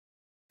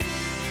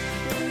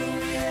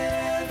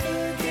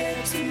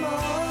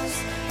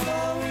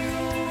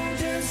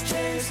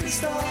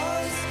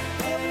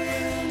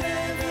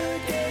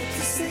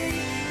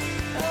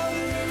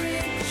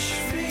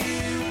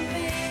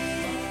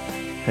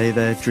Hey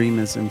there,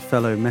 dreamers and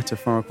fellow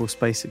metaphorical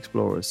space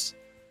explorers.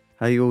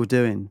 How you all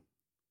doing?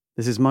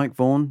 This is Mike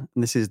Vaughan,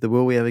 and this is the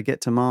Will We Ever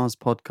Get to Mars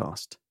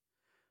podcast.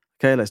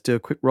 Okay, let's do a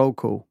quick roll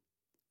call.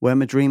 Where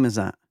my dreamers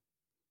at?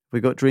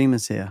 We got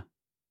dreamers here.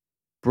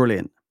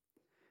 Brilliant.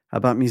 How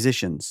about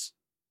musicians?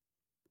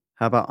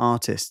 How about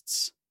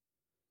artists?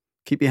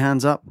 Keep your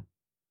hands up.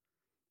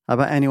 How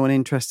about anyone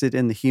interested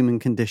in the human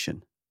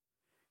condition?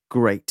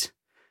 Great.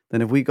 Then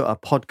have we got a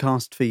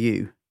podcast for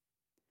you?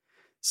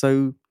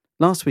 So,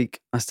 last week,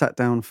 I sat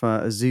down for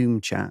a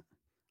Zoom chat.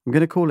 I'm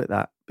going to call it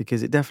that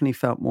because it definitely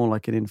felt more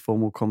like an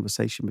informal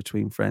conversation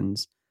between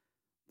friends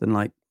than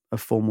like a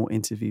formal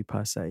interview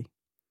per se.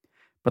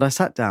 But I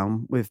sat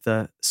down with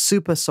the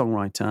super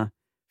songwriter,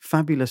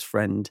 fabulous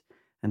friend,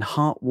 and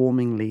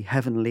heartwarmingly,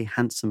 heavenly,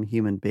 handsome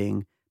human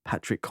being,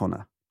 Patrick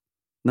Connor,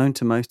 known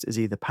to most as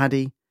either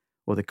Paddy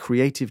or the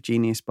creative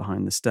genius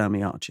behind the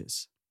Sturmy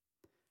Arches.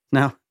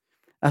 Now,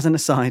 as an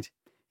aside,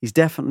 he's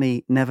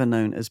definitely never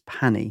known as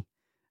Panny.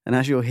 And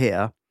as you'll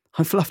hear,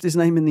 I fluffed his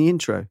name in the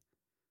intro.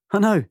 I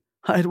know,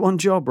 I had one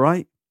job,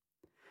 right?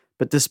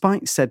 But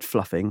despite said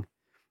fluffing,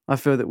 I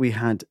feel that we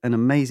had an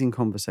amazing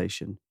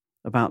conversation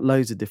about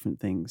loads of different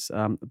things,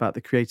 about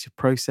the creative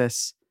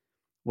process,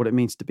 what it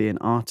means to be an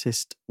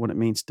artist, what it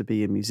means to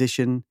be a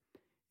musician.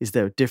 Is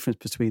there a difference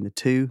between the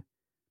two?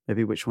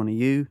 Maybe which one are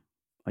you?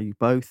 Are you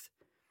both?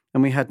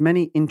 And we had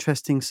many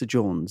interesting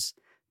sojourns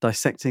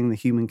dissecting the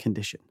human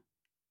condition.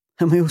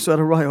 And we also had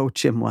a right old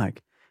chinwag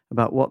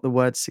about what the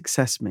word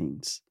success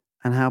means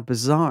and how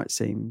bizarre it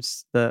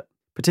seems that,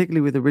 particularly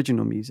with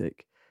original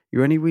music,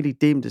 you're only really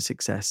deemed a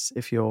success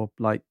if you're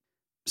like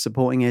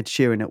supporting Ed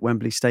Sheeran at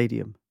Wembley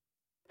Stadium.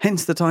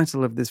 Hence the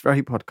title of this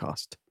very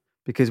podcast,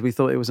 because we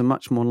thought it was a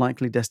much more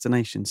likely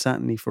destination,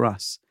 certainly for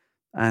us,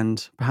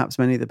 and perhaps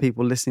many of the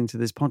people listening to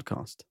this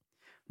podcast.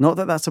 Not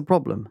that that's a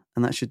problem,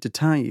 and that should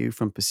deter you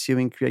from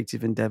pursuing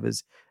creative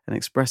endeavors and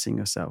expressing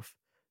yourself,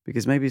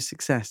 because maybe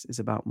success is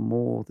about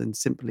more than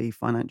simply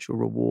financial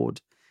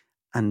reward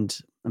and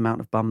amount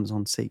of bums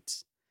on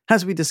seats,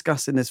 as we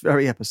discussed in this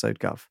very episode,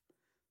 Gov.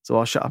 So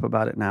I'll shut up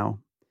about it now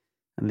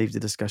and leave the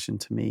discussion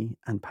to me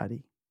and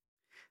Paddy.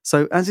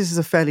 So as this is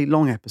a fairly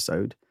long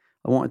episode,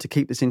 I wanted to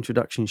keep this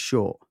introduction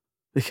short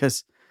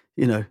because,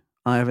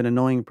 I have an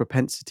annoying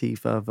propensity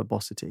for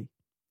verbosity.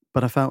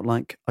 But I felt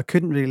like I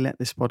couldn't really let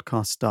this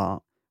podcast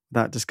start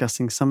without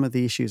discussing some of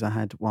the issues I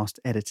had whilst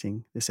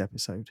editing this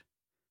episode.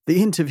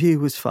 The interview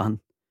was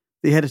fun.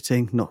 The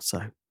editing, not so.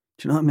 Do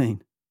you know what I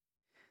mean?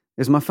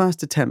 It was my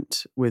first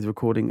attempt with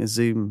recording a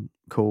Zoom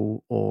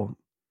call or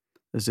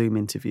a Zoom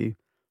interview,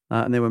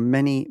 and there were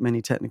many, many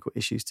technical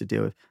issues to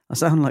deal with. I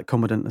sound like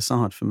Commandant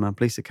Lassard from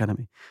Police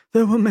Academy.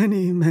 There were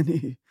many,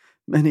 many,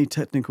 many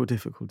technical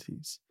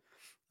difficulties.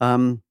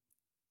 There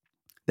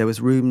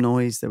was room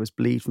noise, there was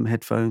bleed from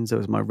headphones, there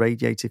was my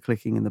radiator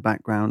clicking in the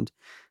background,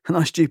 and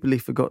I stupidly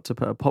forgot to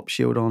put a pop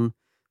shield on,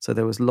 so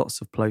there was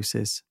lots of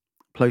plosives.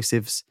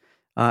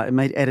 It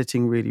made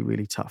editing really,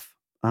 really tough.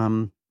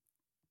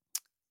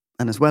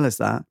 And as well as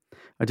that,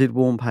 I did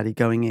warn Paddy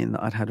going in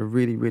that I'd had a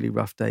really, really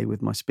rough day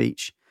with my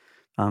speech,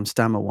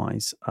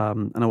 stammer-wise,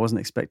 and I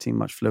wasn't expecting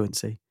much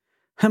fluency.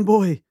 And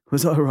boy,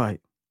 was I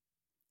right.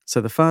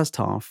 So the first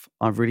half,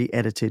 I've really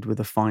edited with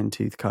a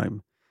fine-tooth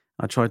comb.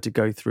 I tried to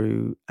go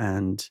through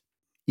and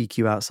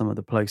EQ out some of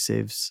the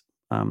plosives,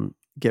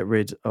 get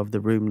rid of the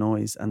room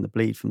noise and the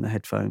bleed from the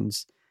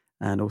headphones,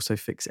 and also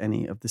fix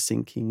any of the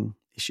syncing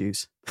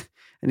issues.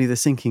 Any of the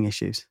syncing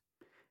issues.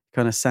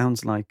 Kind of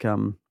sounds like...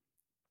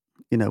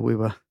 we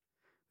were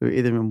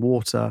either in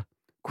water,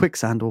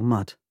 quicksand, or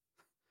mud.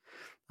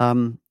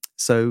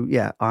 So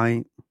yeah,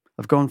 I've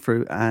gone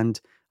through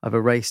and I've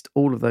erased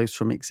all of those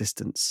from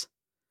existence.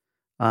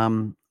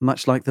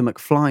 Much like the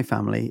McFly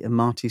family in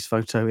Marty's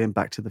photo in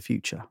Back to the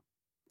Future.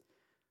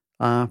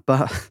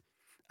 But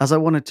as I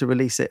wanted to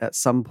release it at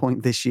some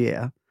point this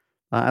year,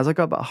 as I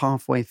got about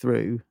halfway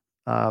through,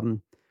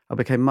 I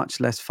became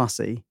much less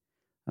fussy,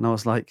 and I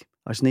was like,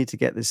 I just need to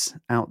get this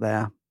out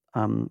there.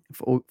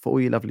 For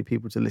all you lovely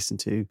people to listen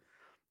to.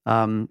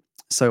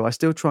 So I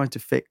still tried to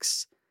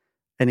fix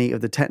any of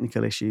the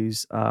technical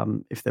issues,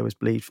 if there was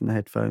bleed from the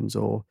headphones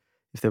or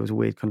if there was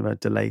weird kind of a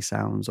delay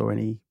sounds or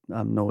any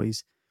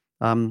noise.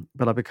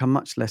 But I've become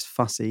much less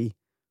fussy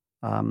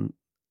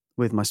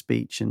with my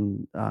speech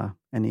and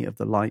any of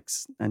the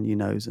likes and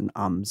and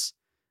ums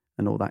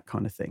and all that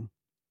kind of thing.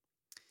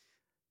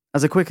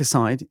 As a quick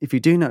aside, if you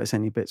do notice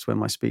any bits where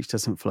my speech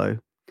doesn't flow,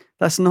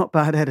 that's not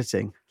bad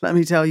editing. Let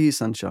me tell you,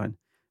 sunshine.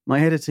 My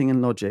editing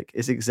and logic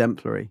is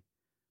exemplary,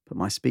 but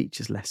my speech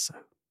is less so.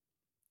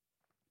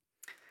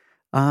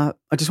 I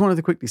just wanted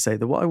to quickly say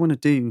that what I want to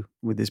do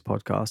with this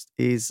podcast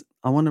is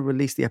I want to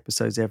release the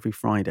episodes every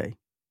Friday.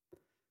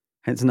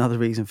 Hence another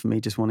reason for me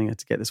just wanting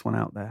to get this one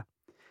out there.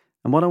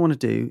 And what I want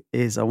to do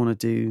is I want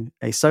to do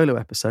a solo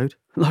episode,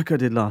 like I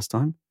did last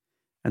time,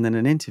 and then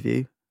an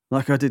interview,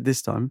 like I did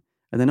this time,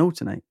 and then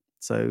alternate.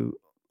 So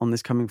on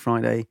this coming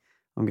Friday,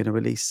 I'm going to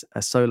release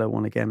a solo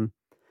one again.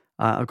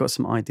 I've got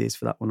some ideas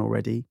for that one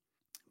already.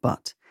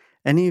 But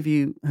any of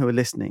you who are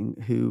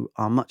listening who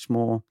are much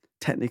more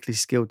technically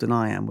skilled than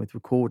I am with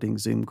recording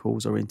Zoom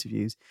calls or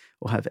interviews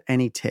or have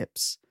any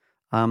tips,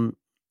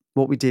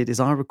 what we did is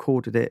I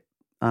recorded it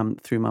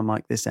through my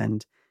mic this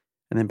end,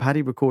 and then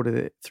Paddy recorded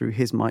it through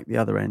his mic the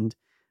other end,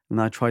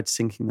 and I tried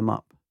syncing them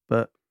up.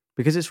 But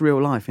because it's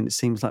real life and it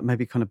seems like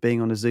maybe kind of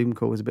being on a Zoom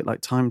call was a bit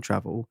like time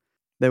travel,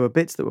 there were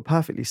bits that were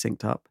perfectly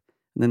synced up,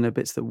 and then there were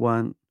bits that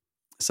weren't.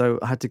 So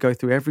I had to go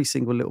through every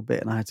single little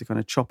bit, and I had to kind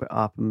of chop it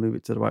up and move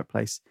it to the right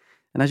place.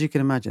 And as you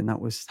can imagine, that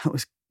was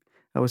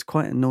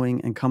quite annoying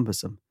and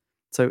cumbersome.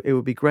 So it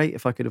would be great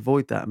if I could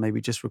avoid that and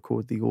maybe just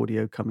record the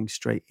audio coming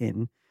straight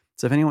in.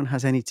 So if anyone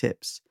has any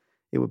tips,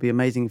 it would be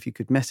amazing if you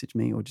could message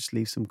me or just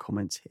leave some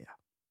comments here.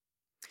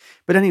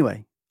 But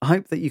anyway, I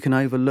hope that you can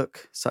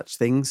overlook such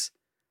things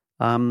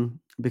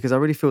because I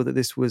really feel that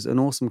this was an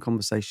awesome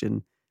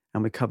conversation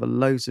and we cover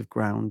loads of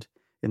ground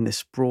in this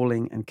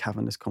sprawling and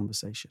cavernous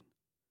conversation.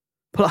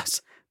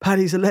 Plus,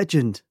 Paddy's a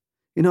legend.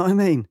 You know what I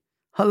mean?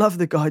 I love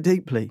the guy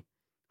deeply.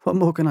 What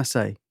more can I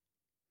say?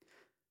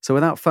 So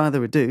without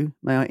further ado,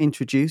 may I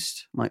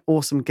introduce my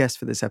awesome guest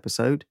for this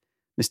episode,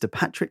 Mr.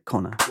 Patrick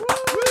Connor.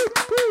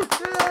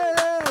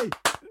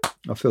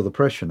 I feel the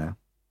pressure now.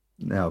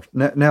 Now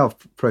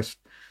I've pressed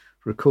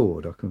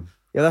record. I can.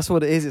 Yeah, that's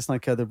what it is. It's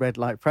like the red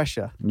light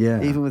pressure.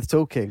 Yeah. Even with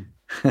talking.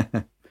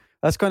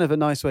 That's kind of a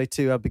nice way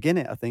to begin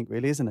it, I think,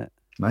 really, isn't it?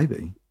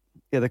 Maybe.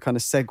 Yeah, the kind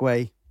of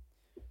segue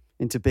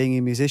into being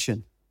a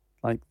musician.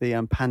 Like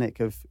the panic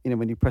of,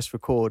 when you press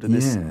record and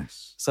this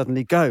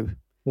suddenly go.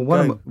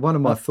 Well, one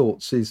of my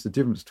thoughts is the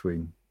difference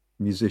between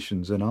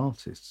musicians and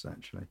artists,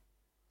 actually.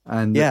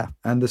 And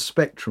the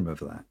spectrum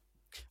of that.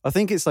 I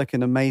think it's like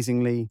an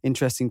amazingly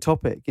interesting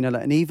topic,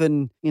 and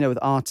even, with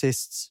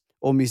artists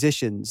or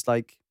musicians,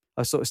 like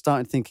I sort of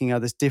started thinking how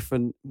there's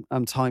different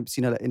types,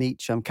 in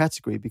each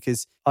category,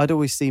 because I'd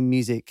always seen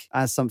music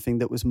as something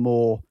that was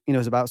more, it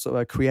was about sort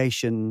of a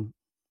creation.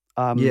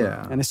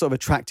 And it sort of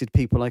attracted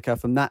people like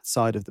from that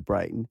side of the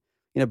brain,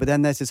 but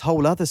then there's this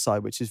whole other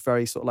side, which is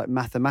very sort of like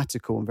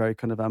mathematical and very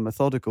kind of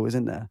methodical,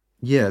 isn't there?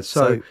 Yeah,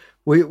 so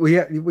we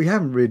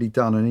haven't really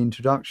done an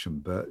introduction,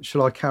 but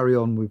shall I carry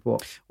on with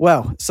what?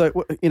 Well, so,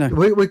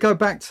 We go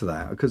back to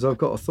that because I've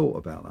got a thought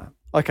about that.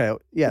 Okay,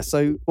 yeah,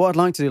 so what I'd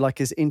like to do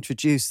is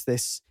introduce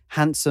this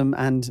handsome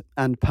and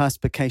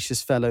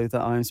perspicacious fellow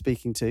that I'm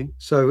speaking to.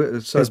 So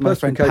my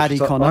friend Paddy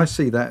Connor. I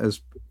see that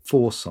as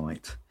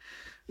foresight.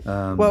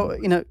 Well,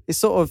 it's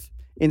sort of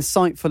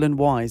insightful and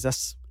wise.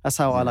 That's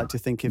how I like to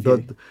think of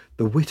you.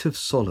 The wit of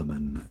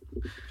Solomon.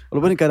 Well,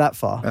 I wouldn't go that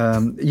far.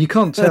 You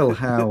can't tell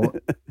how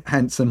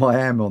handsome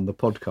I am on the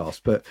podcast,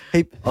 but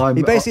he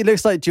basically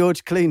looks like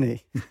George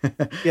Clooney.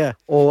 Yeah.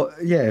 Or,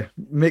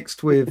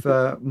 mixed with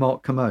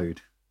Mark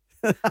Commode.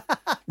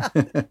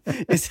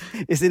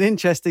 It's an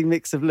interesting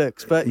mix of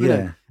looks, but,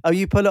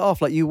 you pull it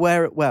off, like you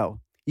wear it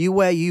well. You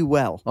wear you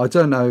well. I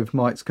don't know if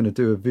Mike's going to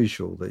do a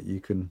visual that you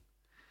can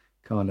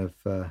kind of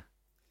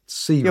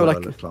see what I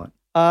look like.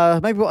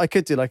 Maybe what I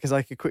could do, is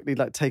I could quickly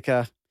take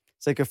a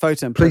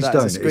photo and put that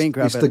as a screen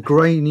grab. It's the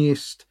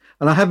grainiest,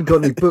 and I haven't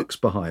got any books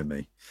behind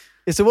me.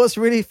 So what's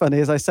really funny,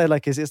 as I say,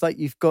 it's like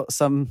you've got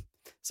some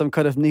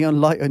kind of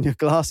neon light on your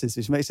glasses,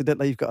 which makes it look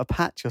like you've got a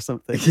patch or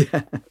something.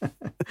 Yeah,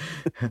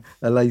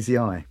 a lazy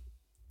eye.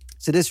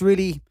 So this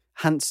really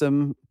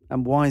handsome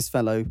and wise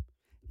fellow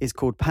is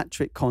called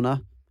Patrick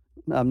Connor,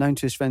 known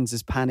to his friends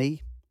as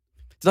Panny.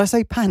 Did I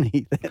say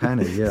Panny?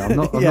 Panny, yeah. I'm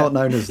not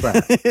known as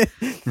that.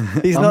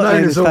 He's I'm not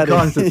known as all Paddy.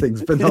 kinds of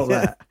things, but not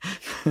that.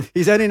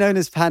 He's only known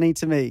as Panny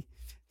to me.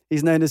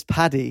 He's known as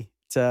Paddy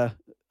to,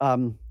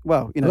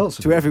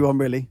 to everyone,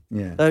 really.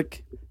 Yeah.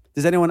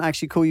 Does anyone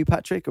actually call you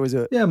Patrick, or is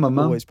it my mum.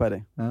 Always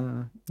Paddy?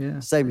 Yeah.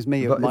 Same as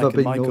me, if Mike I've been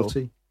and Michael.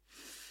 Naughty,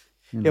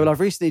 Yeah, well, I've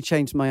recently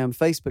changed my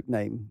Facebook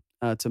name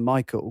to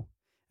Michael,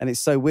 and it's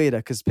so weird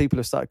because people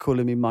have started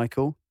calling me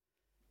Michael.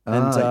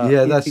 And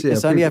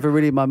it's only ever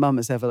really my mum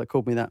that's ever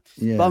called me that.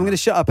 Yeah. But I'm going to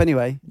shut up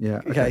anyway.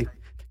 Yeah. Okay.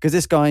 Because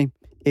this guy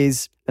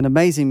is an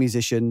amazing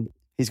musician.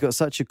 He's got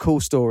such a cool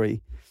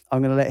story.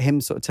 I'm going to let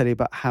him sort of tell you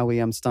about how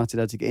he started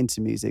out to get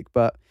into music.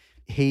 But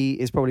he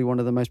is probably one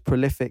of the most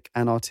prolific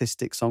and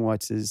artistic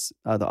songwriters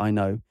that I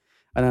know.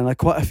 And I know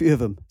quite a few of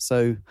them.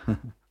 So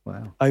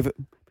wow.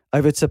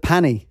 Over to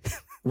Panny.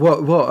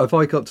 What have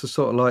I got to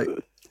sort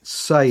of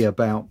say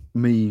about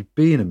me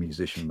being a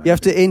musician? Maybe? You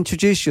have to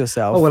introduce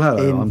yourself. Oh, well,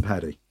 hello, I'm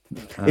Paddy.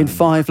 In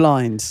 5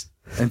 lines.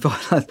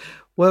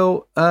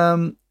 Well,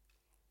 my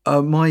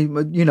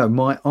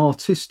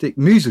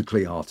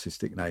musically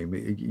artistic name,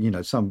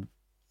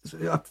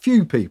 a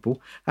few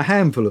people, a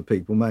handful of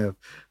people may have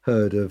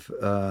heard of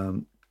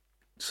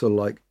sort of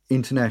like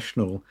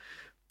international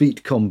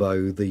beat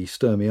combo, the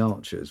Sturmy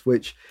Archers,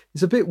 which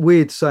is a bit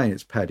weird saying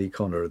it's Paddy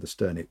Connor of the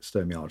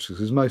Sturmy Archers,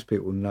 because most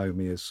people know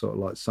me as sort of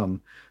like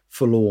some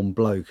forlorn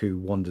bloke who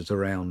wanders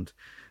around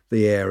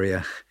the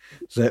area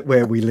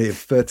where we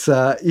live. But,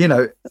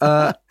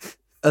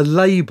 a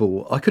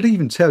label, I could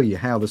even tell you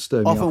how the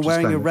Sturmy Archers often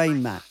wearing a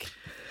rain mac.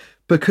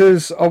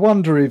 Because I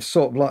wonder if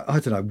sort of like, I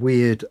don't know,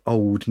 weird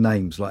old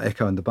names like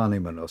Echo and the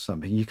Bunnymen or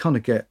something, you kind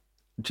of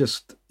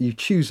you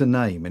choose a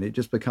name and it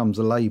just becomes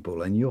a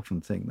label, and you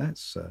often think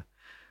that's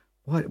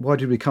why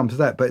did we come to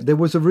that? But there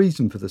was a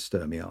reason for the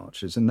Sturmey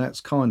Archers, and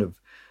that's kind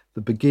of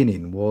the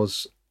beginning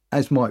was,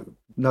 as Mike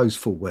knows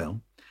full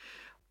well,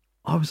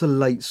 I was a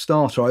late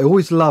starter. I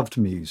always loved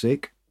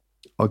music.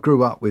 I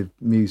grew up with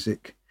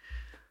music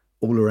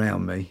all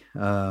around me.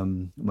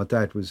 My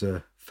dad was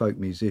a folk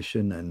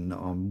musician, and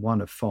I'm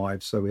one of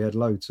five, so we had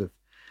loads of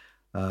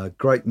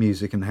great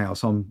music in the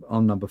house. I'm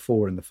number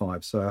 4 in the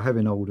 5, so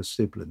having older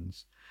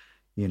siblings,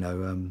 I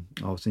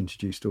was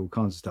introduced to all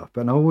kinds of stuff.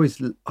 But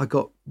I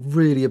got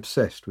really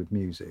obsessed with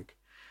music,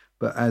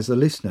 but as a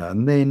listener.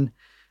 And then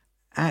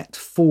at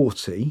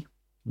 40,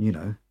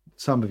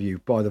 some of you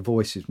by the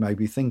voices may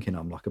be thinking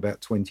I'm like about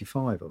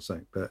 25 or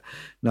something, but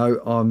no,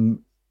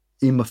 I'm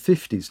in my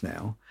 50s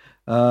now.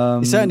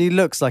 He certainly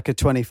looks like a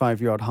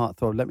 25-year-old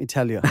heartthrob, let me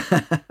tell you.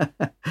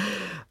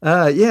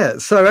 Yeah,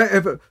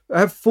 so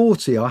at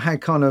 40, I had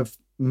kind of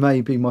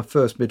maybe my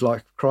first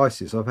midlife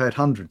crisis. I've had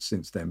hundreds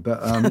since then, but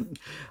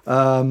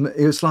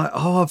it was like,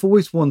 I've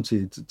always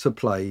wanted to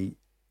play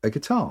a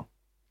guitar.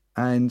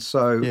 And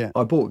so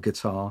I bought a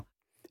guitar.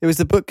 It was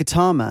the book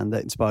Guitar Man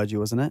that inspired you,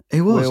 wasn't it?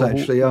 It was,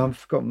 actually. I've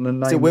forgotten the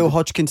name. Is it Will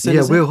Hodgkinson?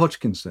 Yeah, Will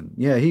Hodgkinson.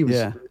 Yeah, he was.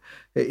 Yeah.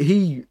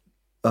 He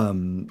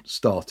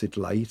started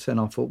late, and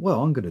I thought,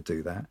 well, I'm going to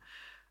do that.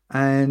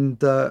 And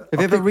have you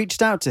ever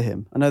reached out to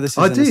him? I know this is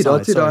I did.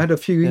 Sorry. I had a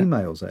few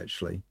emails,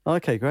 actually.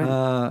 Okay, great.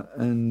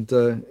 And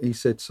he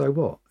said, so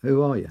what?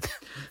 Who are you?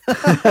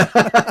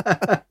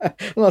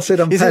 Well, I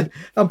said,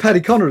 I'm Paddy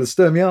Connor of the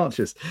Sturmey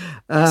Archers.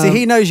 See,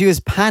 he knows you as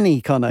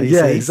Panny Connor.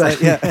 Yeah,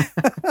 exactly.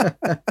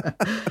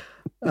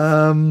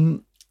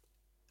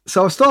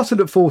 So I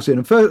started at 14,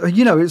 and first,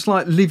 it's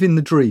like living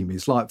the dream.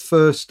 It's like,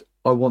 first,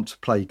 I want to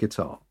play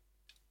guitar.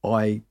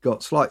 I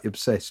got slightly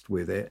obsessed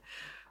with it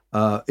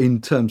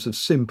in terms of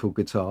simple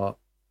guitar,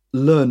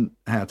 learned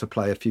how to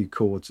play a few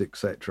chords,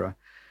 etc.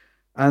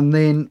 And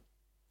then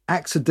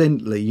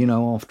accidentally,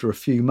 after a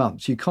few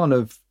months,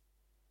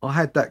 I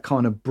had that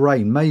kind of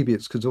brain. Maybe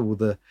it's because all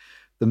the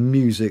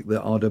music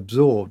that I'd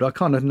absorbed. I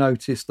kind of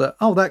noticed that,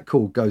 that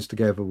chord goes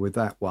together with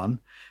that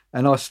one.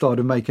 And I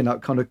started making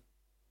up kind of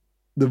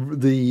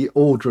the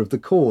order of the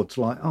chords,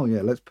 like,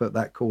 let's put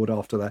that chord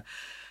after that.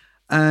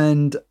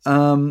 And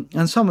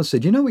someone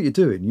said, you know what you're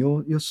doing?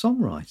 You're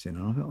songwriting.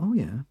 And I thought, oh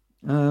yeah.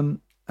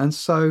 And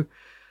so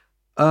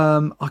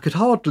I could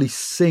hardly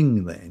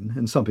sing then.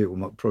 And some people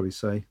might probably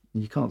say,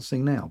 you can't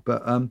sing now.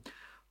 But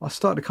I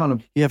started kind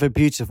of... You have a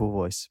beautiful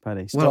voice,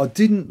 Paddy. Well, I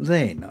didn't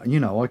then.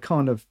 I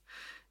kind of...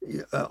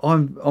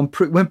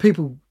 when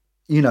people...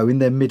 in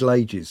their middle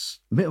ages.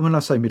 When I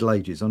say middle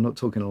ages, I'm not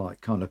talking like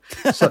kind of.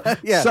 He's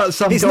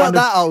not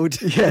that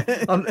old. Yeah,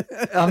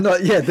 I'm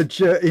not. Yeah,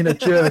 in a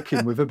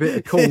jerkin with a bit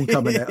of corn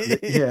coming out of it.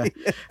 Yeah,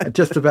 and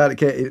just about to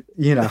get it,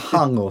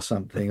 hung or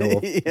something,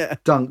 or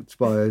dunked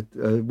by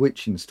a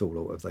witching stool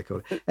or whatever they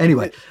call it.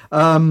 Anyway,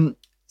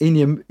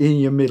 in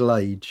your middle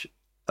age,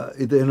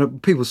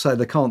 people say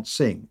they can't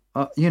sing.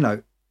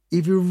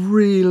 If you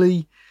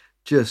really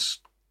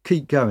just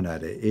keep going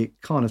at it, it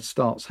kind of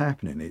starts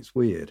happening. It's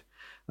weird.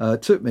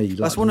 It took me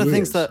That's one of the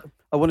things that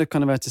I want to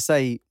kind of have to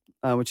say,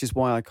 which is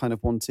why I kind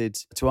of wanted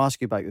to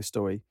ask you about your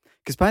story.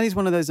 Because Paddy's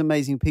one of those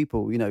amazing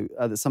people,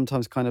 that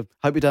sometimes kind of,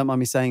 hope you don't mind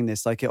me saying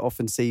this, like it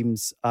often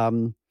seems,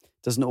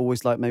 doesn't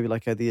always like maybe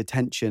like the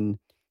attention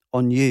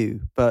on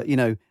you. But,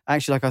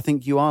 actually, like I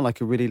think you are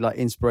like a really like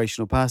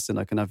inspirational person.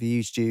 Like, and I've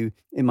used you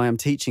in my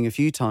teaching a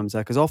few times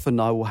because often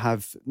I will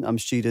have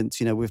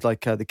students, with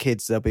like the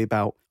kids, they'll be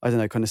about, I don't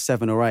know, kind of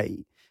 7 or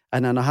 8.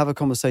 And then I have a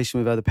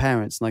conversation with other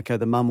parents, like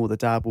the mum or the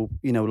dad will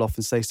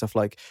often say stuff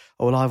like,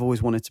 oh, well, I've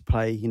always wanted to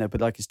play, but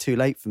like it's too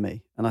late for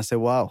me. And I say,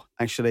 wow,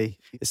 actually,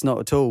 it's not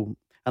at all.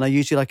 And I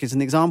usually like as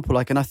an example,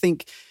 like, and I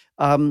think...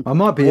 I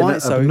might be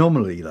an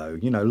anomaly though.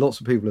 Lots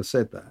of people have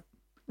said that.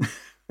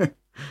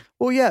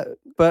 Well, yeah,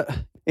 but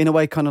in a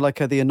way, kind of like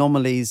the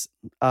anomalies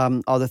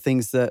are the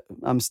things that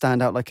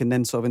stand out, like, and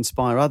then sort of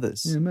inspire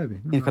others. Yeah, maybe.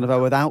 Kind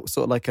of without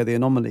sort of like the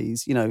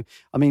anomalies,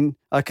 I mean,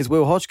 because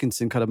Will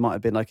Hodgkinson kind of might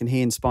have been like, and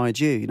he inspired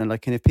you,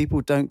 like, and if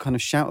people don't kind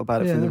of shout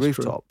about it from the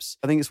rooftops, true.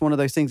 I think it's one of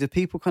those things if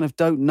people kind of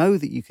don't know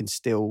that you can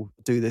still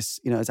do this,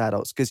 as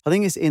adults, because I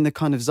think it's in the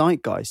kind of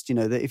zeitgeist,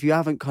 that if you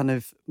haven't kind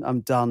of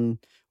done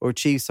or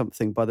achieve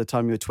something by the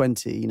time you're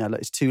 20, like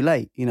it's too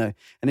late, and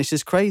it's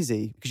just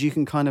crazy because you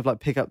can kind of like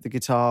pick up the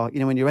guitar,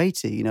 when you're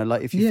 80,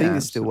 like if your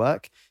fingers still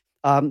work.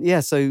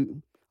 So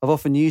I've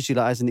often used you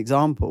like as an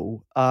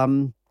example.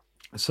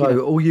 So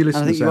all you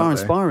listeners, I think you are there,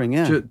 inspiring.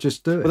 Yeah,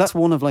 just do it. Well, that's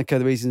one of like the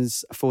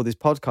reasons for this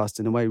podcast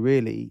in a way.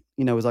 Really,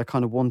 is I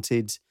kind of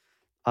wanted,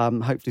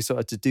 hopefully, sort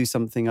of to do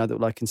something that would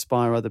like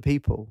inspire other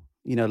people.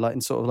 Like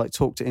and sort of like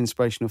talk to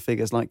inspirational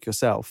figures like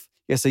yourself.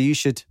 Yeah, so you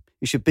should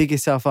big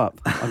yourself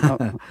up. I'm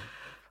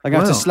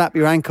going to have to slap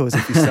your ankles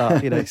if you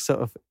start,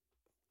 sort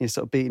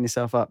of beating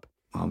yourself up.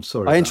 I'm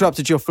sorry. I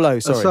interrupted your flow.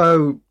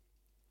 Sorry.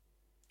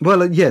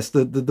 Yes,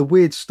 the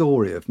weird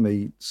story of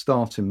me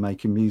starting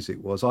making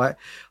music was I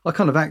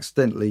kind of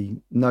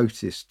accidentally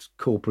noticed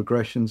chord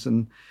progressions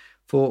and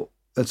thought,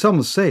 and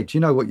someone said, you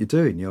know what you're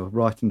doing? You're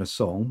writing a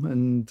song.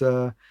 And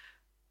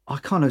I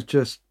kind of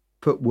just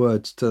put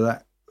words to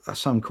that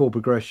some chord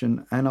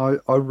progression, and I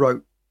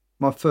wrote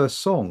my first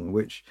song,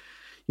 which,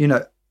 you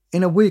know,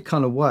 in a weird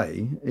kind of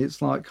way,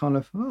 it's like kind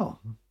of, oh,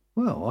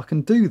 well, I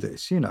can do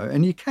this, you know,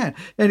 and you can.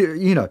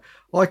 And, you know,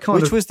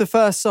 Which was the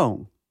first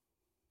song?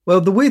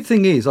 Well, the weird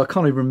thing is, I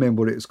can't even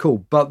remember what it was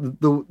called,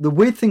 but the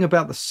weird thing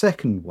about the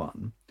second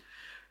one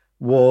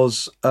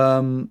was,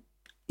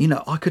 you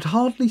know, I could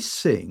hardly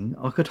sing,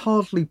 I could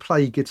hardly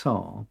play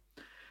guitar.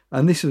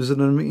 And this was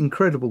an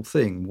incredible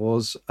thing,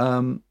 was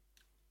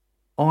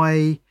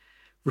I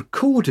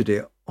recorded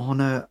it on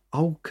an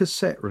old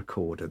cassette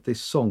recorder, this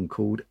song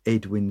called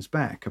Edwin's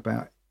Back,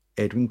 about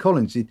Edwin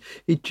Collins.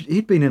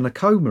 He'd been in a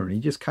coma and he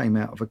just came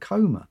out of a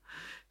coma.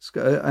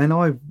 And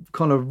I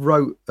kind of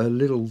wrote a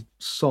little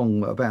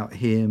song about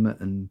him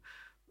and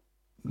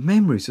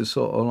memories of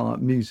sort of like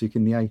music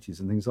in the 80s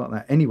and things like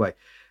that. Anyway,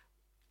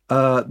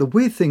 the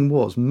weird thing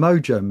was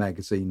Mojo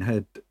magazine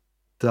had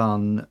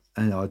done,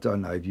 and I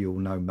don't know if you all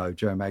know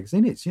Mojo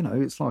magazine. It's, you know,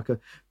 it's like a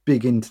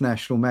big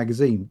international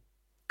magazine,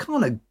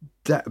 kind of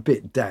a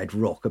bit dad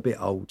rock, a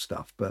bit old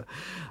stuff, but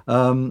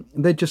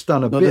they'd just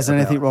done a bit. There's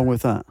anything wrong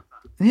with that.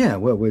 Yeah,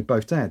 well, we're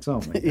both dads,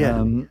 aren't we? Yeah.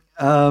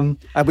 And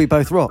we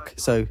both rock,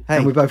 so hey.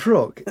 And we both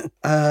rock.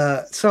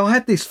 So I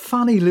had this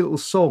funny little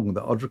song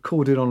that I'd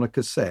recorded on a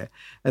cassette,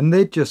 and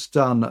they'd just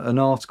done an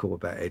article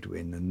about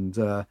Edwin,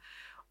 and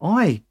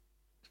I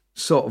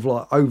sort of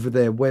like over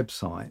their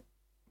website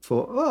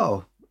thought,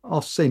 oh,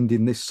 I'll send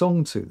in this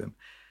song to them.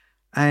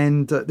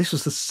 And this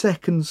was the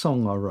second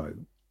song I wrote.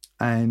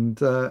 And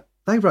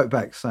they wrote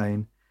back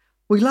saying,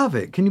 we love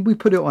it. Can we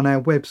put it on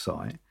our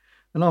website?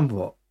 And I'm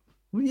what?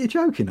 Well, you're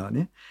joking, aren't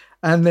you?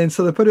 And then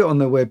so they put it on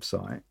their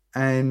website,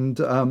 and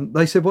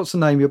they said, what's the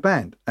name of your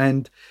band?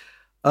 And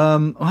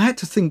I had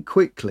to think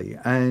quickly,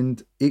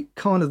 and it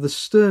kind of, the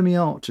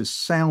Sturmy Archers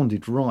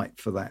sounded right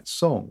for that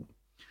song.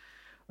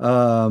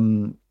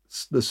 The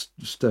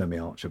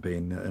Sturmy Archer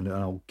being an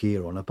old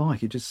gear on a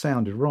bike, it just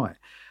sounded right.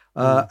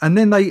 And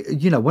then they,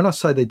 you know, when I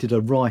say they did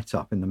a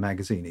write-up in the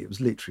magazine, it was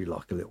literally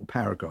like a little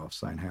paragraph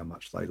saying how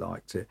much they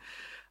liked it.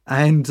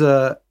 And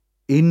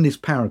in this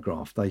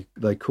paragraph,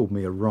 they called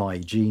me a wry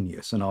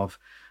genius, and I've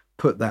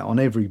put that on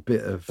every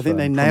bit of I think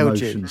they nailed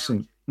you.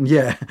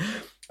 Yeah.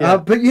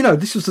 But, you know,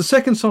 this was the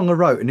second song I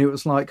wrote, and it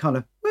was like kind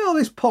of, well,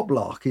 this pop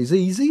lark is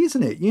easy,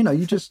 isn't it? You know,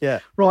 you just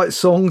write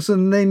songs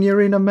and then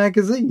you're in a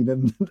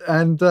magazine,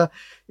 and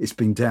it's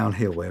been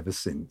downhill ever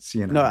since,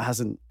 you know. No, it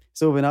hasn't.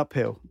 It's all been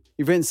uphill.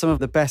 You've written some of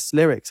the best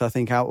lyrics, I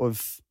think, out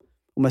of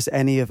almost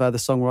any of the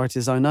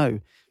songwriters I know.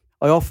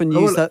 I often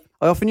use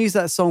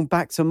that song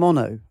back to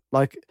mono.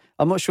 Like,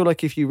 I'm not sure,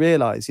 like, if you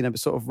realise, you know, but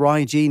sort of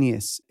Rye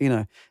Genius, you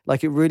know,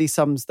 like it really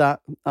sums that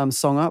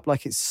song up.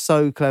 Like, it's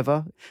so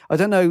clever. I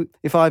don't know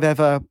if I've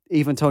ever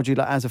even told you,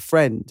 like, as a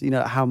friend, you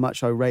know, how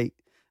much I rate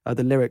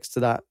the lyrics to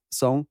that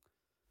song.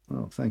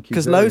 Oh, thank you.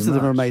 Because loads of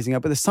them are amazing.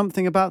 But there's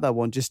something about that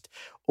one, just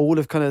all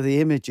of kind of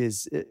the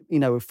images, you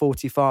know, with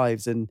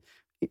 45s and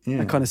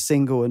a kind of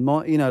single and,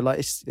 you know, like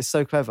it's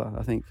so clever,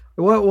 I think.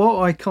 Well,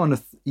 what I kind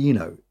of, you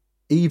know,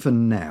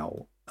 even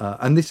now,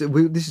 and this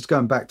is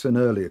going back to an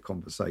earlier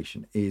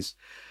conversation, is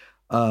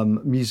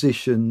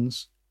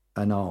musicians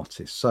and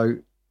artists. So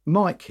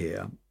Mike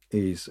here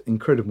is an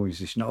incredible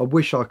musician. I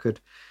wish I could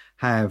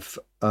have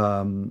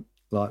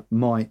like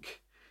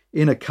Mike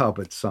in a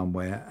cupboard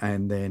somewhere,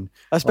 and then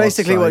that's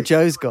basically what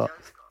Joe's got.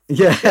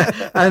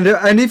 Yeah,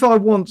 and if I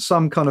want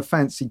some kind of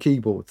fancy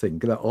keyboard thing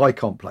that I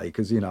can't play,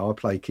 because, you know, I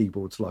play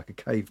keyboards like a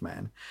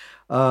caveman,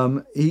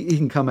 he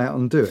can come out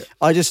and do it.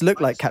 I just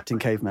look like Captain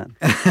Caveman.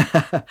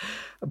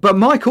 But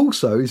Mike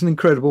also is an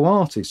incredible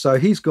artist, so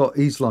he's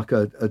like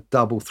a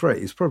double threat.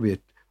 He's probably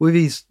with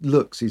his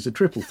looks, he's a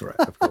triple threat,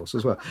 of course,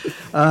 as well.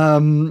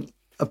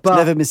 But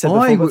never been said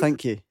before, but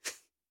thank you.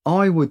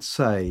 I would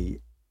say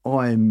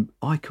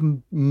I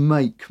can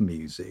make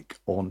music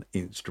on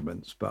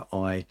instruments, but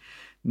I'm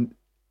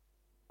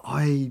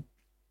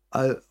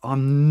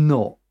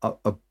not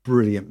a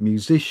brilliant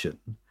musician,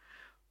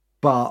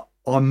 but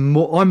I'm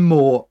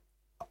more,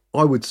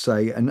 I would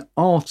say, an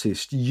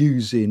artist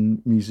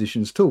using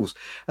musicians' tools.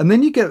 And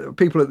then you get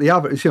people at the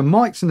other, so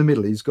Mike's in the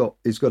middle, he's got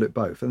it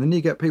both. And then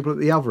you get people at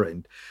the other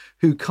end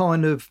who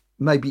kind of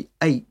maybe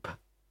ape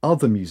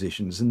other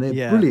musicians, and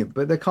they're brilliant,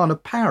 but they're kind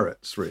of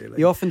parrots, really.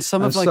 You often,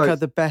 some of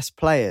the best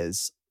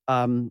players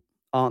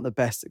aren't the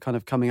best at kind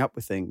of coming up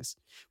with things,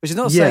 which is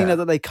not saying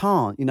that they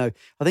can't. You know,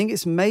 I think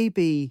it's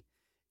maybe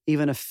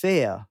even a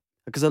fear,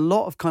 because a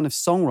lot of kind of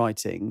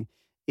songwriting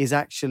is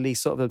actually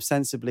sort of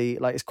ostensibly,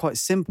 like, it's quite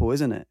simple,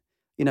 isn't it?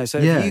 You know, so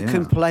if you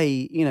can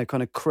play, you know,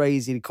 kind of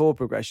crazy chord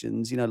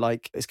progressions, you know,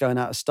 like it's going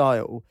out of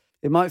style,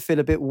 it might feel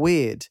a bit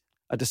weird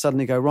to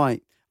suddenly go,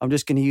 right, I'm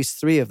just going to use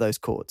 3 of those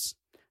chords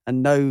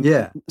and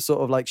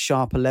sort of like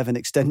sharp 11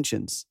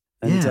 extensions.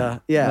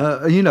 And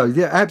you know,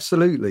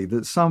 absolutely.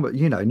 That some,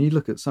 you know, and you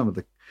look at some of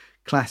the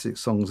classic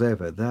songs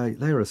ever,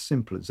 they're as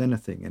simple as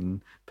anything,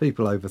 and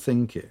people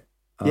overthink it.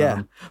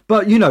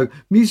 But, you know,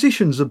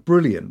 musicians are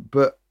brilliant,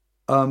 but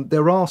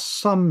there are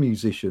some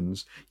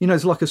musicians, you know,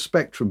 it's like a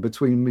spectrum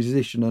between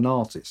musician and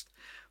artist.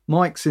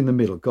 Mike's in the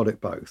middle, got it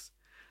both.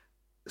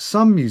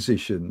 Some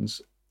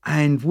musicians,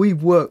 And we've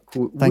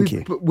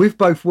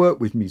both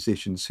worked with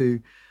musicians who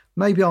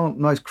maybe aren't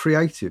most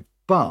creative,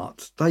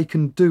 but they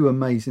can do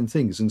amazing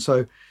things. And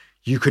so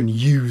you can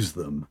use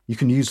them. You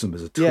can use them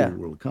as a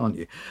tool, can't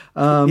you?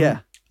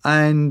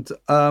 And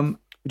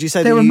would you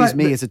say that you use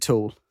me as a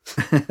tool?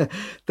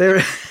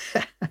 they're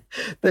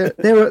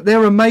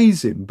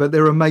amazing, but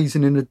they're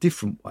amazing in a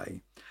different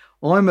way.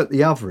 I'm at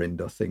the other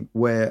end, I think,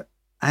 where,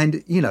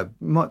 and you know,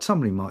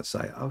 somebody might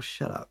say, "Oh,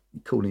 shut up,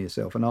 you're calling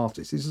yourself an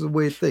artist." This is a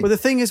weird thing. Well, the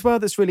thing as well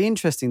that's really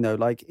interesting though,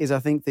 like, is I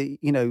think that,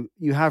 you know,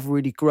 you have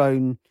really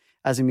grown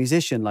as a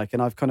musician, like,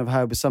 and I've kind of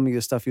heard with some of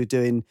your stuff you're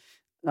doing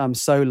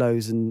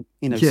solos and,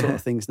 you know, sort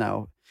of things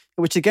now,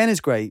 which again is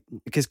great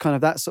because kind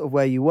of that's sort of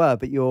where you were,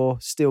 but you're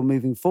still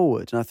moving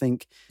forward. And I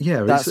think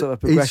that sort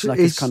of progression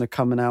is kind of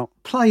coming out.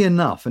 Play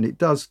enough and it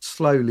does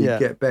slowly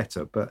get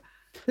better, but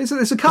there's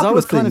a couple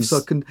of things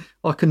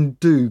I can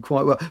do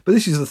quite well. But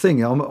this is the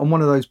thing, I'm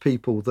one of those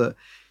people that,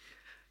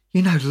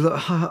 you know,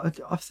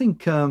 I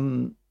think I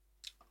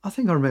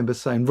remember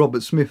saying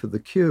Robert Smith of The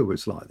Cure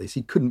was like this.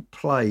 He couldn't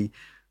play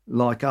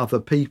like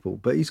other people,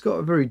 but he's got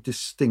a very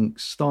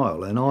distinct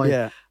style, and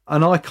I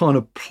kind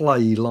of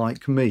play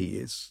like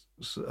me.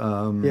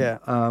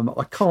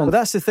 I can't. Well,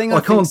 that's the thing.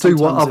 I can't do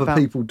what other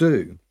people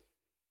do.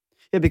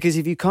 Yeah, because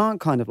if you can't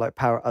kind of like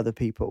parrot other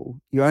people,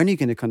 you're only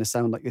going to kind of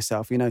sound like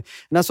yourself, you know. And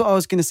that's what I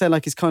was going to say.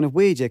 Like, it's kind of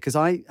weird, because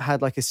I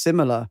had like a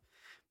similar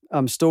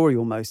story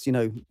almost, you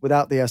know,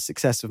 without the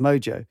success of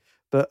Mojo,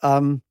 but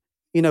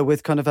you know,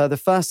 with kind of the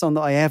first song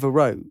that I ever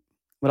wrote,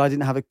 when I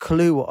didn't have a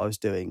clue what I was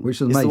doing. Which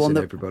is amazing,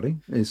 everybody.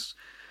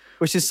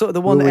 Which is sort of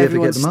the one that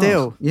everyone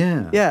still...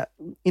 Yeah.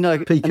 You know,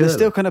 and there's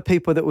still kind of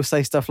people that will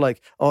say stuff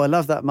like, "Oh, I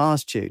love that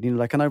Mars tune." You know,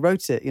 like, and I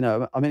wrote it, you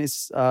know, I mean,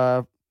 it's,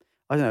 I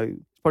don't know,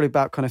 it's probably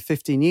about kind of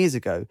 15 years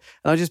ago.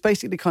 And I just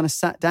basically kind of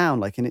sat down,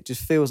 like, and it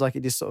just feels like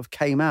it just sort of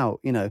came out,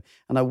 you know,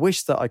 and I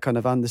wish that I kind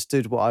of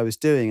understood what I was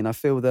doing. And I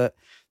feel that,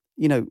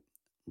 you know,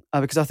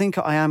 because I think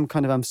I am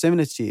kind of,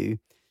 similar to you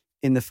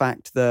in the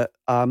fact that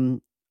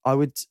I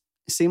would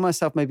see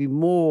myself maybe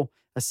more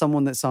as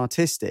someone that's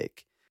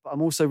artistic, but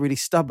I'm also really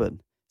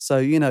stubborn. So,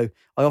 you know,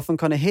 I often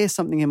kind of hear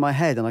something in my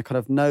head and I kind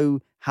of know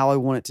how I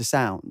want it to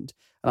sound.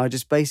 And I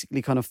just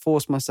basically kind of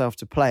force myself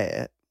to play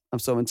it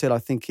until I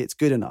think it's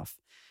good enough.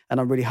 And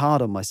I'm really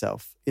hard on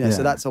myself, you know,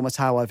 so that's almost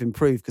how I've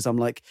improved, because I'm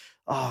like,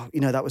 oh, you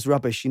know, that was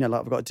rubbish, you know,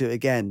 like, I've got to do it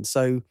again.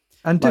 So,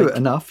 and do it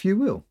enough, you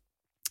will.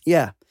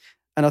 Yeah.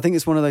 And I think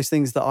it's one of those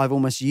things that I've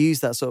almost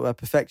used that sort of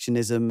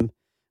perfectionism,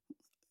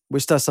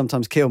 which does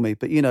sometimes kill me,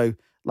 but, you know,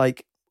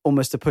 like,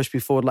 almost to push me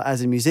forward, like,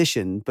 as a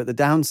musician. But the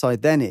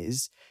downside then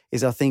is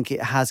I think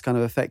it has kind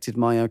of affected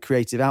my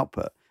creative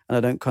output, and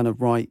I don't kind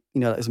of write, you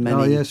know, as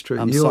many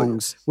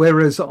songs.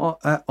 Whereas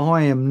I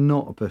am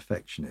not a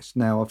perfectionist.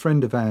 Now, a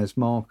friend of ours,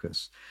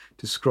 Marcus,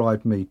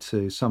 described me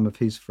to some of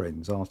his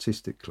friends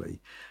artistically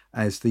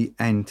as the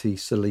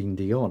anti-Celine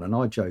Dion, and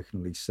I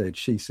jokingly said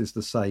she says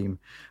the same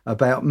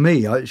about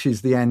me.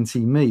 She's the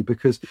anti-me,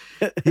 because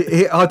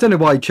I don't know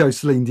why he chose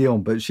Celine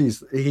Dion, but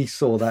he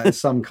saw that as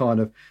some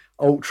kind of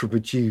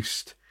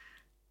ultra-produced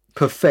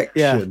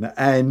perfection,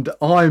 and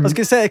I was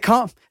going to say it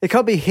can't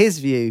be his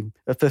view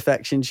of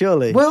perfection,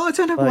 surely. Well, I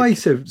don't know why he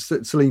said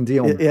Celine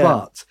Dion,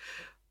 but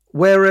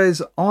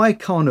whereas I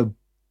kind of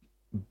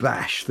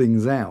bash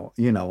things out,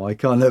 you know, I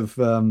kind of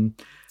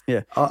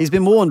he's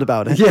been warned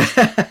about it.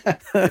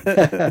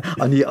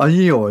 I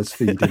knew I was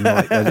feeding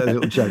like a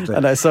little joke there. I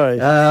know, sorry.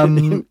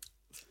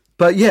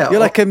 But yeah, you're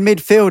like a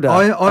midfielder.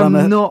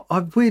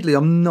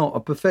 I'm not a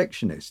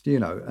perfectionist, you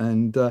know,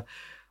 and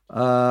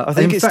I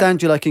think it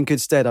stands you like in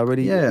good stead. I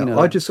really, you know,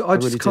 I just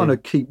kind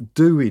of keep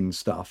doing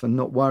stuff and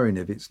not worrying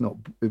if it's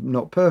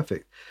not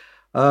perfect.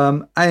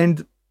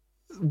 And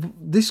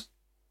this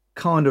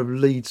kind of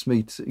leads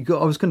me to,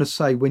 I was going to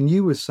say, when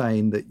you were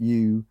saying that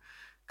you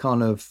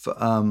kind of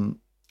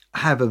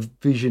have a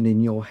vision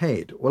in your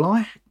head, well,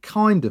 I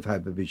kind of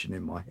have a vision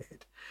in my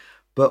head,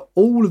 but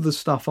all of the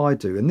stuff I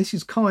do, and this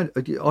is I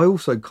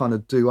also kind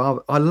of do,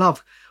 I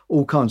love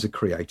all kinds of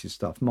creative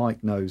stuff.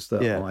 Mike knows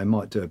that I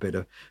might do a bit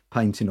of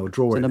painting or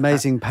drawing. He's an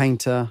amazing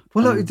painter.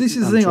 Well, look, this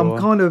is the thing.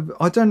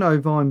 I don't know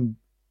if I'm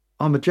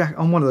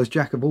one of those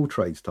jack of all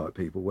trades type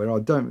people where I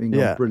don't think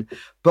I'm brilliant,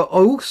 but I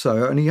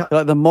also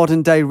like the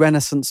modern day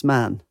Renaissance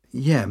man.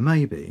 Yeah,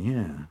 maybe.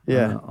 Yeah.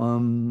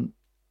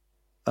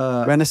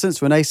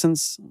 Renaissance.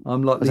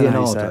 I'm like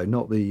Leonardo,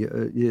 not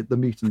the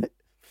mutant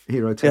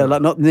hero. Yeah,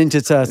 like not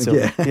Ninja Turtle.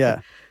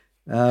 Yeah.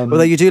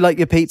 Although you do like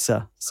your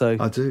pizza, so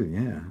I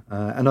do,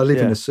 and I live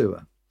in a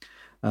sewer.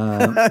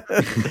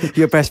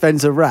 Your best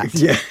friend's a rat.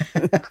 Yeah.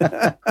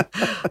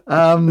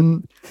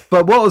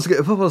 But what was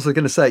I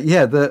going to say?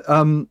 Yeah,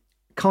 that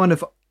kind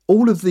of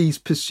all of these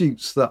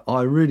pursuits that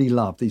I really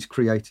love, these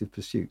creative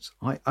pursuits,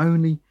 I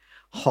only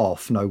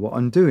half know what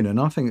I'm doing, and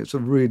I think it's a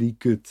really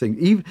good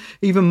thing.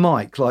 Even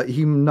Mike, like,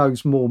 he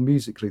knows more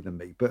musically than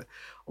me, but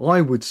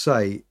I would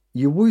say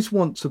you always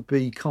want to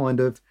be kind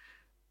of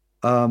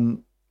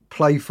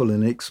playful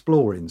and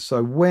exploring.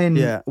 So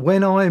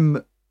when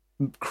I'm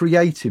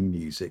creating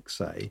music,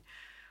 say,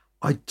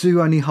 I do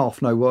only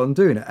half know what I'm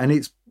doing, and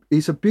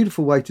it's a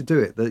beautiful way to do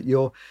it, that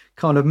you're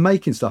kind of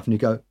making stuff and you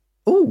go,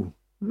 oh,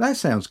 that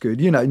sounds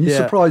good, and you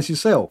surprise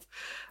yourself.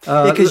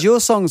 Because your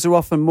songs are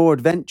often more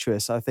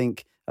adventurous, I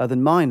think,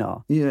 than mine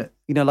are. Yeah.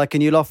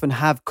 And you'll often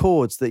have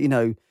chords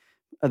that,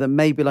 that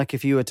maybe like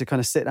if you were to kind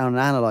of sit down and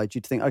analyze,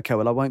 you'd think, okay,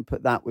 well, I won't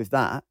put that with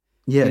that.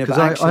 Yeah,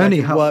 because I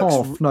only have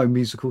half know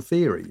musical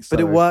theory. So. But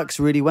it works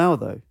really well,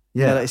 though.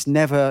 Yeah. It's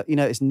never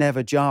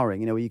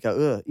jarring, where you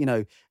go,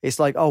 ugh, it's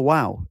like, oh,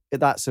 wow,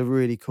 that's a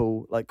really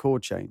cool, like,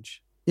 chord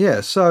change.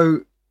 Yeah,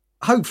 so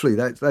hopefully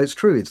that's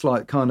true. It's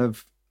like kind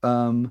of,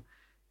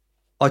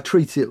 I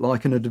treat it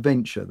like an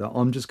adventure, that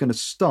I'm just going to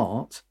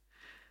start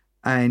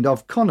and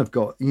I've kind of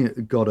got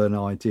an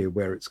idea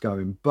where it's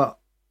going, but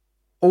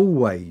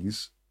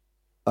always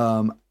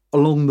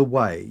along the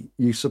way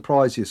you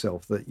surprise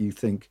yourself that you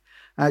think,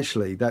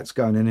 actually that's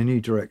going in a new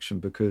direction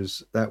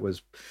because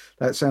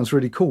that sounds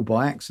really cool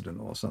by accident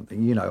or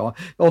something.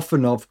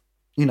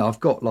 I've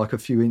got like a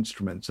few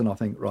instruments and I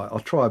think, right, I'll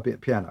try a bit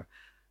of piano.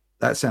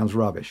 That sounds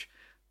rubbish.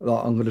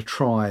 Like, I'm going to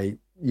try,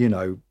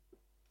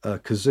 a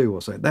kazoo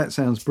or something. That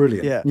sounds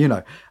brilliant.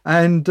 Yeah.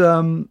 And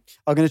I'm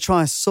going to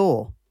try a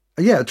saw.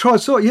 Yeah, try a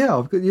saw. Yeah,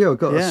 I've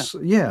got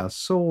a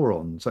saw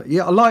on. So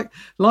yeah, I like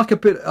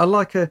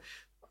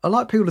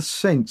people to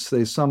sense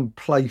there's some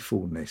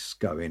playfulness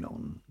going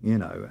on,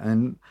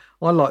 and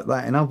I like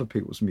that in other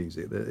people's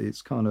music, that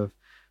it's kind of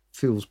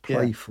feels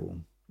playful.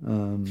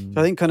 So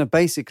I think kind of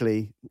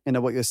basically,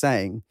 what you're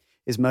saying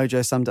is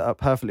Mojo summed it up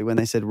perfectly when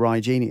they said Rye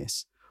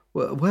Genius.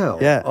 Well,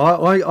 yeah.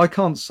 I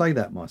can't say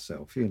that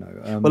myself,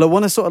 Well, I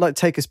want to sort of like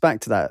take us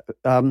back to that.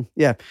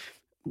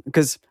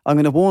 Because I'm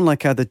going to warn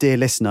the dear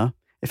listener,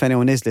 if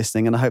anyone is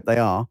listening, and I hope they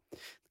are.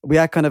 We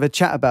had kind of a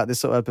chat about this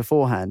sort of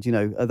beforehand,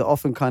 that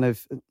often kind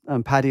of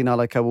Paddy and I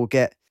will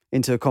get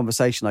into a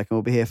conversation and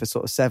we'll be here for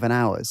sort of 7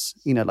 hours,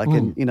 and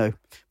we're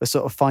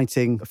sort of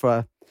fighting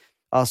for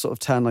our sort of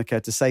turn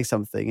to say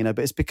something, but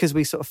it's because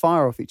we sort of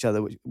fire off each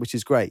other, which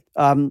is great.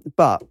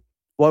 But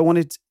what I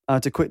wanted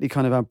to quickly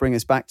kind of bring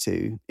us back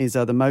to is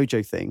the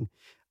Mojo thing,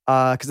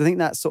 because I think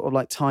that sort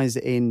of ties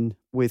it in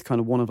with kind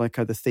of one of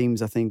the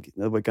themes I think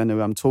that we're going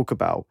to talk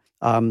about,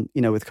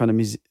 with kind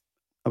of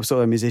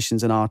sort of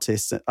musicians and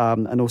artists,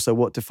 and also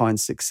what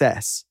defines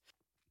success.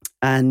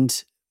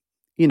 And,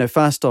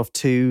 first off,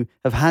 to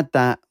have had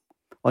that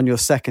on your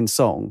second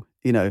song,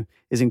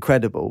 is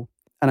incredible.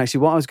 And actually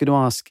what I was going to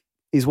ask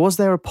is, was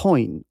there a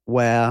point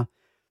where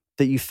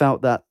that you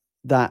felt that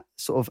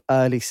sort of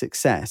early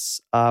success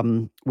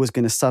was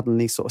going to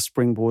suddenly sort of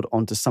springboard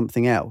onto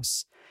something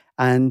else?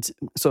 And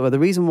sort of the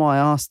reason why I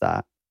asked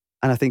that,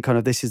 and I think kind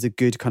of this is a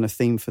good kind of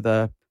theme for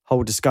the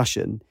whole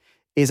discussion,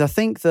 is I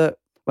think that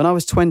when I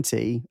was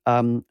 20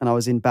 and I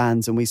was in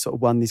bands and we sort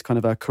of won these kind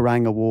of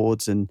Kerrang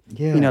awards, and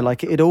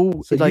it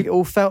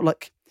all felt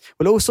like,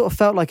 well, it all sort of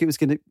felt like it was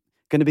going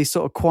to be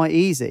sort of quite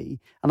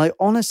easy. And I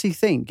honestly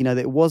think, that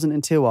it wasn't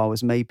until I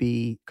was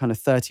maybe kind of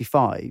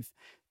 35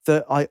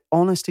 that I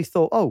honestly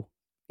thought, oh,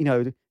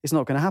 it's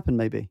not going to happen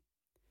maybe.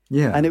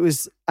 Yeah. And it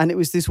was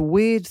this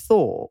weird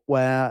thought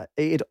where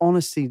it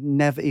honestly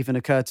never even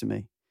occurred to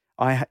me.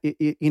 That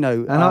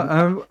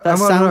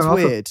sounds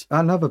weird.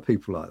 I know other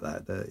people like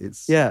that.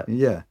 It's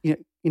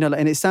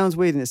and it sounds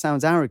weird and it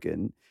sounds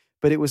arrogant,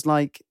 but it was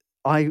like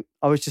I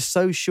was just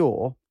so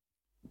sure.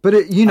 But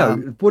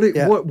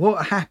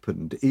what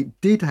happened?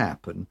 It did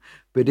happen,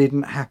 but it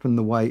didn't happen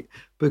the way,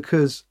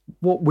 because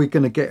what we're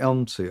going to get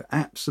onto,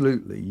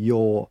 absolutely,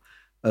 you're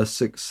a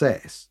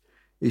success.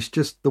 It's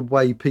just the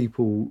way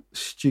people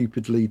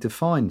stupidly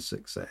define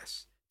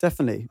success.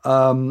 Definitely.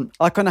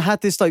 I kind of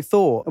had this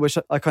thought, which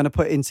I kind of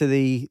put into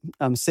the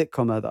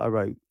sitcom that I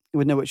wrote,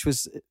 which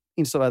was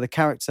sort of the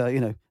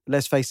character,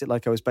 let's face it,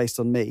 I was based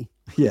on me.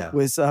 Yeah.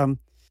 Was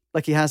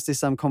he has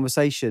this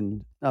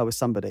conversation with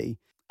somebody,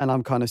 and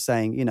I'm kind of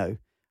saying,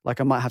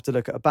 I might have to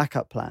look at a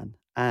backup plan.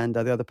 And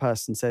the other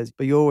person says,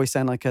 but you always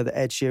sound like the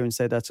Ed Sheeran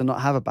said to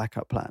not have a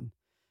backup plan.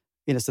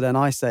 So then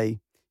I say,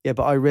 yeah,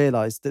 but I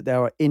realised that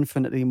there are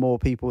infinitely more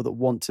people that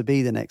want to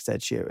be the next Ed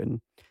Sheeran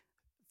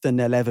than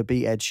there'll ever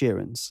be Ed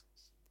Sheerans.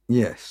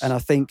 Yes. And I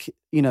think,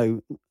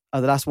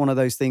 that's one of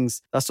those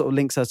things that sort of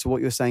links us to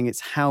what you're saying. It's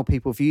how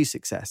people view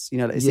success.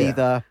 It's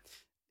either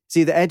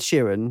Ed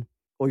Sheeran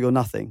or you're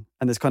nothing.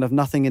 And there's kind of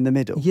nothing in the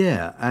middle.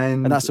 Yeah.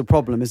 And that's a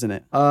problem, isn't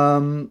it?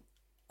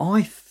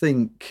 I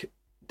think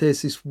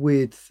there's this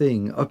weird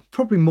thing,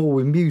 probably more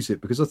with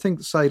music, because I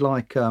think, say,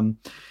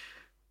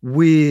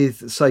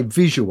 with, say,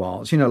 visual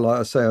arts, like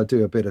I say, I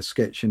do a bit of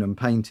sketching and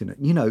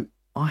painting,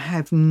 I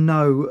have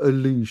no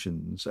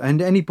illusions.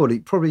 And anybody,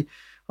 probably,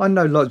 I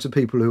know loads of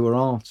people who are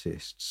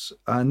artists,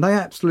 and they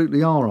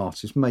absolutely are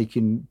artists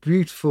making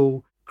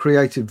beautiful,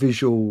 creative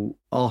visual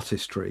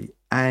artistry.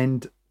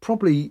 And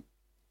probably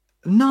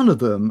none of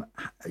them,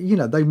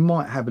 they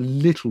might have a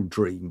little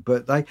dream,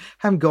 but they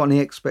haven't got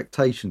any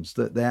expectations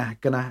that they're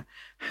going to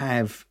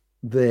have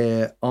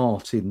their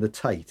art in the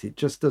Tate. It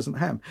just doesn't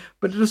happen.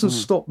 But it doesn't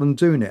stop them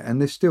doing it, and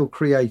they're still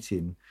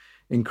creating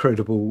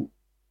incredible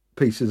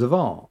pieces of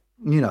art.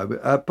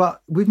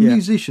 But with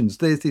musicians,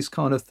 there's this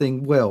kind of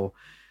thing, well,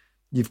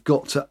 you've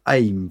got to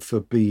aim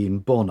for being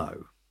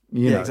Bono,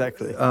 You know,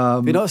 exactly. If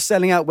you're not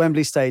selling out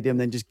Wembley Stadium,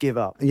 then just give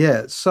up.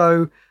 Yeah,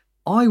 so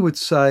I would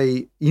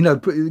say, you know,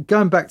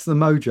 going back to the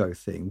Mojo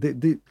thing,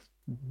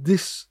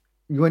 this,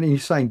 when you're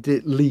saying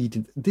did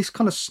lead, this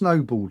kind of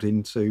snowballed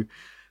into,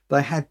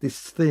 they had this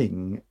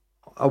thing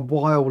a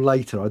while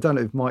later. I don't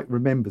know if Mike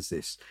remembers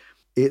this.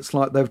 It's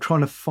like they were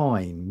trying to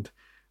find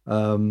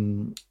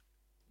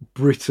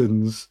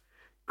Britain's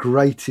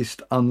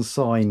greatest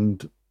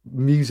unsigned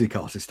music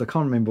artist. I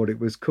can't remember what it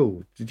was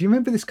called. Did you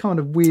remember this kind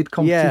of weird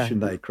competition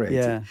they created?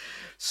 Yeah.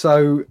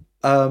 So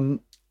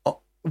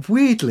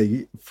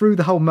weirdly, through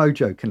the whole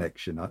Mojo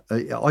connection,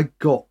 I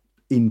got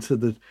into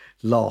the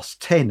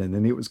last 10, and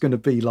then it was going to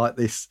be like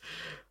this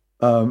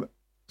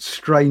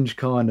strange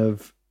kind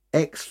of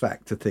X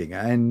Factor thing.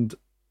 And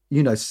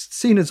you know,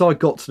 seeing as I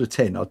got to the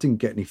 10, I didn't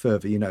get any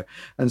further, you know,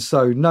 and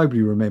so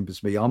nobody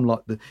remembers me. I'm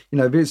like if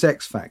it's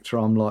X Factor,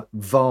 I'm like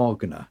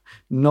Wagner,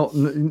 not,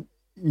 you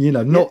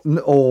know, not,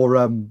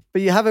 or...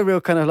 But you have a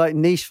real kind of like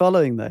niche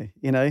following though,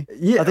 you know?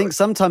 Yeah. I think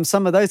sometimes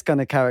some of those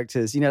kind of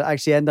characters, you know,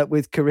 actually end up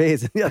with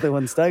careers and the other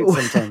ones don't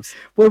sometimes.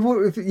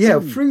 Well, yeah,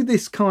 through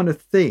this kind of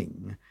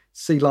thing,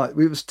 see, like,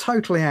 it was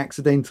totally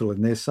accidental,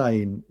 and they're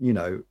saying, you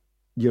know,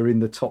 you're in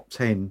the top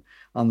 10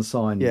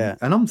 unsigned. Yeah.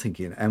 And I'm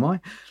thinking, am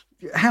I?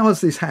 How has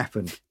this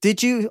happened?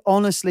 Did you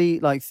honestly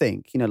like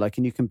think, you know, like,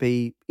 and you can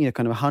be, you know,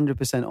 kind of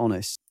 100%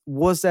 honest.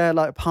 Was there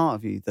like a part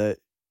of you that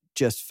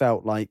just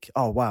felt like,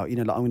 oh, wow, you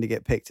know, like I'm going to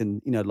get picked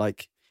and, you know,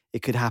 like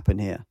it could happen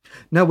here?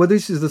 No, well,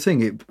 this is the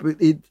thing.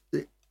 You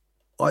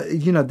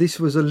know, this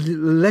was a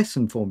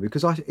lesson for me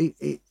because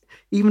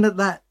even at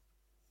that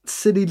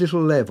silly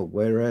little level,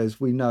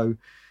 whereas we know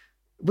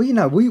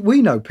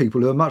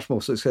people who are much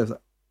more successful,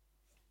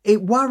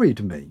 it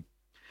worried me.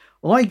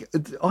 I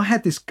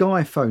had this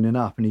guy phoning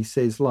up and he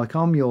says, like,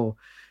 I'm your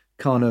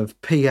kind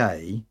of PA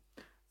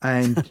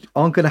and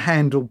I'm going to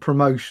handle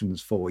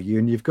promotions for you,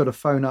 and you've got to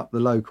phone up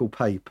the local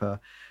paper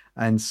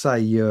and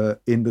say you're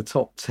in the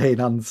top 10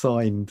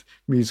 unsigned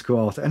musical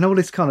artists and all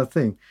this kind of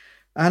thing.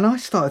 And I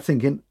started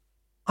thinking,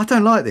 I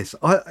don't like this.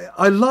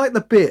 I like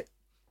the bit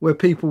where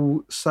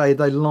people say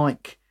they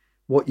like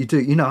what you do.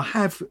 You know, I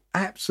have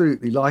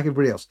absolutely, like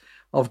everybody else,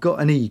 I've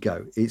got an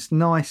ego. It's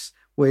nice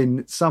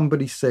when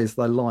somebody says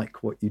they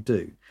like what you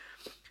do.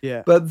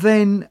 Yeah. But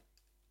then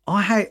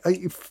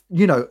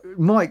you know,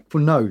 Mike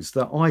knows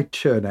that I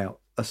churn out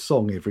a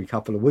song every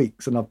couple of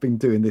weeks, and I've been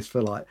doing this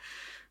for like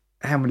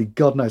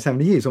God knows how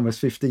many years, almost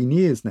 15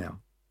 years now.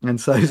 And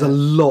so there's a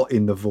lot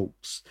in the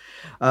vaults.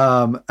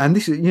 And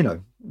this is, you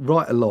know,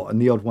 write a lot, and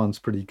the odd one's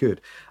pretty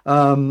good.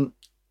 All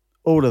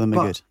of them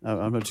are good.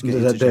 I'm not just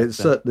going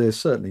to they're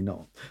certainly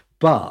not.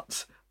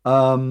 But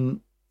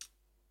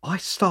I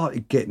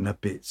started getting a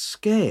bit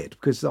scared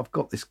because I've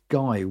got this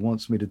guy who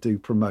wants me to do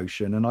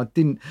promotion, and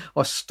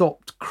I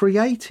stopped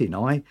creating.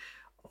 I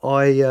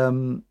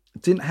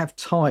didn't have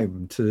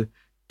time to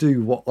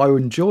do what I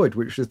enjoyed,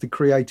 which was the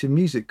creative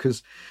music,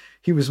 because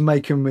he was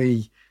making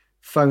me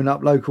phone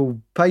up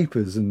local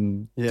papers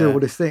and do all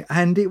this thing.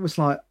 And it was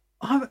like,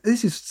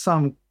 this is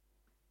some,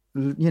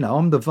 you know,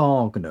 I'm the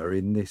Wagner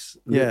in this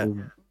little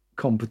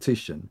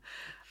competition.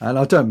 And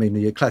I don't mean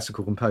the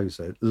classical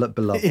composer beloved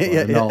by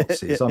the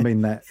Nazis. I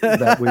mean that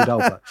weird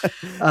old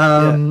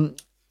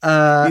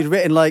He'd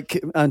written like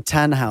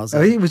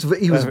Tannhauser. He was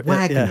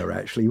Wagner,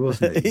 actually,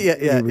 wasn't he?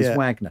 He was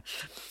Wagner.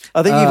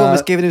 I think you've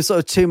almost given him sort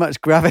of too much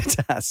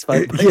gravitas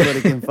by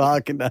calling him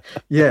Wagner.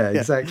 Yeah,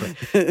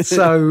 exactly.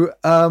 So,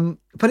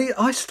 but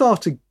I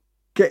started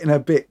getting a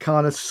bit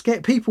kind of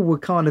scared. People were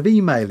kind of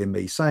emailing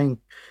me saying,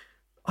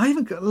 I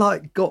even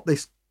got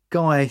this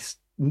guy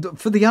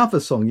for the other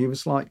song. He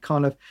was like,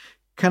 kind of,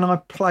 can I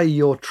play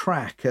your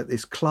track at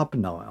this club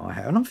night I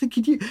have? And I'm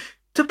thinking,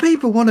 do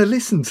people want to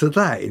listen to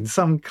that in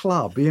some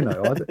club? You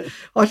know,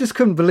 I just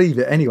couldn't believe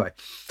it. Anyway.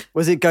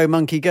 Was it Go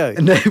Monkey Go?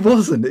 No, it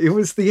wasn't. It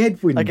was the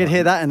Edwin I could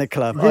hear that in the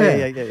club. Yeah.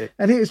 Oh, yeah.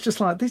 And it was just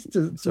like, this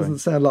doesn't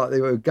sound like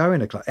they were going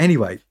to club.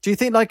 Anyway. Do you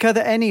think like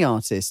that any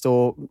artist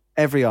or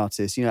every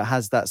artist, you know,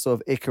 has that sort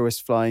of Icarus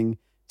flying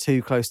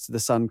too close to the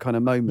sun kind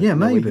of moment? Yeah,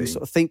 maybe. Where you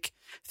sort of think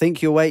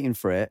you're waiting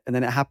for it, and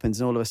then it happens,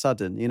 and all of a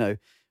sudden, you know,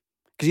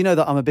 because you know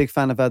that I'm a big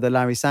fan of the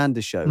Larry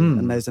Sanders Show,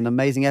 and there's an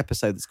amazing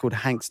episode that's called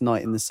Hank's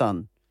Night in the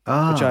Sun,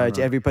 which I urge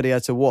everybody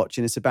had to watch.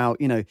 And it's about,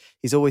 you know,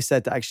 he's always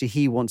said that actually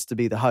he wants to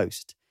be the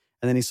host,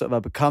 and then he sort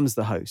of becomes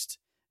the host,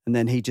 and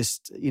then he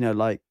just, you know,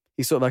 like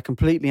he sort of like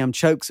completely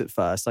chokes at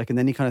first, like, and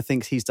then he kind of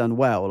thinks he's done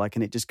well, like,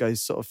 and it just goes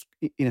sort of,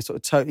 you know, sort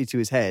of totally to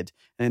his head,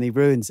 and then he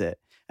ruins it.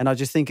 And I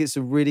just think it's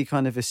a really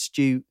kind of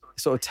astute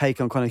sort of take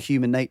on kind of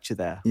human nature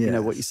there. Yes. You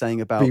know, what you're saying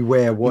about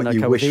beware what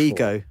you wish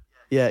ego. For.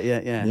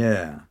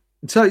 Yeah.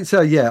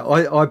 So yeah,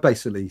 I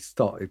basically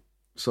started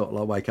sort of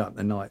like wake up in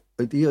the night.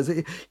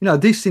 You know,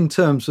 this in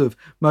terms of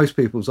most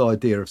people's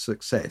idea of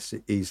success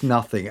is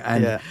nothing.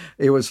 And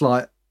it was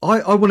like,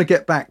 I want to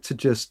get back to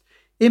just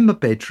in my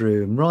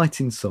bedroom,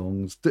 writing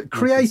songs,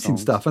 creating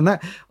stuff. And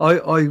that I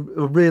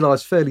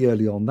realised fairly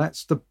early on,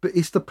 it's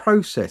the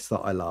process that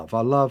I love.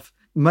 I love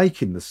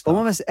making the stuff. I'm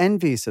almost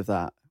envious of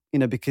that, you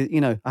know, because, you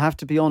know, I have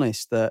to be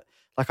honest that,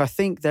 like, I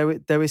think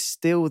there is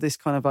still this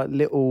kind of like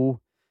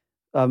little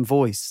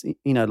voice,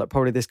 like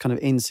probably this kind of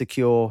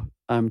insecure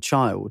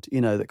child,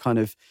 that kind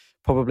of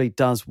probably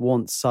does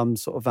want some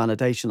sort of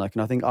validation. Like,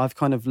 and I think I've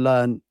kind of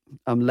learned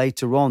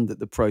later on that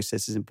the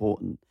process is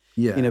important.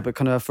 Yeah. But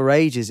kind of for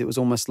ages, it was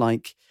almost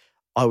like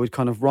I would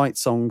kind of write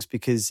songs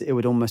because it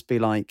would almost be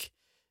like,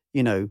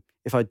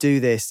 if I do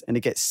this and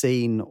it gets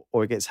seen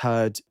or it gets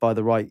heard by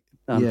the right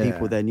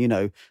people,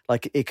 then,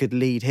 like it could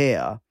lead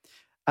here.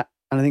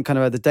 And I think kind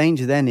of the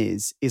danger then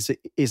is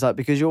like,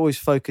 because you're always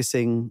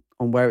focusing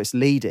on where it's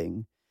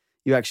leading,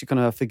 you actually kind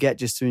of forget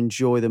just to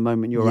enjoy the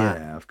moment you're at.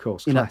 Yeah, of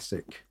course.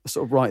 Classic.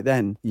 Sort of right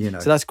then. So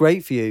that's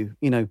great for you.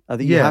 I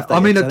think you have that. I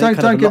mean,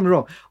 don't get me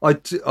wrong. I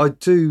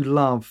do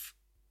love,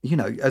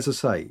 as I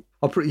say,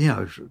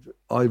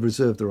 I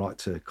reserve the right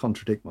to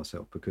contradict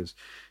myself because,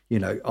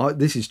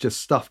 this is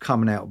just stuff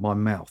coming out of my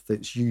mouth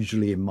that's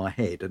usually in my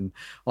head, and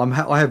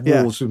I have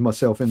wars with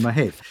myself in my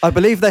head. I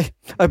believe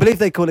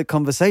they call it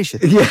conversation.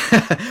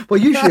 Yeah.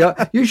 Well,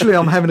 usually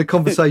I'm having a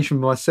conversation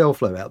with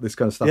myself about this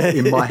kind of stuff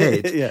in my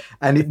head,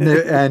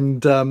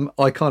 and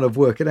I kind of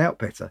work it out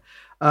better.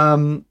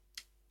 I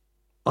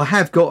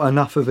have got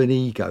enough of an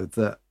ego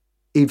that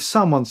if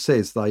someone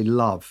says they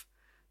love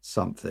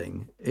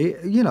something,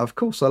 of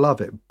course I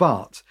love it,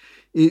 but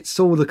it's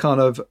all the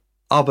kind of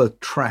other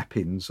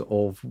trappings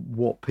of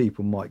what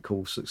people might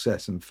call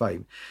success and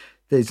fame.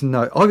 There's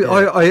no, I've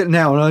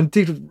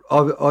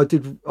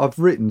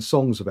written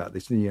songs about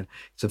this, and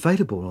it's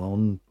available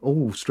on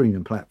all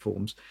streaming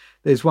platforms.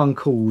 There's one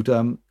called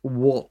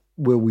 "What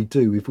Will We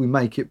Do If We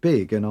Make It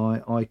Big," and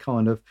I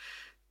kind of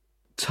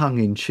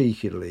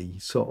tongue-in-cheekily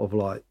sort of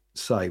like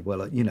say,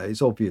 well,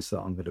 it's obvious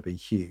that I'm going to be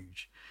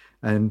huge,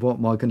 and what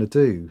am I going to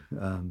do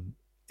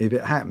if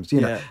it happens?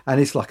 And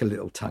it's like a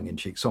little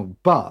tongue-in-cheek song,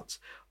 but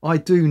I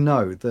do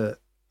know that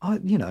I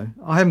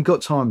haven't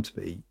got time to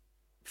be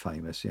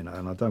famous, and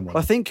I don't want.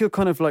 I think you're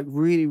kind of like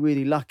really,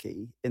 really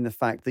lucky in the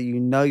fact that you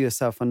know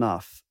yourself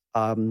enough,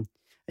 and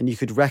you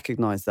could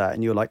recognize that,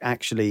 and you're like,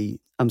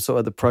 actually, I'm sort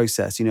of the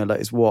process, like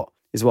is what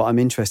I'm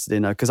interested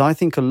in. Because I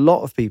think a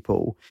lot of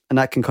people, and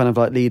that can kind of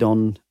like lead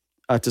on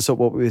to sort of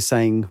what we were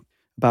saying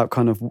about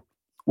kind of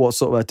what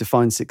sort of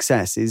defines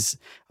success is,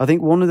 I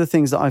think one of the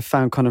things that I've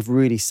found kind of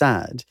really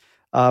sad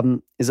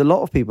is a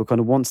lot of people kind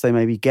of once they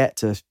maybe get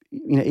to,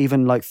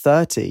 even like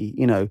 30,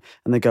 and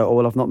they go, oh,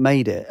 well, I've not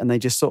made it. And they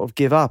just sort of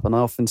give up. And I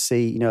often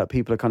see,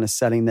 people are kind of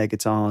selling their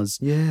guitars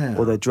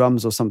or their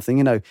drums or something,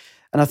 And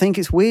I think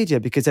it's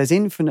weird, because there's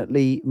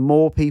infinitely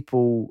more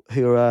people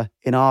who are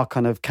in our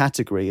kind of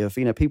category of,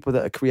 people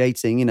that are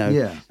creating,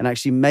 and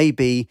actually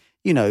maybe,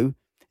 it'd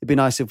be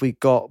nice if we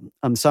got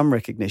some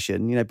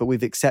recognition, but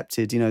we've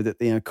accepted,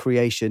 that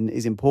creation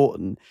is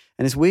important,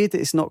 and it's weird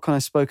that it's not kind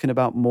of spoken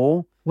about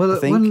more. Well, I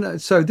think,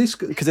 so this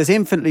because there's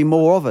infinitely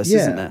more of us,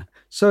 isn't there?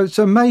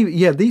 So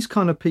maybe these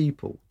kind of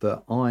people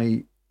that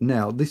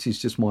this is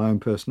just my own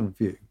personal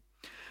view,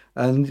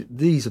 and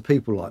these are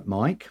people like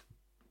Mike.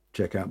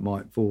 Check out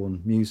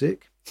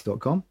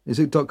MikeVaughanMusic.com. Is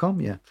it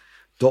 .com? Yeah.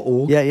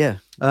 .org. Yeah.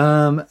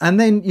 And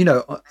then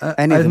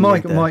as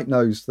Mike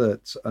knows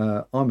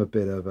that I'm a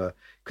bit of a,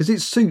 because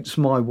it suits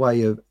my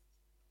way of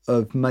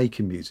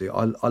making music.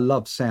 I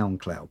love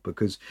SoundCloud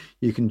because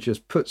you can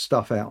just put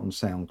stuff out on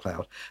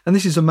SoundCloud, and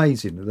this is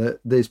amazing that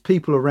there's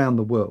people around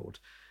the world,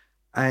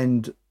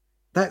 and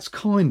that's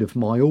kind of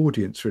my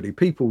audience really.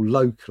 People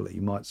locally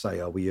might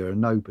say, "Oh, well, you're a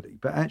nobody,"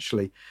 but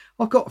actually,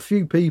 I've got a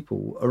few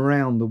people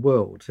around the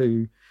world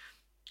who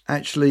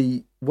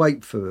actually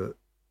wait for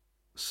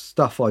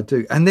stuff I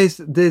do. And there's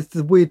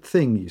the weird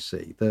thing, you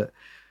see, that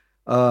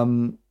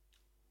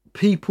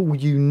people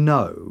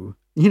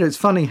it's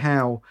funny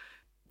how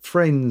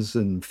friends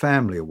and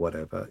family or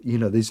whatever,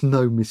 there's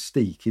no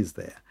mystique, is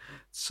there?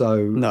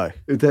 So no,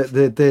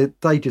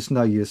 they just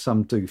know you're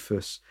some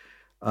doofus.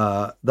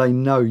 They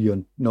know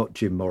you're not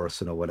Jim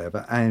Morrison or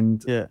whatever,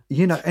 and Well,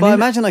 I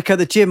imagine like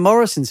the Jim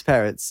Morrison's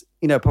parents,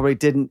 probably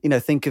didn't,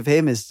 think of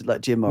him as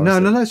like Jim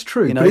Morrison. No, that's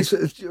true.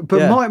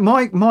 But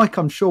Mike,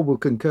 I'm sure will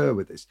concur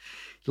with this.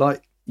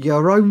 Like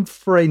your own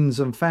friends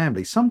and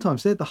family,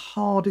 sometimes they're the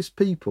hardest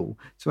people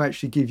to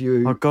actually give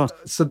you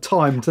some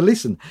time to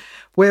listen.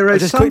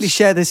 Whereas just quickly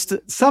share this.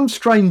 Some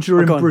stranger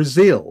in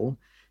Brazil,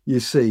 you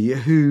see,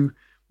 who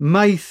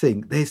may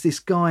think there's this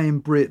guy in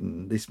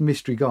Britain, this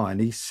mystery guy,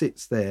 and he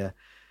sits there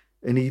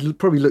and he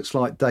probably looks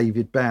like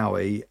David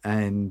Bowie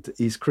and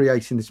he's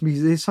creating this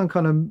music. There's some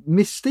kind of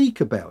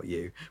mystique about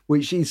you,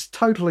 which is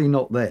totally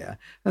not there.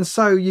 And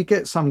so you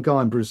get some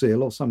guy in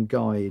Brazil or some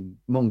guy in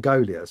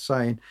Mongolia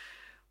saying,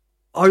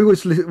 I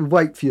always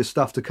wait for your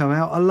stuff to come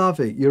out. I love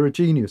it. You're a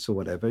genius or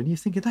whatever. And you're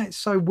thinking, that's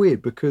so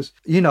weird because,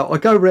 I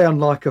go around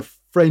like a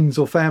friend's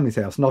or family's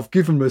house and I've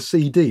given them a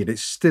CD and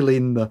it's still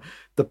in the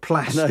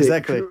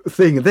plastic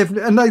thing.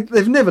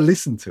 They've never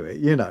listened to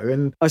it,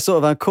 And I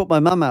sort of caught my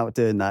mum out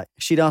doing that.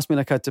 She'd asked me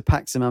like I had to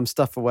pack some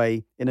stuff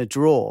away in a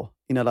drawer.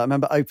 Like I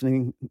remember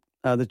opening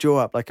the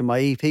drawer up, like and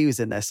my EP was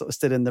in there, sort of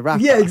still in the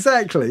wrapper. Yeah,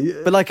 exactly.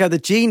 But like the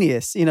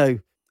genius,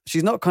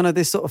 she's not kind of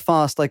this sort of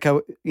fast, like,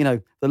 a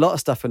lot of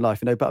stuff in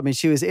life, but I mean,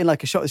 she was in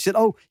like a shot. She said,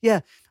 "Oh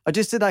yeah, I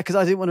just did that because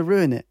I didn't want to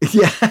ruin it."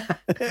 Yeah,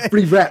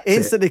 rewrapped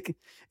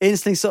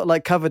instantly sort of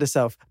like covered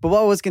herself. But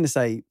what I was going to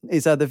say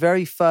is the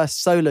very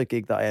first solo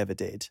gig that I ever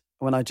did,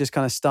 when I just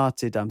kind of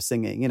started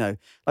singing,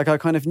 like I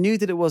kind of knew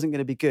that it wasn't going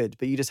to be good,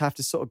 but you just have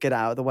to sort of get it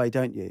out of the way,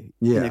 don't you?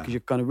 Yeah. Because you're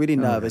kind of really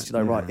nervous.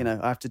 You're like, right,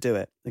 I have to do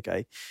it.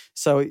 Okay.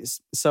 So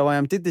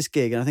I did this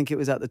gig, and I think it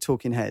was at the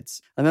Talking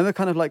Heads. I remember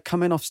kind of like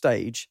coming off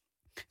stage.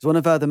 It was one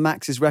of the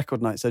Max's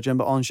record nights. So do you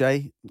remember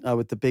Angers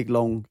with the big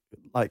long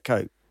like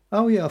coat?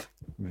 Oh yeah,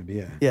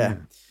 maybe yeah.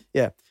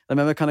 I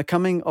remember kind of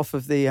coming off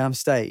of the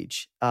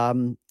stage,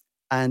 and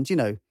I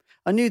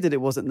knew that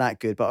it wasn't that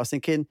good, but I was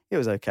thinking it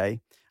was okay.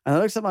 And I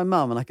looked at my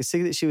mum, and I could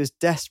see that she was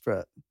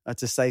desperate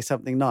to say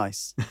something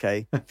nice.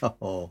 Okay,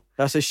 oh.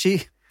 So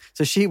she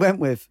went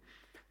with,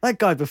 "That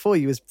guy before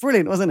you was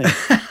brilliant, wasn't he?"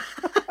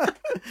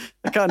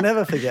 I can't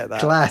never forget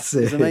that.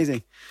 Classic. It's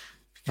amazing.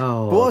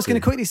 Oh, but what I was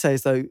going to quickly say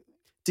is, though,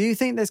 do you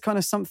think there's kind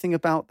of something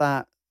about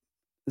that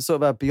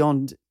sort of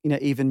beyond,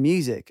 even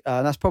music?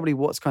 And that's probably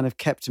what's kind of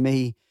kept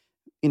me,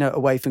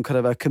 away from kind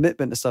of a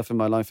commitment to stuff in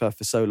my life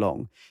for so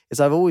long, is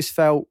I've always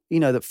felt,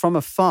 that from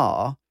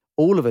afar,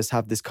 all of us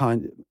have this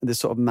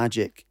sort of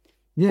magic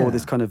or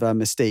this kind of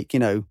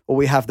mystique, or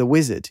we have the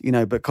wizard,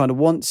 but kind of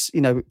once,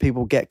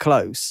 people get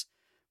close,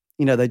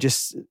 they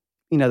just,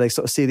 they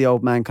sort of see the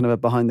old man kind of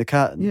behind the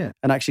curtain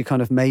and actually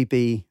kind of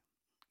maybe,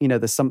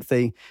 there's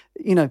something,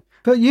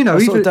 But, I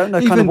even, don't know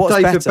even kind of what's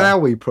David better.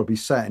 Bowie probably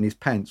sat in his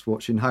pants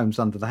watching Homes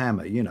Under the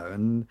Hammer,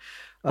 and...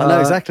 I know,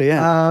 exactly,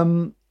 yeah.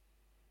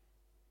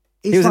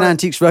 He was an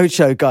Antiques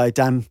Roadshow guy,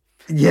 damn.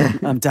 Yeah.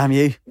 Damn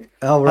you.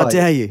 Oh, right. How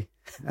dare you?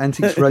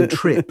 Antiques Road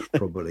Trip,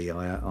 probably,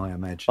 I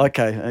imagine.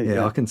 Okay.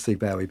 Yeah, I can see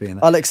Bowie being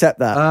that. I'll accept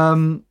that.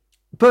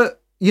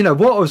 But,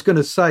 what I was going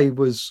to say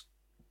was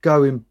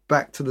going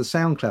back to the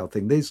SoundCloud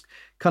thing. There's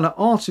kind of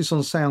artists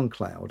on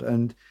SoundCloud,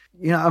 and,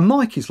 and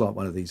Mike is like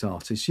one of these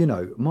artists,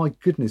 my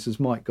goodness, has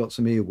Mike got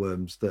some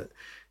earworms that,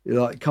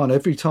 like, kind of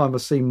every time I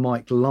see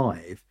Mike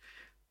live,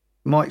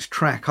 Mike's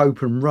track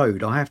Open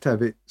Road, I have to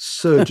have it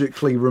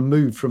surgically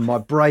removed from my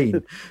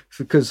brain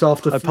because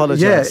after... I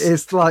apologise. Yeah,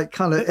 it's like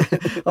kind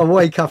of... I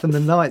wake up in the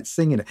night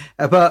singing it.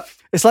 But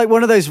it's like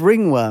one of those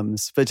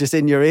ringworms, but just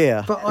in your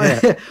ear. But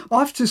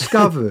I've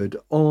discovered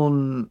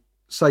on,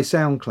 say,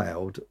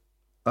 SoundCloud,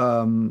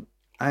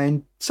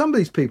 and some of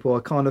these people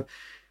I kind of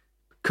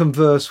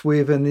converse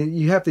with, and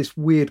you have this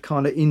weird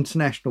kind of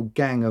international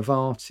gang of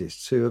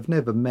artists who have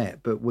never met,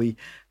 but we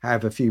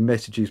have a few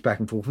messages back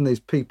and forth, and there's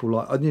people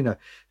like,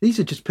 these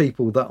are just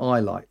people that I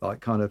like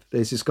kind of,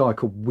 there's this guy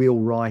called Will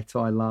Wright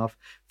I love,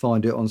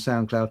 find it on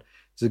SoundCloud.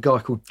 There's a guy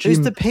called Jim.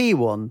 Who's the P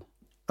one?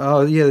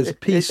 Oh yeah, there's a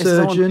P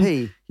Surgeon.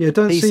 P. Yeah,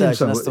 don't P see him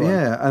Surgeon, somewhere.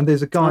 Yeah, and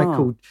there's a guy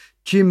called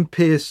Jim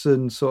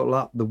Pearson, sort of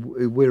up the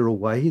Wirral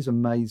way. He's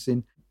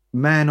amazing.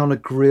 Man on a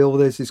Grill.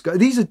 There's this guy.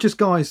 These are just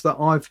guys that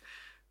I've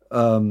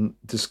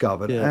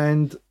discovered,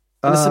 and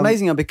it's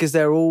amazing because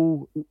they're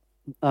all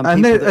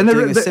and they're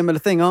doing a similar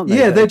thing, aren't they?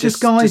 Yeah, they're just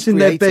guys in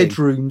their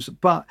bedrooms.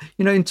 But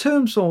in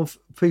terms of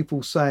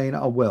people saying,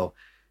 "Oh well,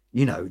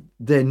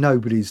 they're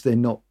nobodies, they're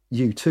not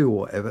U2 or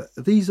whatever,"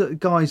 these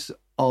guys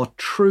are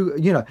true.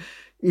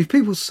 If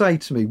people say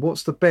to me,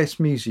 "What's the best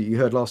music you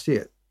heard last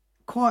year?"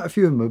 quite a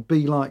few of them would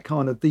be like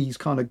kind of these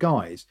kind of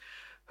guys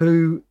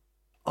who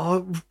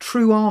are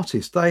true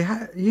artists. They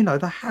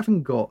they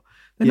haven't got.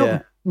 They're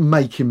not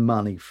making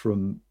money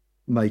from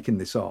making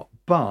this art,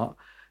 but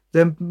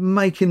they're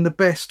making the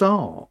best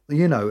art,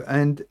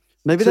 and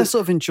maybe they're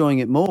sort of enjoying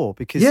it more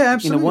because,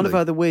 absolutely. One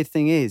of the weird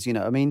thing is,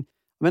 I mean,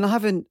 I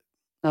haven't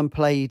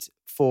played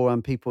for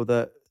people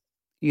that,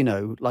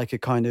 like a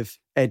kind of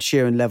Ed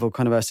Sheeran level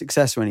kind of a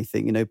success or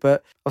anything,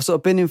 but I've sort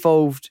of been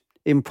involved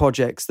in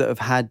projects that have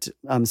had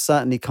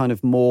certainly kind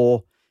of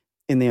more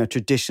in the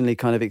traditionally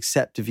kind of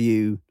accepted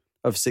view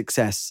of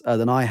success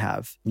than I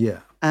have. Yeah.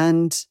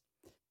 And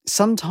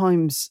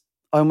sometimes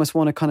I almost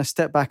want to kind of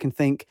step back and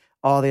think,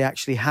 are they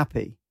actually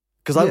happy?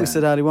 Because like we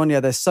said earlier on,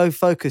 they're so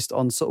focused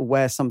on sort of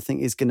where something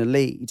is going to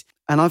lead.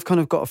 And I've kind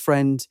of got a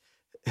friend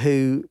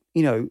who,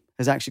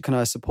 has actually kind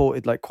of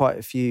supported like quite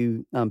a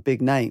few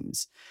big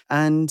names.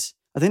 And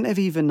I think they've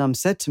even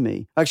said to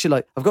me, actually,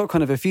 like I've got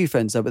kind of a few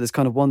friends there, but there's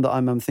kind of one that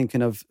I'm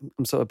thinking of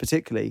sort of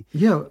particularly.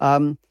 Yeah.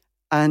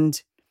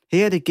 And he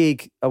had a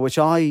gig which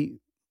I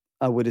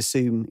would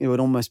assume it would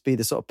almost be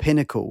the sort of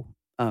pinnacle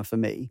for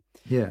me.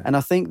 Yeah. And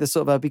I think the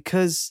sort of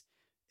because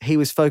he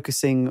was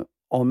focusing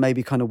on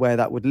maybe kind of where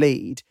that would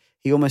lead,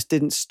 he almost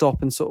didn't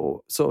stop and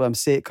sort of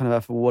see it kind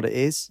of for what it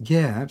is.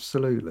 Yeah,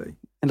 absolutely.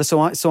 And so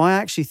I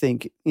actually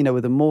think,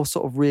 with a more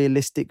sort of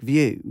realistic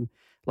view,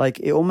 like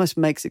it almost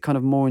makes it kind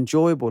of more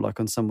enjoyable, like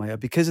on some way,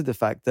 because of the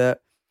fact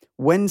that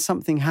when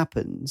something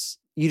happens,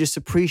 you just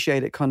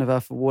appreciate it kind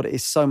of for what it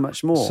is so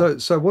much more.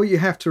 So what you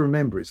have to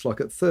remember is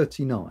like at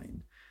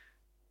 39,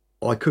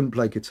 I couldn't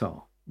play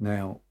guitar.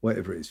 Now,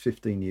 whatever it is,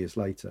 15 years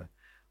later,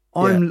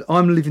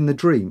 I'm living the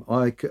dream.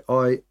 I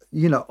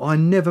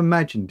never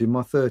imagined in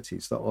my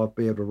 30s that I'd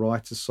be able to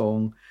write a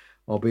song,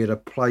 I'll be able to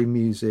play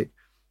music.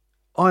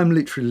 I'm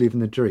literally living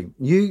the dream.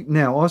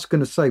 Now, I was going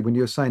to say, when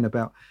you were saying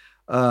about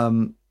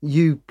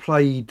you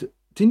played,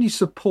 didn't you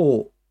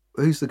support,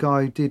 who's the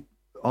guy who did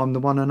I'm the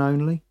One and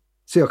Only?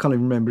 See, I can't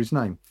even remember his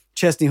name.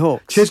 Chesney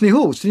Hawkes. Chesney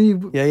Hawkes,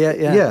 didn't you?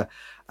 Yeah.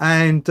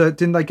 And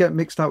didn't they get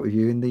mixed up with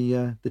you in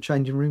the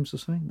changing rooms or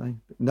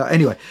something? No,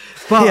 anyway.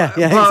 But,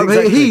 but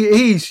exactly.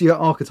 He's your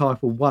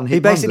archetypal one-hit He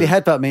basically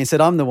headbutted me and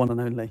said, I'm the one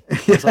and only.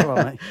 I was like,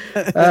 right,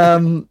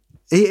 mate.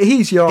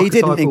 He's your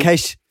archetypal... He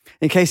didn't,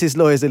 in case his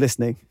lawyers are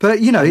listening. But,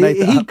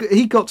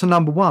 he got to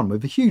number one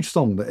with a huge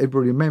song that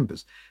everybody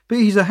remembers. But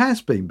he's a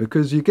has-been,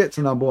 because you get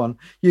to number one.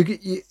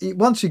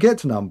 Once you get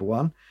to number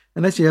one,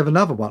 unless you have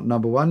another one,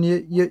 number one,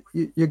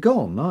 you're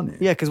gone, aren't you?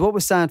 Yeah, because what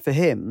was sad for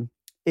him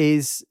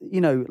is,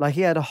 like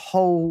he had a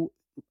whole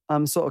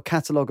sort of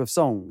catalogue of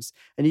songs.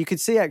 And you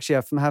could see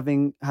actually from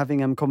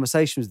having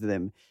conversations with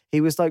him, he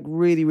was like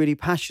really, really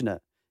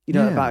passionate,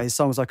 about his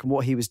songs, like and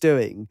what he was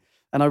doing.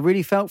 And I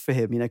really felt for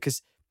him,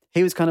 because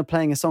he was kind of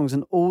playing his songs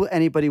and all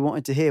anybody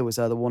wanted to hear was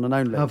the one and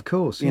only. Of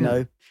course, you know.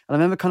 And I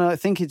remember kind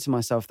of thinking to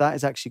myself, that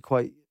is actually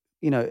quite,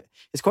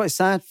 it's quite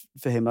sad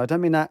for him. I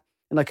don't mean that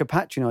in like a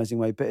patronising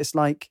way, but it's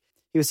like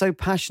he was so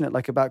passionate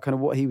like about kind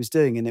of what he was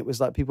doing, and it was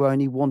like people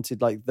only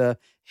wanted like the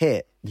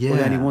hit, or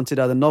they only wanted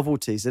other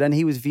novelties. And then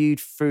he was viewed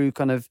through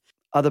kind of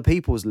other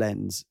people's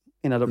lens,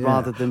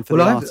 rather than for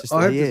the artist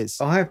that he is.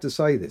 I have to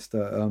say this,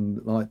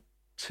 that like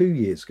 2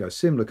 years ago,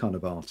 similar kind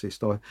of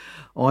artist,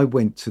 I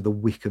went to the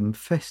Wickham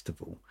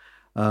Festival.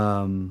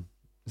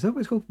 Is that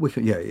what it's called?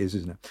 Wickham? Yeah, it is,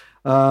 isn't it?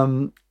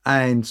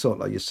 And sort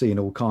of like you're seeing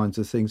all kinds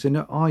of things. And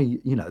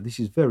this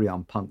is very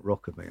unpunk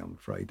rock of me, I'm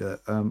afraid.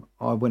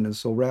 I went and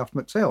saw Ralph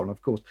McTell, and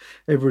of course,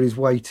 everybody's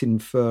waiting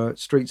for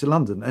Streets of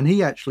London. And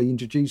he actually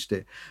introduced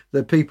it,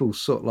 that people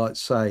sort of like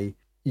say,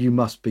 you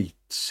must be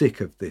sick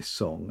of this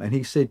song. And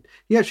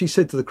he actually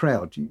said to the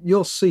crowd,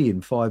 you'll see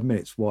in 5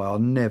 minutes why I'll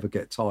never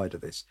get tired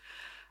of this.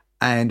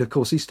 And of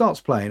course, he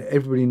starts playing.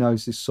 Everybody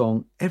knows this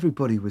song.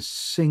 Everybody was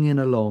singing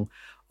along.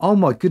 Oh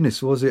my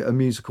goodness, was it a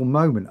musical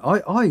moment?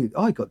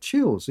 I got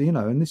chills,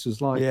 and this was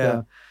like,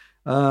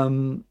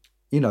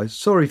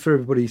 sorry for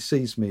everybody who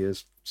sees me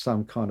as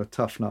some kind of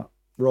tough nut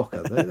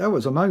rocker. that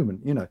was a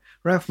moment,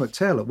 Ralph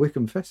McTell at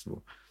Wickham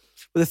Festival.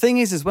 Well, the thing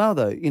is as well,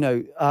 though,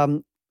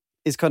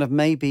 is kind of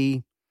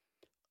maybe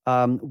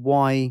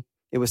why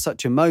it was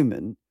such a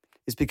moment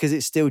is because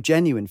it's still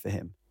genuine for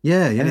him.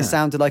 Yeah. And it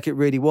sounded like it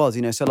really was,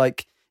 so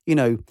like,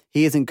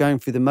 he isn't going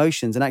through the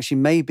motions, and actually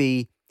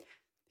maybe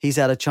he's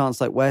had a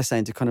chance, like we're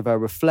saying, to kind of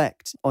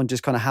reflect on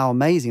just kind of how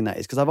amazing that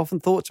is. Because I've often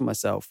thought to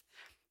myself,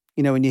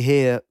 when you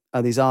hear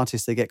these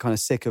artists, they get kind of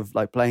sick of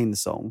like playing the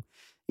song,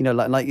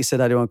 like you said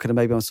earlier on, kind of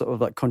maybe I'm sort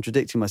of like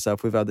contradicting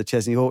myself with the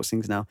Chesney Hawkes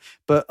things now.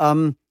 But,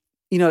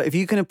 if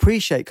you can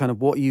appreciate kind of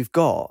what you've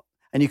got,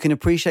 and you can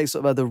appreciate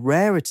sort of the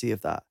rarity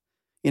of that,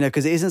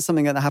 because it isn't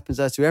something that happens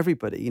to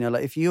everybody,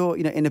 like if you're,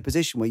 in a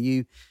position where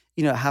you,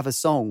 have a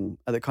song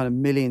that kind of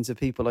millions of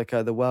people like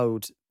the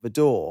world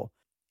adore,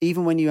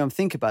 even when you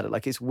think about it,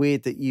 like it's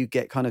weird that you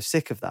get kind of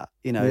sick of that,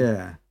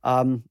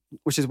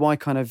 which is why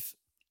kind of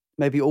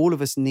maybe all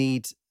of us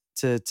need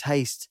to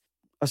taste.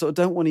 I sort of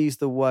don't want to use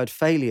the word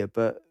failure,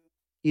 but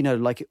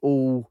like it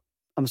all,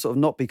 I'm sort of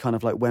not be kind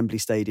of like Wembley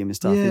Stadium and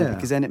stuff,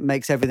 because then it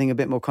makes everything a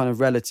bit more kind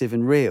of relative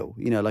and real,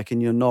 like,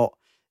 and you're not,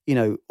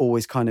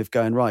 always kind of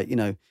going, right,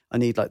 I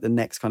need like the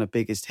next kind of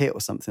biggest hit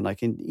or something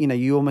like, and,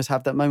 you almost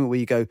have that moment where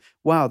you go,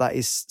 wow, that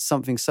is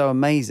something so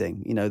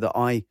amazing, that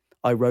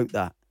I wrote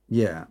that.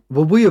 Yeah.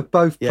 Well, we have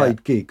both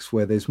played gigs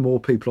where there's more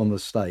people on the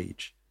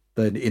stage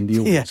than in the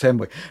audience, haven't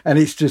we? And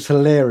it's just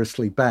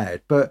hilariously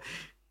bad. But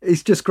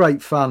it's just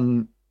great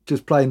fun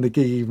just playing the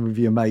gig even with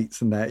your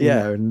mates and that,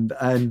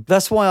 and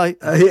that's why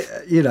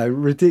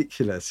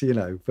ridiculous,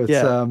 But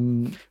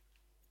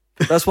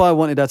that's why I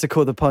wanted to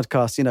call the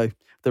podcast,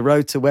 The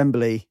Road to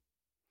Wembley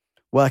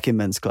Working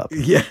Men's Club.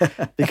 Yeah.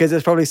 Because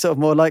it's probably sort of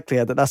more likely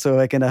that that's where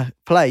we're going to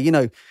play,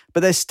 but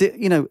there's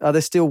still, are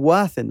there still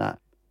worth in that?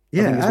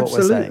 Yeah,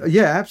 absolutely.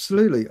 Yeah,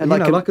 absolutely. And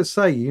like I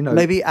say,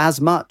 maybe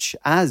as much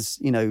as,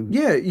 I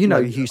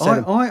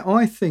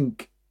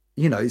think,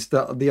 it's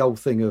the old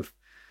thing of,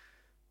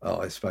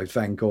 I suppose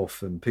Van Gogh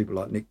and people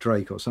like Nick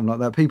Drake or something like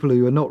that, people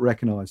who are not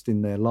recognised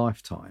in their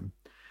lifetime.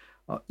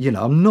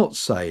 I'm not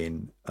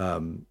saying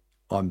I'm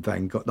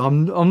Van Gogh.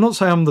 I'm not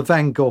saying I'm the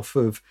Van Gogh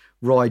of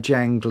rye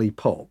jangly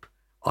pop.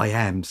 I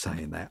am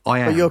saying that. I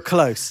am. But you're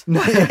close.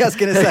 No, I was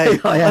going to say.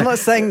 I'm not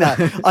saying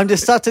that. I'm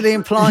just subtly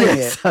implying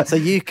it, so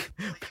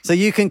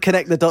you can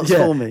connect the dots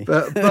for me.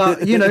 But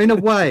in a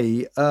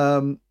way,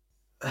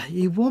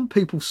 you want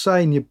people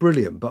saying you're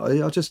brilliant, but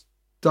I just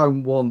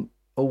don't want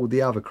all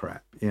the other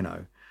crap.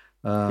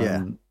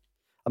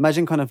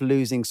 Imagine kind of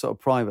losing sort of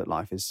private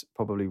life is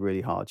probably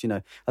really hard.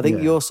 I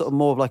think you're sort of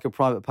more of like a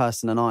private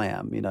person than I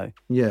am.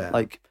 Yeah.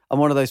 Like I'm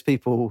one of those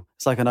people.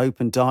 It's like an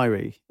open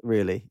diary,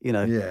 really.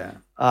 Yeah.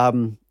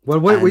 Well,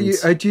 were you?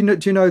 Do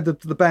you know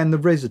the band The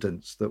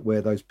Residents that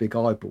wear those big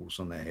eyeballs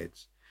on their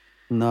heads?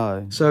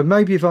 No. So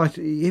maybe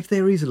if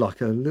there is like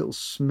a little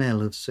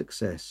smell of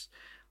success,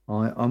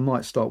 I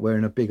might start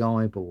wearing a big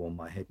eyeball on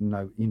my head.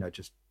 No,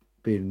 just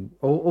being,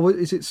 or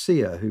is it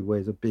Sia who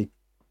wears a big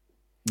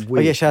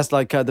weird. Oh yeah, she has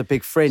like the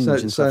big fringe,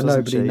 and so stuff,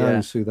 nobody she?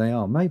 knows who they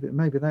are.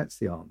 Maybe that's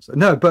the answer.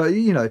 No, but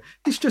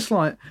it's just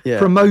like Yeah.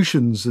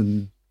 promotions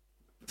and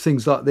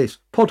things like this.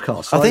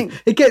 Podcasts. I think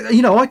it get.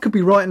 I could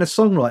be writing a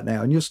song right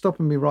now, and you're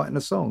stopping me writing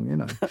a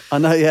song. I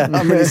know. Yeah,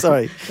 I'm really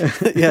sorry.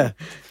 Yeah,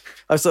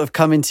 I've sort of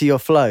come into your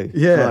flow.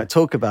 Yeah, right,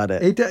 talk about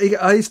it.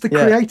 It's the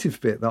creative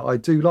bit that I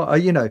do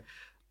like.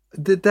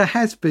 There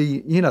has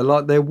been,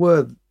 like there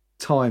were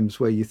times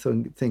where you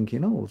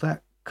thinking, oh,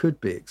 that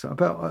could be exciting.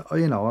 But I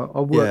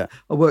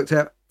worked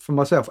out for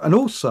myself, and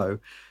also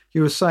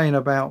you were saying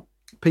about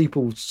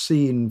people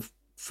seeing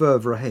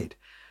further ahead.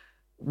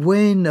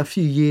 When a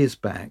few years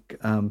back,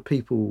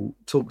 people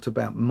talked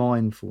about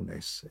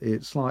mindfulness,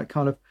 it's like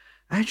kind of,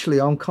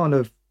 actually, I'm kind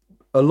of,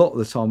 a lot of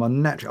the time,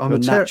 I'm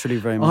naturally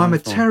very mindful. I'm a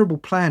terrible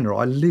planner.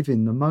 I live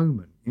in the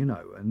moment,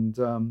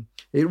 and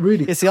it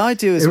really... It's the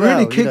idea as well. It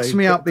really kicks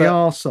me up the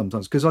arse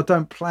sometimes because I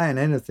don't plan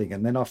anything,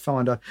 and then I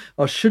find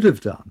I should have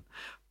done.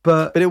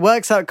 But it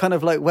works out kind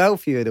of like well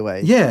for you in a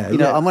way. Yeah.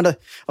 I'm one of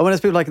those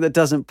people like that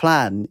doesn't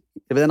plan,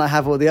 but then I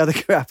have all the other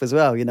crap as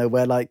well,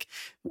 where like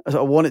I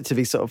sort of want it to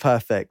be sort of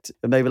perfect.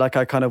 But maybe like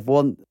I kind of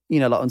want,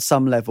 like on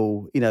some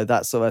level,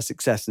 that sort of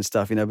success and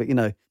stuff,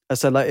 but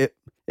so like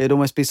it'd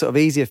almost be sort of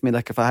easier for me,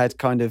 like if I had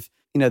kind of,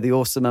 the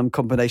awesome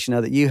combination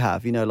now that you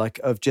have, like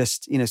of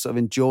just, sort of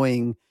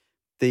enjoying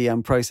the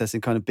process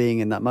and kind of being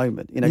in that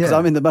moment, because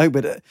I'm in the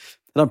moment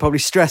and I'm probably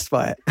stressed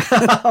by it.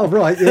 Oh,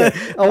 right. Yeah.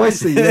 Oh, I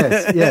see.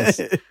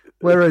 Yes.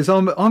 Whereas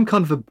I'm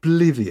kind of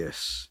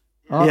oblivious.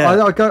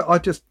 I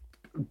just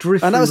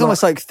drift. And that was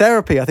almost like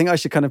therapy. I think I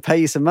should kind of pay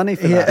you some money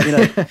for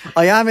that.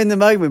 I am in the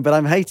moment, but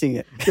I'm hating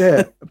it.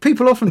 Yeah.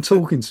 People often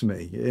talking to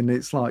me and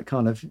it's like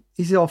kind of,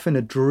 he's off in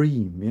a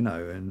dream,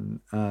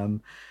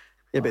 and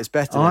yeah, but it's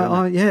better.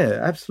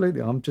 Yeah,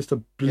 absolutely. I'm just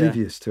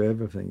oblivious to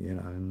everything,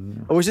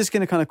 And, I was just going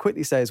to kind of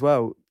quickly say as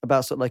well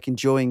about sort of like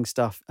enjoying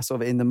stuff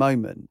sort of in the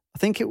moment. I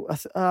think it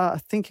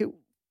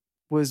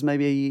was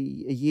maybe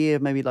a year,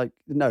 maybe like,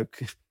 no,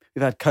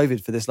 we've had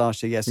COVID for this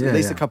last year. Yes, at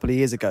least a couple of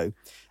years ago.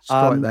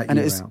 Strike that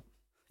year out.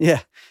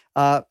 Yeah.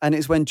 And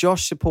it's when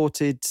Josh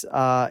supported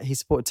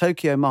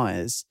Tokyo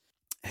Myers,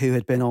 who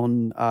had been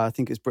on, I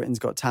think it was Britain's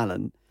Got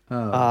Talent.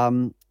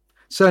 Oh.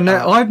 So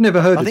now I've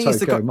never heard of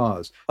Tokyo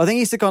Myers. I think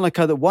he's the guy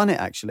that won it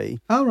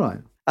actually. Oh, right.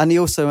 And he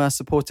also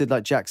supported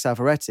like Jack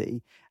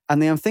Savaretti. And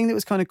the thing that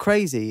was kind of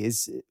crazy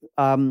is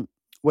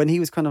when he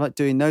was kind of like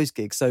doing those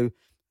gigs. So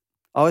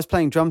I was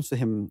playing drums for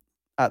him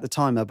at the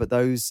time, but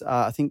those,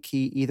 I think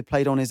he either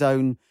played on his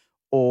own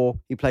or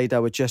he played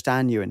with just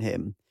Anya and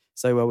him.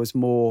 So it was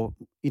more,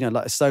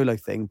 like a solo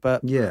thing.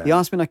 But he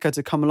asked me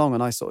to come along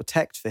and I sort of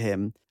teched for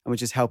him and was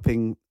just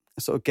helping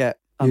sort of get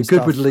You're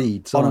good with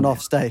leads on and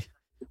off stage.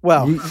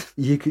 Well,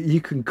 you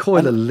can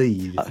coil a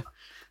lead.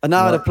 I know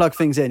how to plug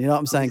things in, you know what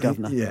I'm saying,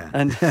 Governor? Yeah.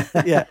 And I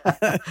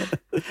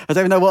don't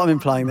even know what I'm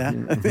implying there.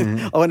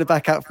 I want to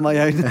back out for my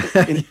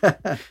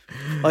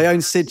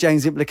own Sid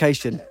James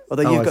implication,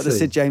 although you've got the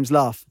Sid James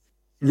laugh.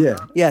 Yeah.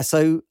 Yeah,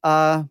 so and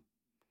I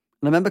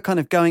remember kind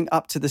of going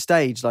up to the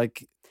stage,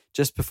 like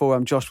just before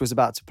Josh was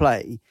about to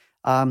play,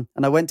 and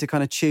I went to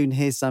kind of tune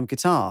his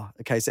guitar.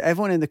 Okay, so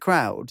everyone in the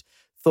crowd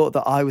thought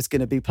that I was going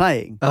to be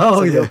playing. Oh,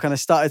 so yeah. they all kind of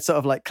started sort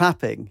of like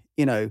clapping,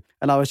 and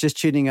I was just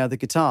tuning the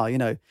guitar,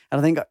 and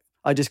I think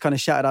I just kind of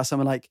shouted out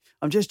something like,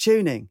 I'm just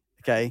tuning,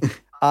 okay?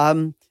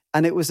 And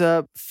it was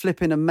a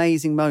flipping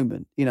amazing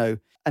moment, and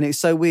it's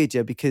so weird,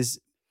 because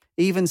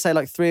even say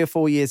like 3 or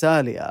 4 years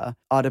earlier,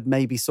 I'd have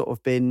maybe sort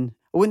of been,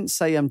 I wouldn't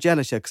say I'm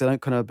jealous because I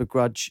don't kind of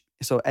begrudge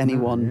sort of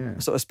anyone,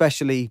 sort of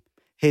especially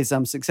his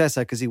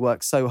successor because he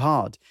works so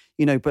hard,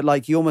 but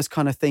like you almost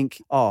kind of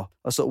think, oh,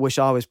 I sort of wish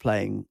I was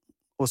playing,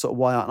 or sort of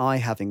why aren't I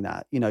having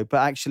that, but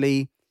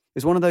actually it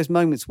was one of those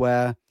moments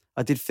where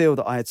I did feel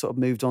that I had sort of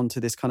moved on to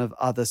this kind of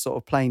other sort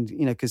of plane,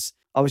 because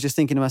I was just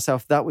thinking to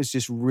myself, that was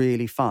just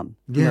really fun,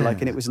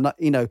 and it was,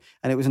 and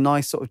it was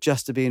nice sort of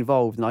just to be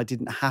involved and I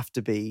didn't have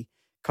to be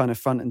kind of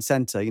front and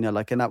center, and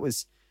that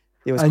was,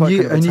 it was quite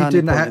kind of a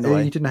turning point in a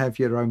way. You didn't have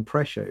your own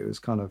pressure. It was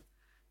kind of,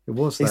 it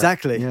was that,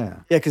 exactly. Yeah,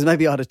 because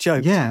maybe I'd have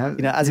choked. Yeah,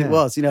 it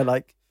was,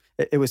 like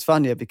it was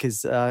funnier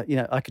because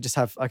I could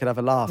have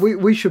a laugh.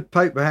 We should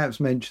perhaps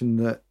mention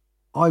that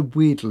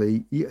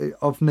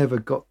I've never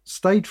got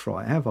stage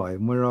fright, have I?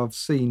 And where I've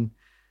seen,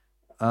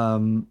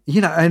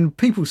 and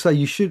people say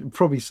you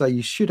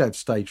should have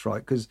stage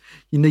fright because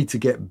you need to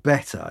get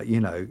better,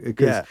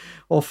 because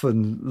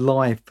often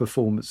live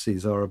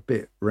performances are a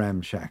bit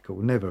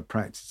ramshackle, never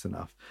practiced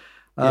enough.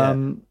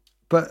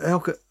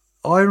 But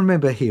I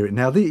remember hearing,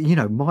 now,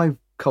 my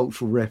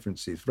cultural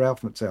references,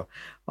 Ralph McTell,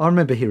 I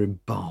remember hearing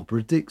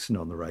Barbara Dixon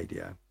on the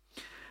radio.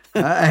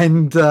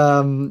 And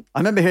I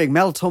remember hearing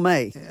Mel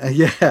Torme.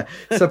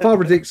 So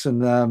Barbara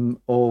Dixon,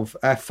 of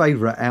our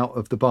favourite out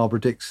of the Barbara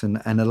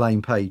Dixon and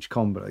Elaine Page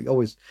combo,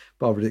 always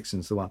Barbara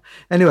Dixon's the one.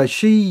 Anyway,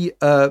 she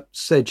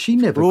said she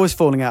never. We're always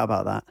falling out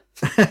about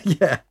that.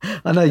 Yeah,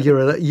 I know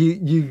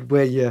you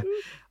wear your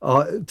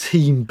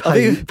Team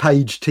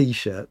Page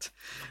T-shirt.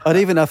 I'd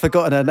even have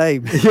forgotten her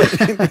name.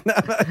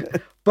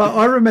 But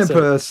I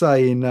remember her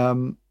saying,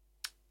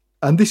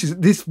 and this,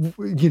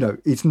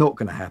 it's not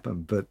going to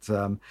happen, but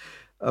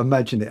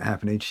imagine it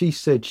happening. She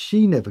said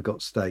she never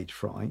got stage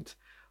fright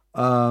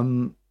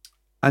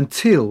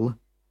until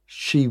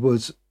she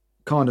was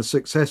kind of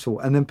successful,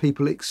 and then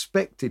people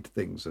expected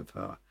things of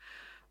her,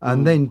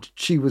 and then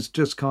she was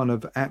just kind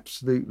of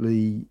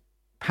absolutely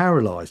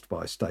paralyzed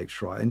by stage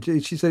fright. And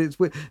she said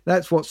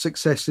that's what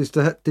success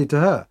did to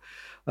her.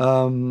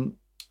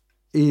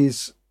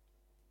 Is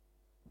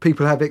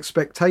people have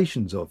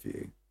expectations of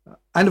you,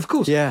 and of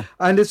course,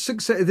 and it's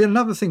success.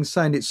 Another thing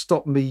saying it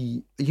stopped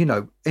me.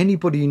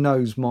 Anybody who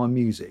knows my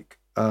music,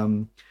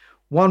 one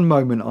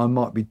moment I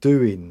might be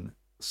doing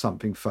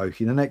something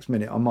folky, the next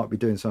minute I might be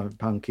doing something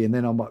punky, and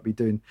then I might be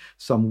doing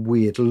some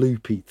weird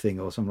loopy thing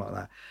or something like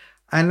that.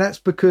 And that's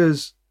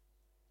because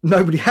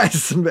nobody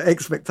has some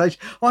expectation.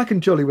 I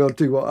can jolly well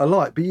do what I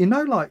like, but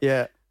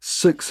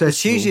successful.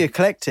 It's hugely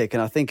eclectic,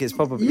 and I think it's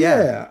probably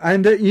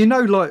and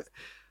like,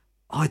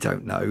 I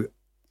don't know.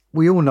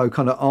 We all know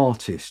kind of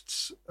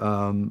artists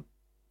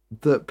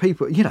that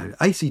people,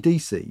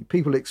 AC/DC,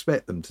 people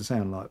expect them to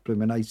sound like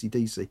blooming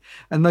AC/DC,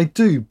 and they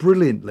do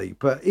brilliantly.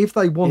 But if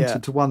they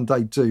wanted to one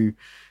day do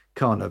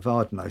kind of,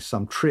 I don't know,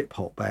 some trip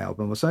hop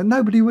album or so,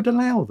 nobody would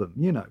allow them,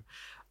 yeah,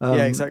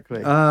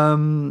 exactly.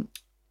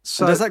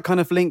 So does that kind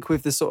of link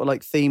with the sort of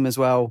like theme as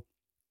well?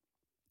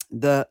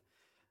 That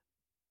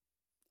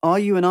are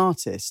you an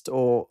artist,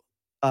 or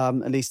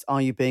at least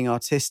are you being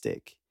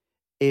artistic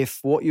if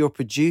what you're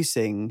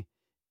producing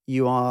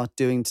you are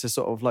doing to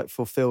sort of like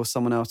fulfill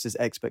someone else's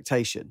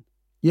expectation?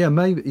 Yeah,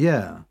 maybe,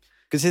 yeah.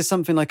 Because here's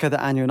something like that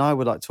Anya and I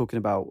were like talking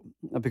about,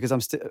 because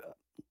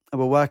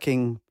we're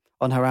working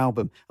on her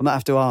album. I might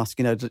have to ask,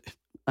 and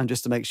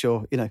just to make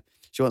sure,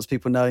 she wants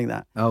people knowing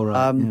that. Oh,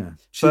 right,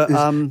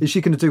 is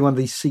she going to do one of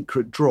these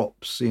secret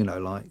drops,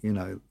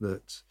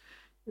 that...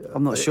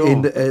 I'm not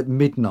sure. At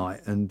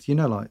midnight, and,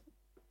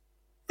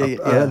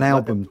 an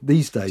album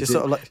these days,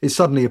 sort of it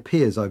suddenly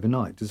appears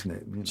overnight, doesn't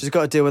it? She's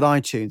got to deal with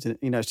iTunes, and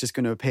it's just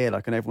going to appear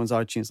like on everyone's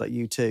iTunes, like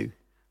U2.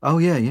 Oh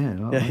yeah.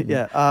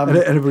 And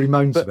everybody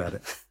moans about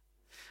it.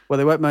 Well,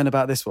 they won't moan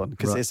about this one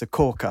because it's a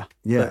corker.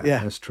 Yeah,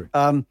 that's true.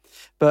 I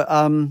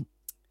forgot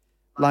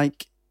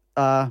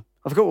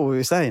what we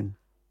were saying.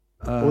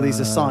 All these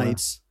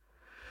asides.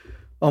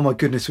 Oh my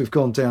goodness, we've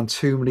gone down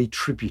too many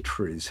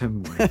tributaries,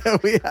 haven't we?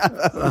 We have.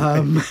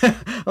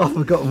 I've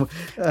forgotten.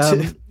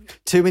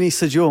 Too many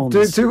sojourns.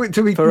 Do we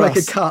make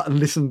a cut and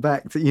listen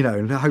back to,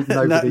 and hope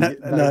nobody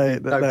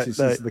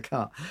notices the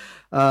cut?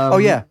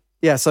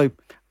 So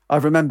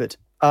I've remembered.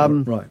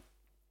 Right.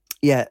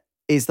 Yeah,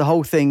 is the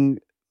whole thing,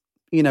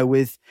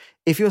 with,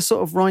 if you're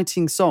sort of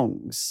writing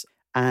songs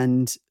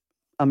and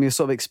you're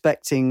sort of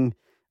expecting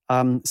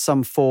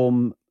some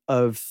form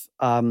of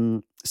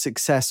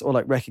success or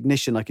like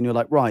recognition, and you're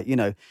like, right,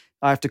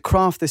 I have to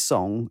craft this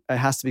song. It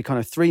has to be kind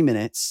of 3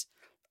 minutes.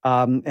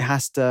 It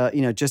has to,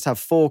 just have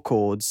 4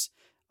 chords.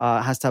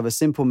 It has to have a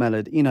simple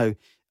melody.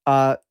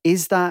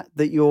 Is that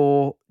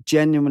you're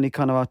genuinely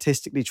kind of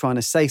artistically trying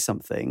to say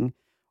something,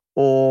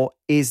 or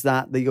is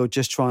that you're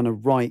just trying to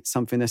write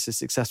something that's a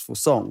successful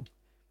song?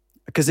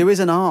 Because there is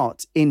an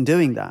art in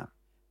doing that,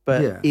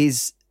 but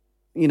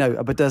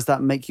but does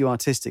that make you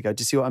artistic? Do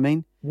you see what I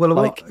mean? Well,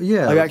 are you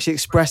actually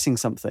expressing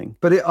something?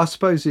 But I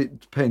suppose it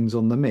depends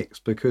on the mix,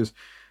 because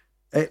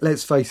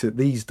let's face it,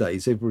 these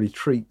days everybody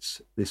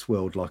treats this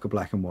world like a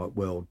black and white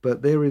world,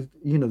 but there is,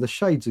 the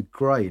shades of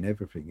grey and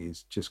everything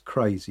is just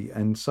crazy,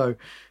 and so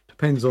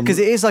depends on, because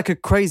it is like a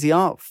crazy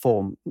art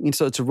form,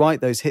 sort of to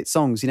write those hit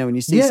songs. When you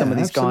see some of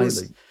these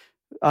guys,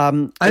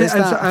 I've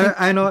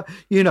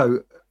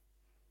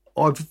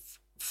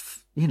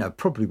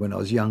probably when I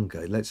was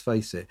younger, let's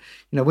face it,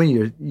 when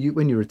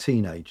you're a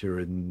teenager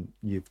and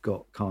you've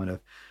got kind of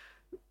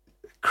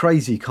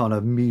crazy kind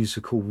of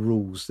musical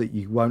rules that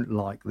you won't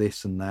like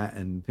this and that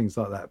and things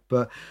like that,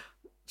 but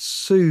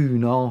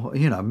soon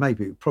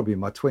maybe probably in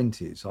my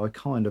 20s I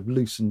kind of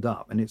loosened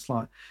up, and it's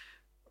like,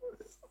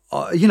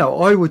 I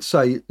would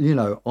say,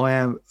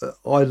 I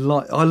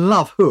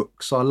love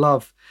hooks.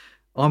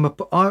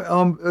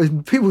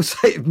 People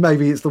say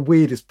maybe it's the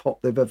weirdest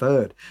pop they've ever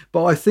heard,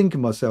 but I think of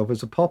myself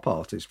as a pop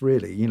artist,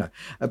 really,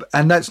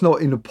 and that's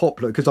not in a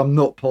popular, because I'm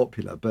not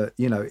popular, but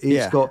I'm like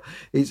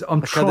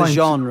trying the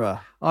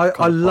genre.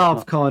 I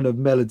love kind of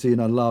melody,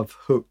 and I love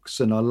hooks,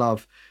 and I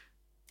love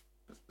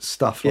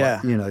stuff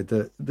like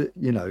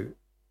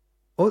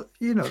Well,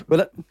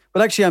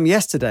 actually,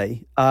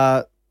 yesterday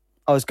I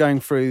was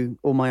going through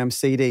all my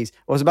CDs.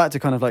 I was about to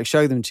kind of like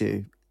show them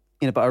to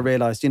you, but I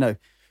realised,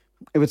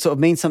 it would sort of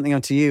mean something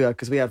unto you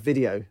because we have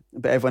video,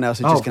 but everyone else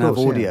is just going to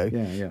have audio.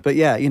 Yeah. But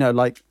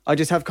like I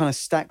just have kind of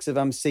stacks of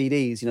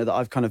CDs, that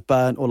I've kind of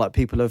burnt, or like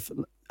people have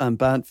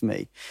burnt for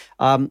me.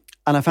 And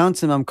I found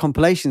some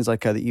compilations like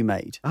that you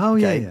made. Oh,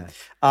 okay? Yeah.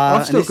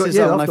 I've still got,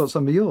 I've got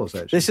some of yours,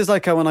 actually. This is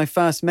like when I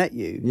first met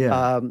you.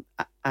 Yeah.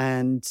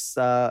 And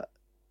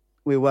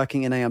we were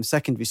working in a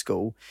secondary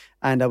school,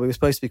 and we were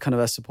supposed to be kind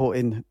of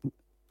supporting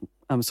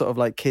sort of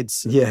like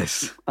kids,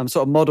 Yes.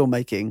 sort of model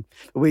making.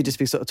 We'd just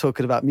be sort of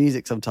talking about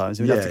music sometimes.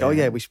 We'd have to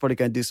go, we should probably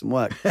go and do some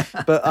work.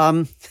 But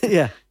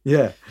yeah.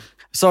 Yeah.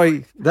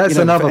 Sorry. That's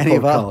another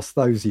podcast,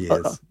 those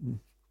years.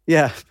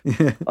 Yeah.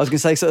 I was going to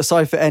say, sort of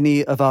sorry for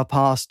any of our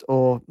past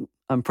or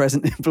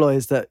present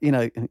employers that,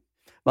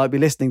 might be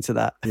listening to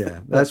that. Yeah.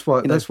 That's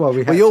why we had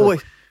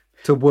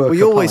to work.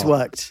 We apart. always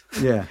worked.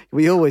 Yeah.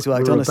 We always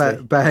worked,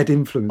 honestly. Bad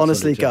influence.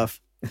 Honestly, Guff.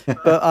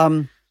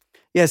 But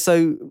yeah,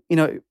 so,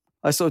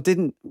 I sort of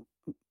didn't,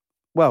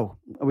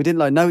 we didn't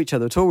like know each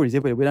other at all, really,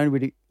 did we? We'd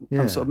only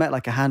really sort of met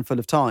like a handful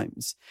of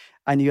times.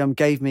 And you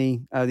gave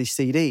me these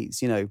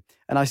CDs,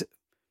 and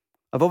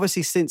I've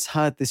obviously since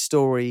heard this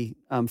story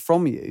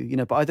from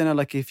you, but I don't know,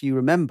 like, if you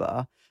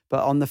remember,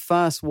 but on the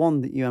first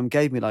one that you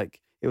gave me, like,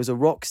 it was a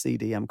rock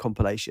CD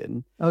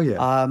compilation. Oh,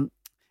 yeah.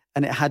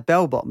 And it had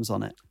bell bottoms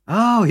on it.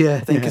 Oh, yeah. I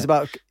think it's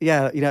about,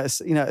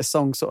 a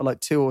song sort of like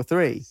 2 or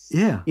 3.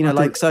 Yeah.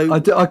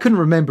 I couldn't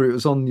remember it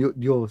was on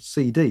your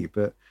CD,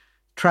 but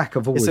track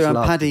I've always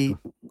loved. Paddy,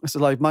 so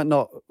like, might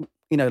not,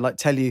 like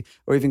tell you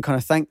or even kind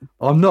of thank.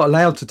 I'm not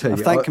allowed to tell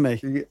you. Thank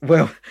me.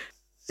 Well,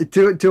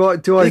 do I?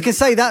 You can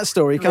say that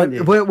story, can't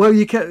you? Well,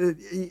 you can.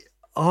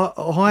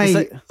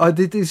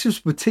 It's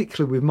just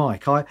particular with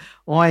Mike.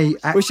 We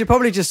should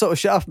probably just sort of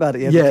shut up about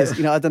it, because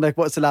I don't know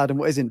what's allowed and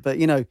what isn't. But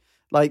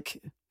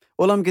like,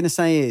 all I'm going to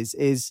say is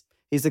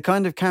he's the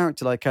kind of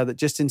character like her that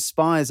just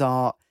inspires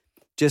art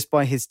just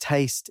by his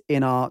taste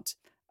in art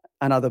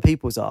and other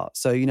people's art.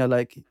 So it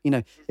isn't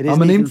I'm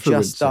an even influencer,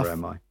 just stuff.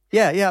 am I?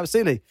 Yeah,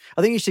 absolutely.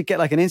 I think you should get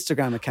like an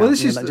Instagram account. Well,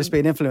 just be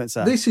an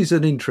influencer. This is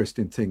an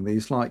interesting thing.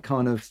 These like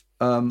kind of.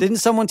 Didn't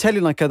someone tell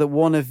you like that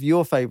one of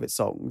your favourite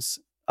songs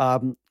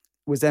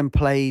was then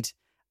played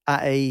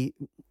at a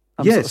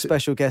sort of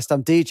special guest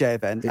DJ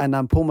event,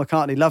 and Paul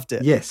McCartney loved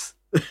it? Yes,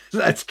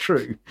 that's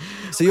true.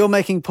 So you're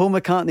making Paul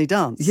McCartney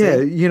dance?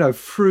 Yeah,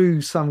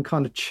 through some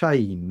kind of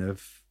chain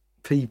of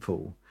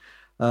people.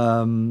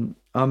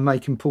 I'm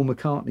making Paul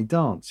McCartney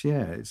dance.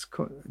 Yeah, it's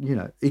quite,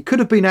 it could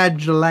have been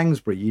Angela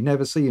Lansbury. You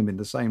never see him in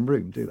the same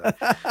room, do they?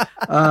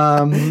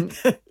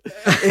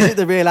 Is it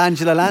the real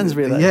Angela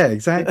Lansbury, though? Yeah,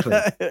 exactly.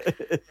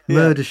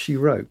 Murder, She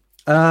Wrote.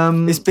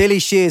 It's Billy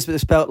Shears, but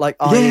it's spelled like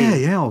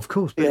I-E. Yeah, of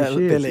course. Billy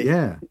Shears, Billy.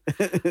 Yeah.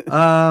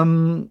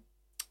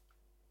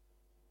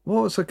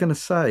 What was I going to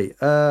say?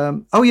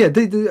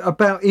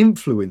 About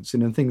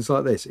influencing and things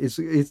like this.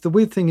 It's the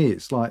weird thing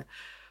is like,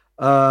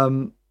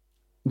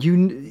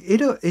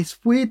 it's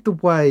weird the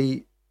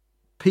way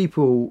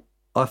people,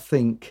 I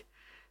think,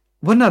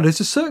 there's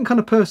a certain kind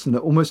of person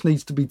that almost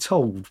needs to be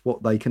told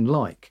what they can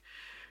like.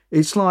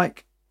 It's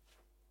like,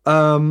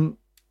 so an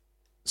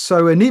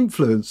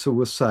influencer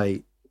will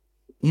say,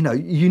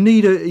 you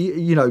need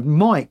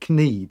Mike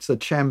needs a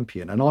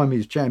champion and I'm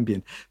his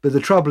champion, but the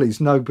trouble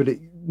is nobody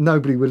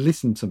will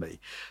listen to me.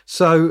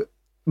 So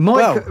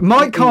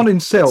Mike can't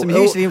himself. Some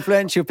hugely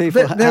influential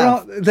people.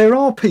 There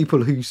are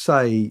people who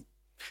say,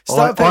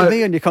 start putting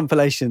me on your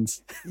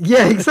compilations.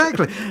 Yeah,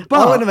 exactly. But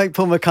I want to make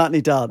Paul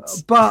McCartney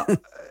dance.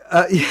 But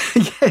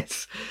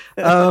yes,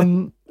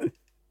 isn't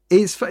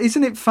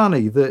it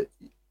funny that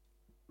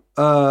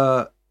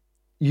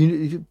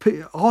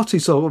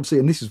artists are obviously,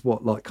 and this is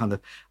what like kind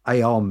of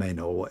AR men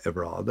or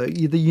whatever are, that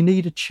you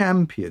need a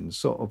champion,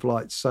 sort of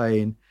like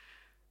saying,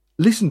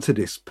 listen to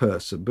this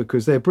person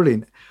because they're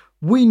brilliant.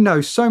 We know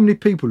so many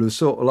people who are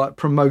sort of like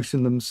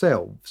promoting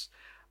themselves,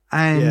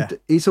 and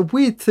it's a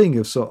weird thing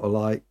of sort of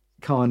like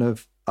kind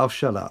of, I'll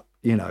shut up,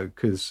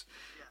 because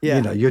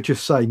you're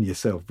just saying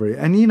yourself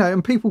brilliant, and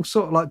and people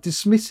sort of like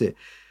dismiss it.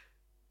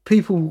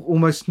 People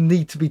almost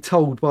need to be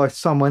told by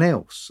someone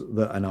else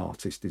that an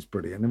artist is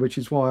brilliant, which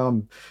is why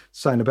I'm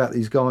saying about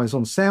these guys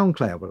on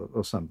SoundCloud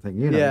or something.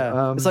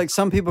 It's like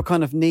some people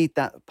kind of need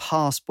that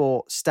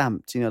passport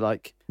stamped,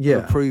 like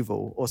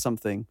approval or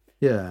something.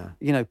 Yeah,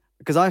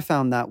 because I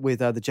found that with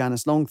the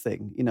Janice Long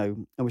thing,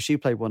 and when she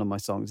played one of my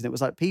songs, and it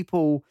was like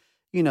people,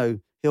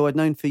 who I'd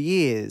known for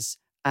years,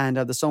 and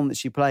the song that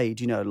she played,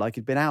 like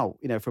it'd been out,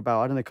 for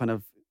about, I don't know, kind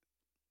of,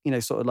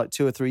 sort of like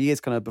 2 or 3 years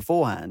kind of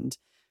beforehand.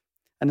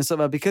 And it's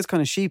sort of because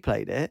kind of she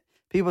played it,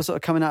 people are sort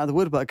of coming out of the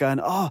woodwork going,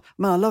 "Oh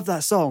man, I love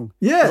that song."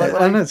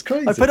 Yeah, and that's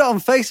crazy. I put it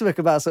on Facebook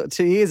about sort of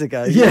 2 years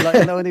ago.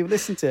 Like no one even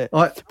listened to it.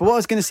 But what I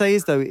was going to say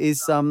is though,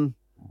 with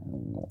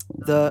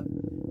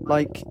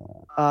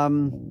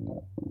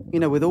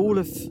all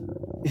of,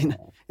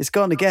 it's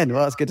gone again.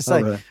 What I was going to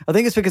say, right. I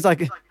think it's because I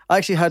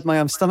actually had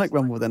my stomach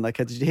rumble. Then, like,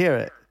 did you hear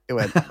it? It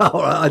went.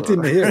 All right, I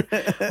didn't hear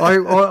it. I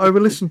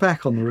will listen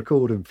back on the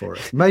recording for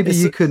it. Maybe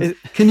you can.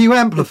 Can you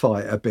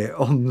amplify it a bit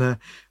on the?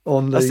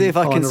 I'll see if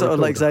I can sort of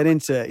like zone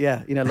into it.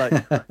 Yeah,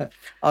 like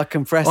I'll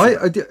compress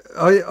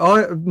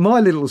it. My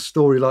little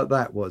story like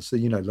that was,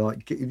 this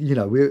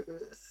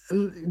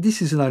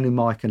isn't only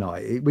Mike and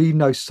I. We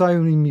know so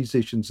many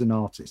musicians and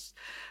artists.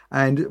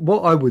 And what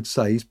I would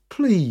say is,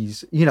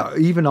 please,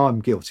 even I'm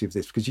guilty of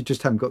this because you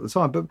just haven't got the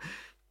time, but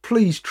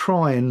please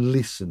try and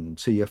listen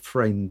to your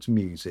friend's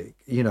music,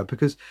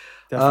 because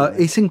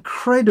it's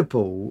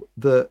incredible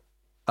that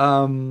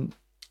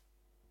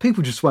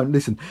people just won't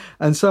listen.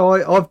 And so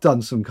I've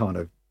done some kind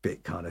of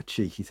bit kind of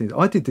cheeky things.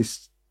 I did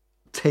this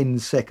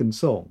 10-second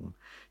song.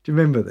 Do you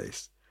remember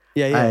this?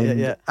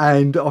 Yeah.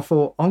 And I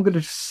thought, I'm going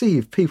to see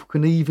if people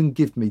can even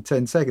give me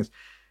 10 seconds.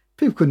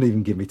 People couldn't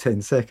even give me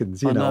 10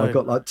 seconds. You know, I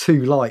got like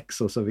 2 likes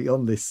or something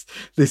on this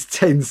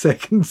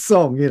 10-second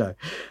song, you know.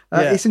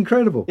 It's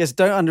incredible. Yes,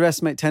 don't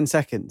underestimate 10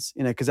 seconds,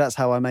 you know, because that's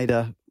how I made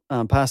a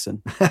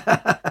person.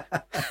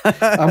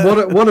 And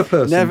what a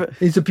person.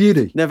 He's a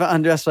beauty. Never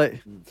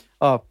underestimate.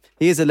 Oh,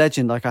 he is a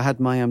legend. Like, I had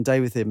my day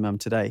with him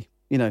today,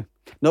 you know,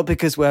 not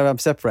because I'm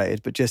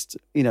separated, but just,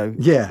 you know,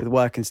 with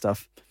work and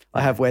stuff.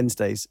 I have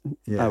Wednesdays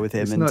with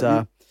him.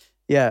 And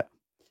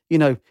you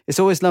know, it's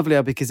always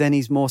lovely because then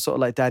he's more sort of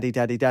like daddy,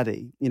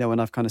 you know, when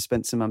I've kind of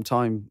spent some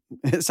time.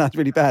 It sounds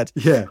really bad.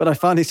 Yeah. But I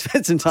finally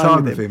spent some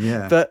time with him.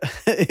 Yeah. But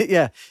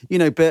yeah, you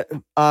know, but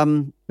at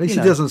least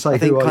he doesn't say,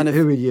 who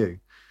are you?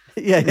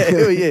 Yeah,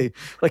 who are you?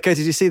 Like, oh,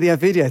 did you see the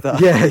video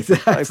that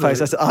exactly. I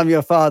posted? I said, I'm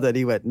your father. And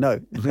he went, no.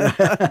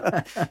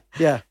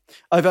 Yeah.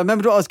 I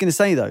remembered what I was going to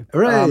say, though.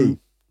 Hooray.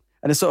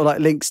 And it sort of like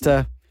links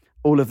to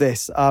all of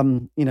this,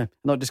 you know,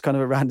 not just kind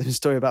of a random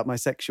story about my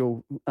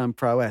sexual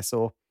prowess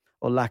or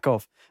lack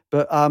of,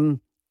 but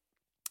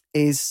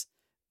is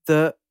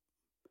that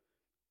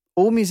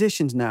all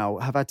musicians now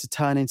have had to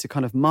turn into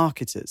kind of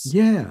marketers.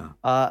 Yeah.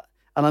 And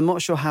I'm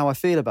not sure how I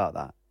feel about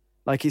that.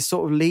 Like, it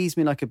sort of leaves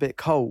me like a bit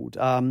cold.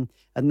 And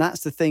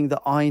that's the thing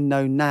that I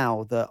know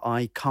now that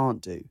I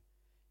can't do.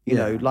 You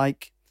know,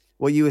 like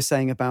what you were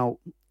saying about,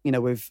 you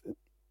know, with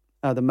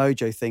the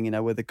Mojo thing, you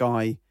know, where the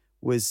guy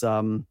was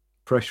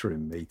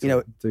pressuring me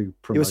to do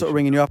promotion. He was sort of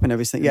ringing you up and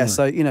everything. Yeah.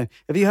 So, you know,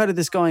 have you heard of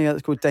this guy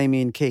that's called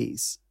Damien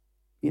Keys?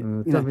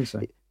 Don't think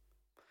so.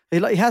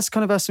 He has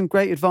kind of some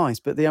great advice,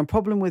 but the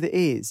problem with it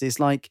is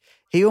like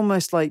he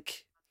almost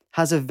like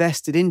has a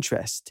vested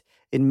interest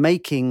in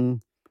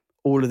making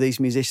all of these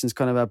musicians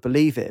kind of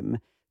believe him,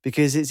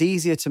 because it's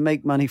easier to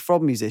make money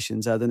from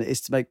musicians than it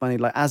is to make money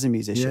like as a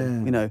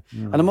musician, you know.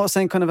 And I'm not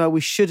saying kind of how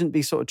we shouldn't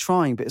be sort of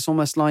trying, but it's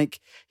almost like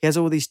he has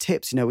all these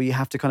tips, you know, where you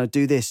have to kind of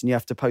do this and you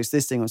have to post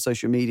this thing on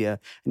social media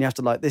and you have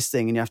to like this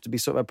thing and you have to be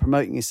sort of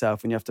promoting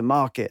yourself and you have to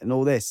market and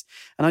all this.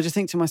 And I just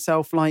think to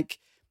myself, like,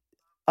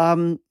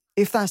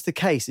 if that's the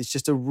case, it's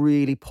just a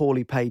really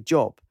poorly paid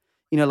job.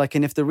 You know, like,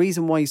 and if the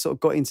reason why you sort of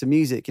got into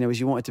music, you know, is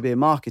you wanted to be a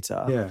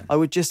marketer, I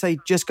would just say,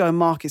 just go and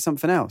market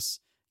something else.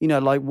 You know,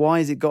 like, why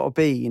has it got to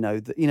be, you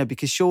know,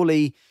 because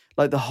surely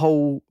like the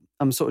whole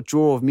sort of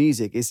draw of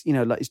music is, you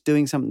know, like it's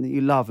doing something that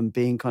you love and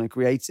being kind of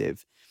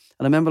creative.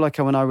 And I remember like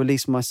when I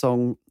released my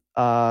song,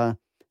 I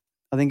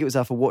think it was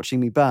For Watching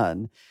Me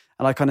Burn.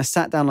 And I kind of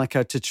sat down like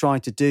to try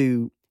to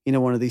do, you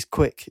know, one of these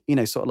quick, you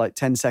know, sort of like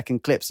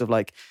 10-second clips of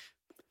like,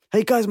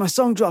 hey guys, my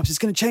song drops, it's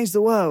going to change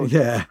the world.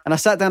 Yeah. And I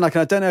sat down like,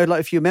 I don't know like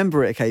if you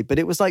remember it, okay, but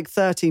it was like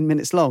 13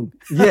 minutes long.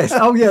 Yes.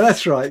 Oh yeah,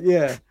 that's right.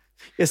 Yeah.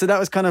 Yeah, so that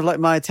was kind of like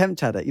my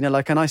attempt at it, you know,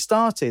 like, and I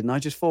started and I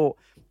just thought,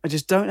 I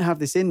just don't have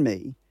this in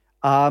me.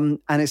 And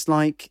it's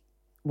like,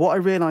 what I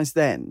realized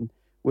then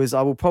was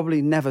I will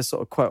probably never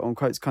sort of quote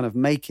unquote kind of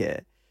make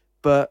it.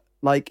 But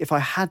like, if I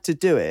had to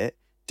do it,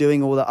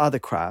 doing all the other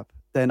crap,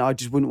 then I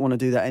just wouldn't want to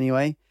do that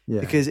anyway. Yeah.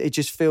 Because it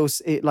just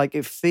feels,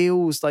 it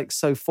feels like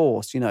so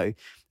forced, you know.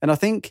 And I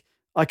think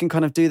I can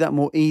kind of do that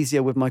more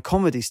easier with my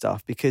comedy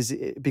stuff because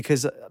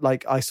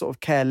like I sort of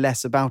care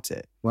less about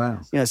it.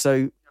 Wow. You know,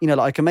 so, you know,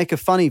 like I can make a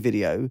funny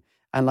video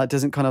and like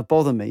doesn't kind of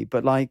bother me.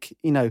 But like,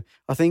 you know,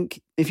 I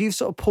think if you've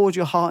sort of poured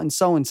your heart and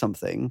soul in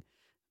something,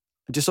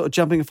 just sort of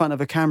jumping in front of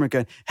a camera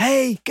going,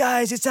 hey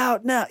guys, it's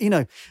out now, you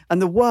know,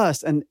 and the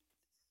worst, and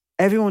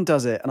everyone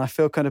does it. And I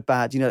feel kind of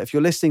bad, you know, if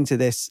you're listening to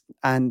this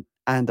and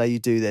you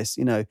do this,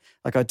 you know,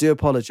 like I do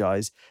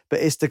apologize, but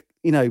it's the,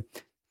 you know,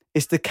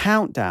 it's the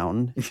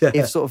countdown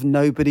if sort of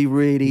nobody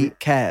really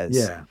cares.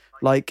 Yeah.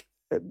 Like,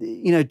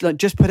 you know, like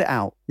just put it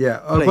out. Yeah.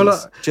 Please.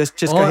 Well, just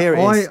go, here it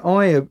is.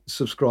 I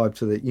subscribe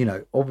to the, you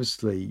know,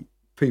 obviously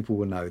people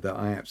will know that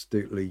I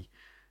absolutely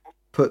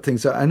put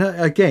things out. And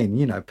again,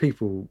 you know,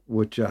 people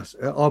would just,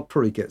 I'll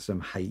probably get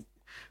some hate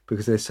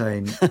because they're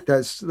saying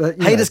that's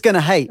haters going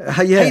to hate.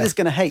 Haters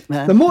going to hate,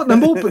 man. The more,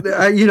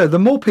 you know, the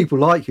more people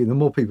like you, the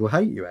more people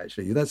hate you.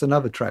 Actually, that's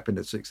another trap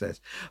into success.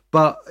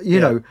 But you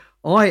know,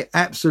 I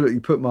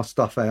absolutely put my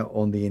stuff out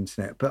on the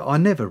internet, but I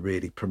never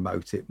really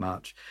promote it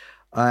much.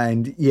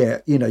 And you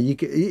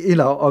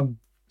know, I'm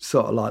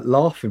sort of like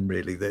laughing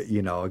really that,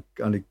 you know,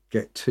 I only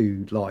get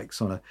 2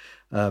 likes on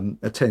a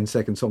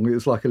 10-second song. It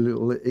was like a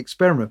little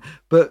experiment.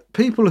 But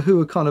people who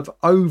are kind of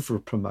over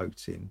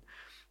promoting,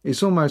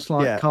 it's almost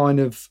like kind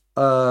of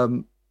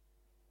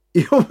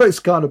you're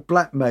almost kind of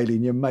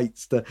blackmailing your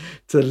mates to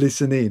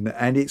listen in,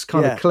 and it's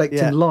kind of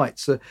collecting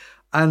lights.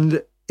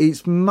 And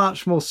it's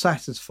much more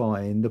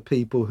satisfying the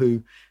people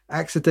who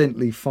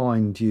accidentally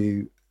find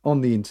you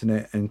on the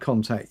internet and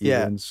contact you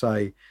and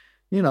say,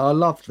 you know, I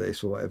love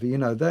this or whatever. You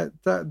know,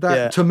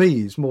 that to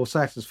me is more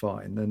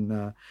satisfying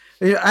than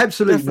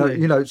absolutely. No,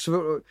 you know,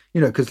 so,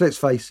 you know, because let's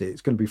face it,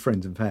 it's going to be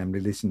friends and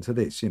family listen to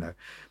this. You know.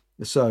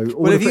 So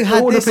all the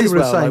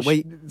people are saying,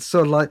 like,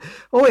 sort of like,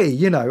 oh,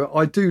 you know,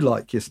 I do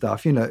like your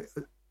stuff. You know,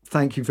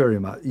 thank you very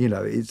much. You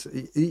know, it's,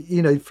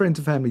 you know, friends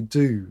and family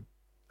do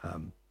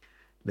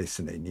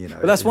listening, you know.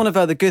 But that's one of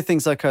the good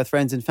things, like, her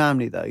friends and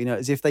family, though, you know,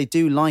 is if they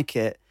do like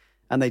it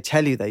and they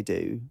tell you they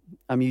do,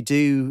 you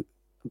do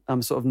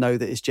sort of know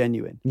that it's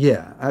genuine.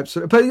 Yeah,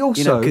 absolutely. But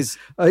also,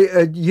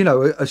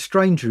 a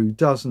stranger who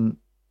doesn't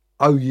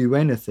owe you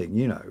anything,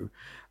 you know,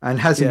 and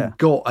hasn't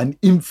got an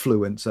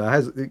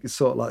influencer, it's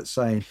sort of like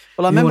saying,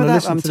 well, I remember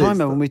that time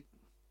when we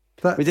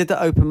did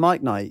that open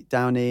mic night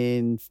down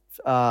in,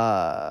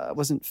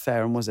 wasn't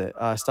Fareham, was it?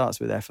 Starts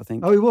with F, I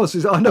think. Oh, it was.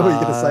 I know what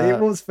you're going to say. It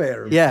was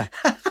Fareham. Yeah.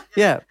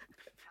 Yeah.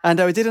 And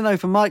we did an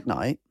open mic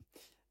night,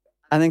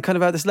 and then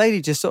kind of this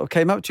lady just sort of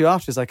came up to you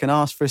afterwards, like, and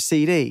asked for a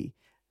CD.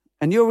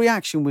 And your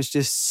reaction was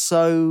just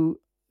so,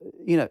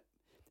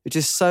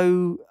 just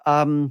so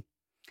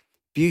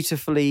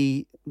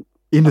beautifully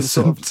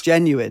innocent, sort of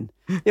genuine.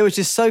 It was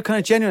just so kind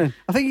of genuine.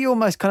 I think you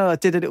almost kind of like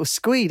did a little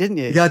squee, didn't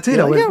you? Yeah, I did.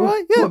 You're I like, went, yeah,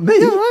 right. Yeah, me?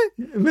 Yeah, right.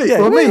 Me? Yeah,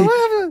 well, me?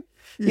 Whatever.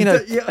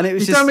 And it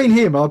was you don't mean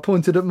him? I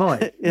pointed at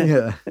Mike.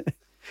 Yeah.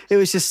 It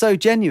was just so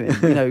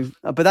genuine,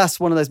 But that's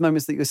one of those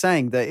moments that you're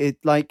saying that it,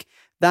 like,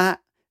 that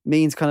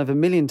means kind of a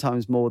million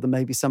times more than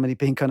maybe somebody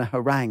being kind of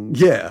harangued.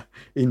 Yeah.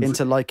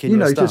 Into liking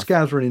your stuff. Just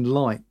gathering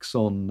likes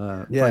on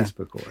Facebook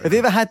or whatever. Have you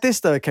ever had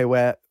this, though,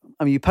 where,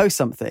 you post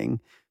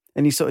something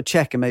and you sort of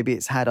check and maybe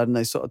it's had, I don't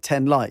know, sort of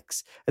 10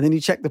 likes, and then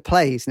you check the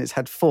plays and it's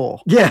had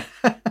 4. Yeah.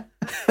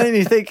 And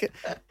you think,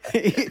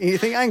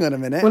 hang on a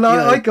minute. Well,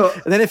 I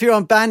got. And then if you're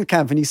on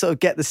Bandcamp and you sort of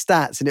get the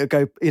stats and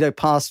it'll go,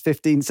 past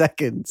 15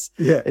 seconds.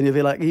 Yeah. And you'll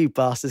be like, you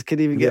bastards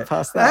couldn't even get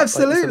past that.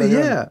 Absolutely,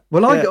 yeah.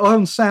 Well, I got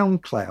on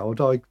SoundCloud.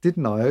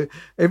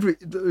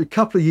 A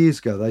couple of years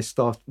ago, they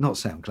started, not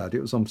SoundCloud,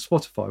 it was on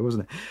Spotify,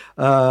 wasn't it?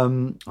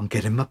 I'm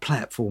getting my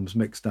platforms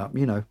mixed up.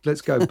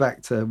 Let's go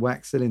back to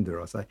Wax Cylinder,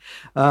 I say.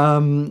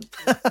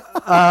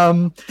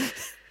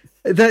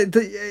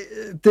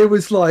 There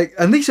was like,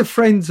 and these are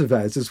friends of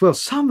ours as well.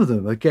 Some of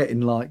them are getting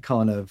like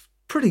kind of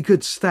pretty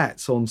good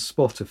stats on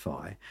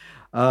Spotify.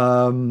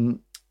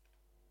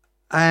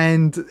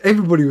 And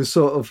everybody was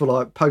sort of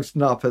like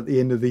posting up at the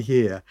end of the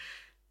year,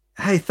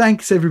 hey,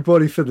 thanks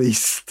everybody for these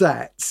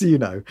stats,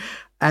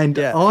 And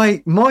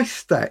my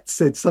stats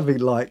said something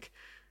like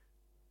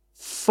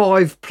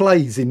 5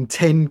 plays in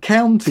 10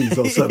 counties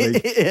or something.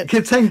 10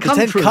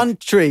 countries. 10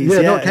 countries.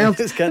 Yeah, not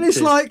counties. And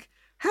it's like,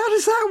 how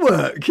does that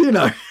work,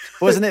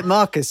 Wasn't it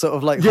Marcus sort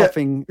of like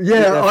hopping?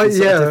 Our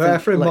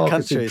friend like, Marcus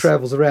countries. Who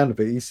travels around a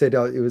bit. He said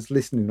he was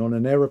listening on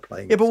an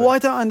aeroplane. Yeah, but what I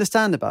don't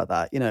understand about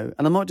that, and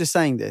I'm not just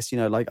saying this,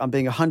 like I'm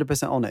being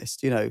 100%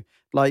 honest,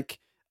 like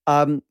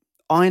I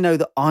know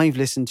that I've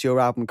listened to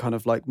your album kind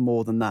of like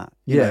more than that.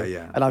 You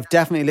know? And I've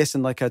definitely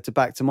listened like to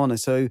Back to Mono,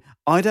 so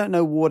I don't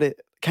know what it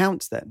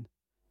counts then.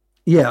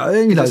 Yeah,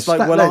 it's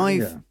like,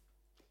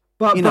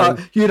 But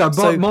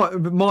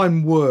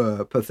mine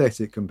were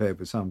pathetic compared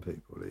with some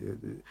people.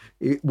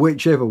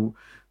 Whichever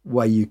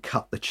way you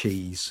cut the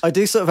cheese. I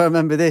do sort of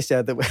remember this,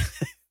 it's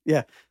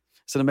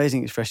an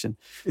amazing expression.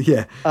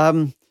 Yeah.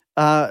 So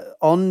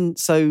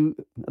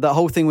that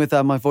whole thing with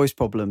my voice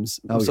problems,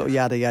 sort of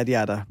yada, yada,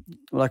 yada,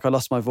 like I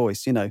lost my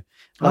voice,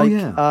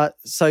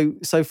 So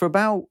for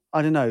about,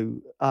 I don't know,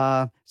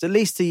 it's at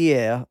least a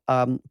year,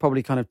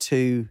 probably kind of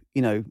 2,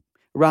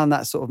 around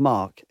that sort of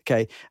mark,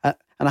 okay?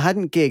 And I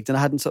hadn't gigged and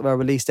I hadn't sort of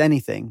released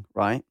anything,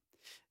 right?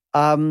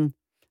 And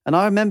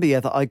I remember,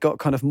 that I got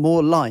kind of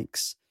more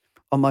likes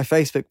on my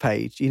Facebook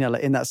page,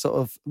 like in that sort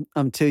of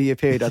 2-year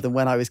period than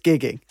when I was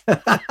gigging.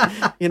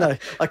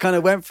 I kind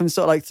of went from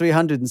sort of like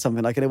 300 and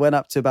something, and it went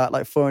up to about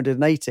like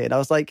 480. And I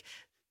was like,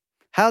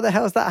 how the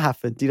hell has that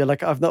happened?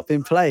 Like I've not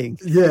been playing.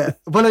 Yeah.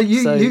 Well,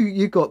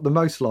 you got the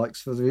most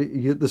likes for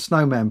the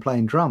snowman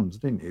playing drums,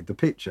 didn't you? The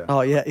picture. Oh,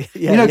 yeah.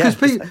 Because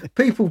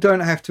people don't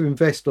have to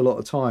invest a lot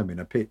of time in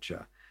a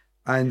picture.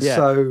 And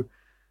so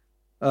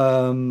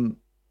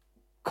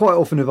quite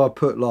often if I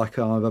put like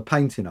a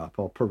painting up,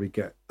 I'll probably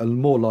get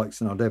more likes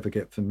than I'd ever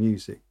get for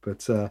music.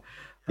 But,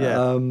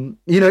 it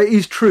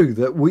is true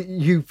that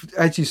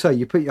as you say,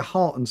 you put your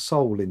heart and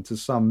soul into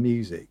some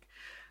music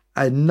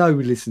and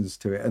nobody listens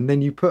to it. And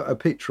then you put a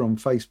picture on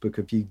Facebook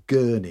of you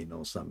gurning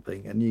or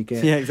something and you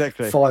get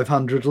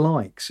 500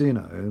 likes,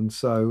 And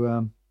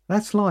so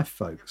that's life,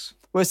 folks.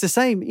 Well, it's the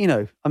same,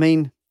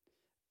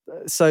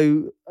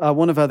 So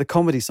one of the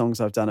comedy songs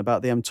I've done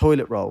about the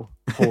toilet roll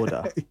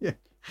hoarder,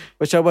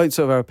 which I won't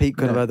sort of repeat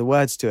kind of the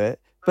words to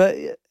it, but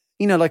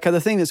like the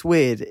thing that's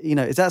weird,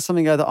 is that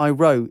something that I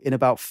wrote in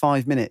about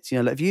 5 minutes?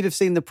 Like if you'd have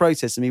seen the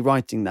process of me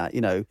writing that,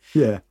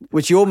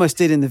 which you almost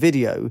did in the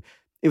video,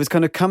 it was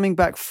kind of coming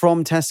back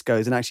from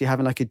Tesco's and actually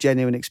having like a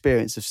genuine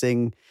experience of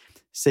seeing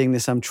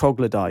this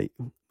troglodyte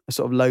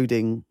sort of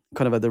loading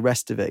kind of the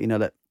rest of it,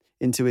 like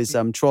into his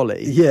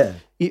trolley. Yeah,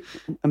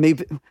 and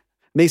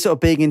me sort of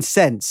being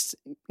incensed,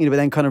 but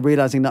then kind of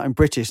realizing that I'm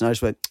British, and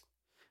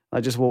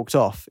I just walked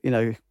off,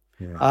 Yeah.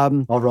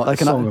 I'll write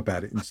like a song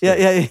about it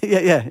instead.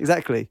 Yeah,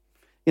 exactly.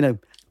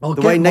 I'll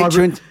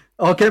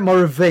get my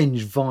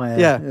revenge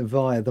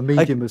via the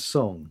medium of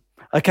song.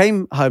 I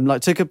came home,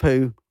 took a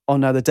poo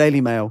on the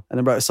Daily Mail, and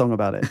then wrote a song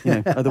about it,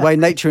 the way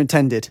nature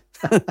intended.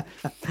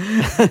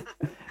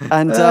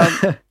 And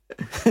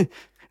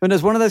And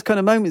there's one of those kind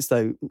of moments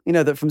though,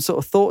 that from sort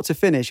of thought to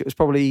finish, it was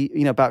probably,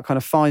 about kind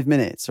of 5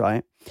 minutes,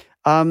 right?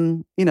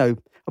 I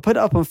put it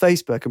up on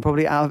Facebook, and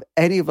probably out of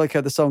any of like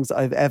other songs that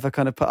I've ever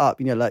kind of put up,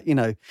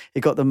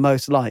 it got the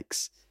most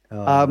likes.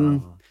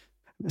 So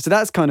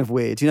that's kind of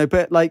weird,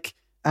 but like,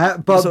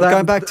 but sort of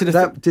going back to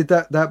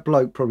that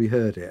bloke probably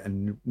heard it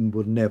and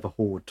will never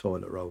hoard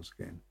toilet rolls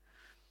again.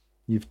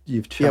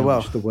 You've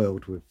challenged the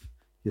world with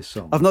your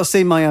song. I've not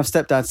seen my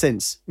stepdad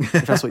since,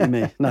 if that's what you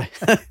mean. No.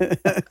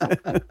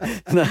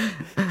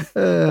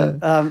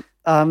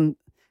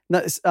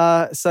 No.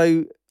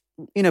 So,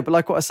 but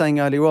like what I was saying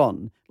earlier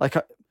on, like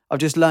I've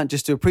just learned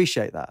just to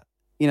appreciate that,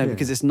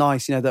 because it's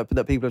nice,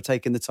 that people have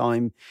taken the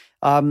time,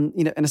 and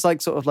it's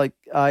like sort of like,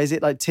 is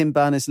it like Tim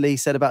Berners-Lee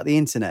said about the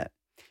internet,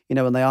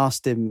 when they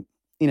asked him,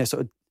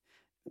 sort of,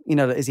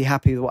 is he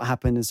happy with what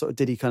happened, and sort of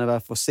did he kind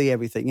of foresee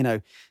everything,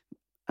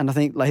 and I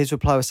think like his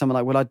reply was something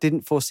like, well, I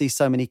didn't foresee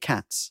so many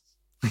cats.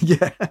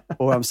 Yeah.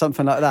 Or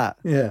something like that.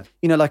 Yeah.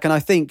 And I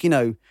think,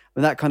 when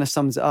that kind of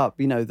sums it up,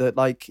 that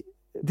like...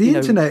 The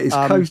internet is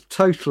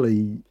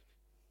totally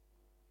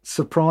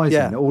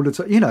surprising all the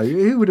time.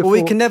 Who would have thought...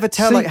 we can never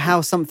tell like how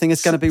something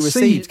is going to be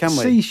received, can we?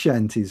 Sea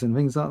shanties and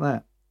things like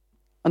that.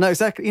 I know,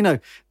 exactly. And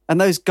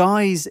those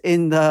guys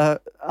in the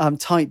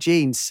tight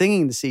jeans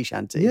singing the sea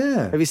shanty.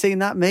 Yeah. Have you seen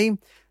that meme?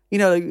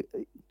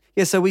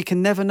 So we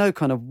can never know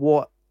kind of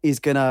what is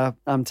going to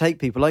take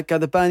people. Like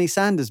the Bernie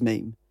Sanders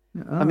meme.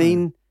 Oh. I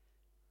mean,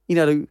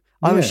 I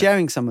was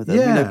sharing some of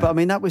them, but I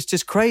mean, that was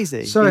just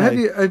crazy. So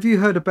have you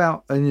heard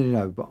about,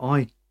 and but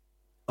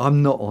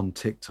I'm not on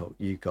TikTok,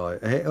 you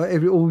guys,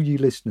 all you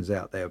listeners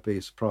out there will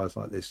be surprised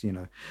like this,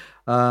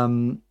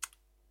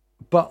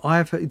 but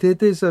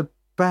there's a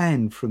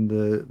band from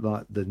the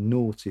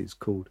noughties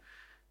called,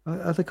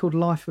 are they called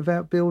Life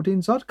Without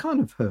Buildings? I'd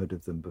kind of heard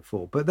of them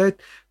before, but they're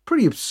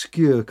pretty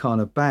obscure kind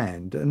of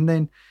band. And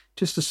then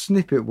just a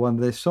snippet, one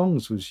of their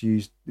songs was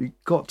used, it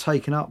got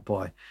taken up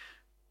by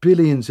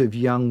billions of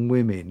young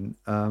women.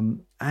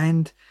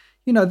 And,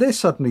 they're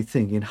suddenly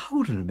thinking,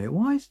 hold on a minute,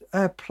 why is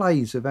our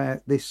plays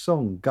about this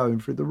song going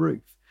through the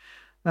roof?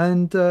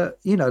 And,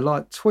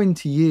 like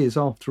 20 years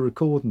after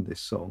recording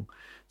this song,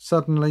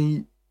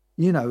 suddenly,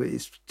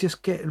 it's just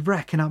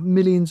racking up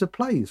millions of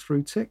plays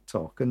through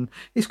TikTok. And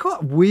it's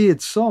quite a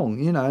weird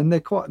song, and they're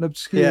quite an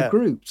obscure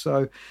group.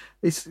 So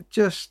it's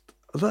just,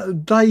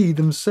 they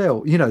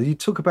themselves, you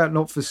talk about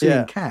not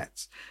foreseeing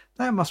cats.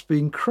 That must be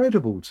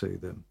incredible to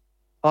them.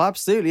 Oh,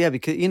 absolutely. Yeah.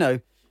 Because, because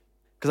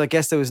I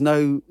guess there was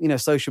no,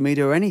 social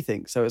media or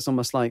anything. So it's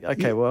almost like,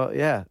 okay, well,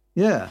 yeah.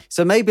 Yeah.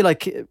 So maybe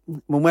like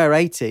when we're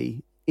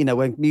 80,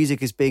 when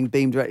music is being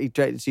beamed directly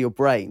to your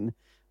brain,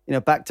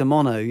 back to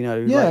mono, Yeah,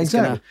 like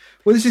exactly.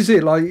 Well, this is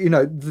it. Like,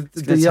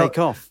 the take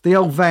off. The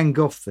old Van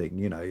Gogh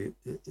thing,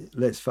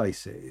 let's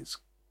face it,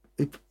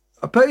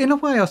 but in a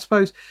way, I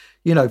suppose,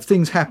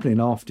 things happening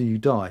after you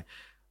die.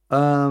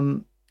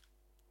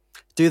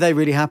 Do they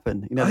really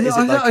happen? Is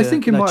it like I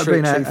think it might have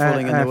been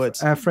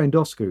our friend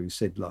Oscar who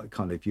said, like,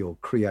 kind of you're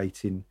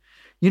creating.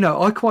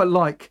 I quite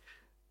like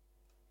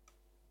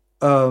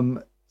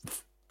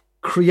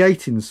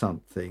creating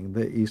something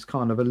that is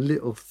kind of a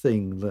little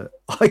thing that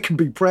I can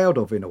be proud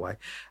of in a way.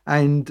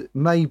 And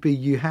maybe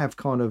you have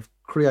kind of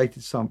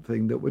created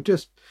something that would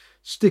just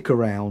stick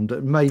around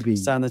and maybe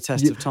stand the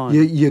test of time.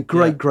 Your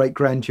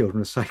great-great-grandchildren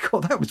will say,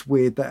 God, that was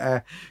weird that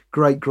our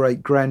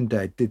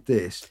great-great-granddad did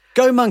this.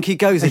 Go Monkey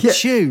Go's a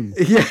tune.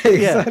 Yeah,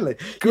 exactly.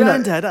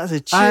 Granddad, that's a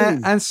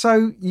tune. And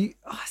so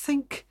I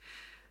think,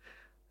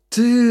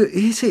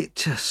 is it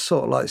just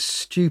sort of like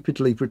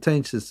stupidly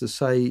pretentious to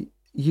say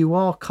you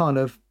are kind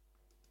of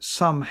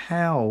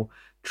somehow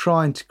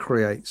trying to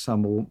create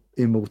some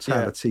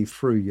immortality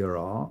through your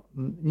art,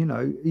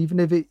 even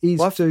if it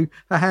is to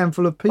a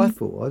handful of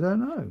people. I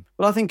don't know.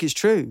 Well, I think it's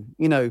true,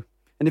 and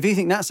if you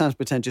think that sounds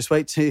pretentious,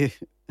 wait till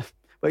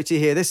you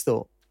hear this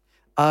thought.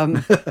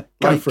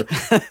 Go for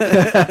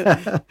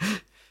it.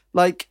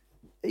 Like,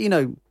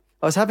 I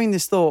was having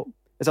this thought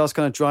as I was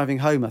kind of driving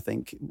home, I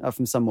think,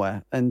 from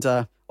somewhere, and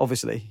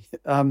obviously,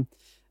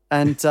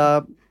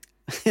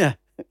 yeah.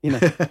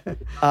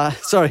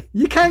 Sorry.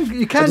 You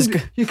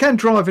can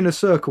drive in a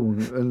circle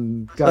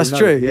and go. That's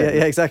true.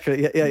 Yeah,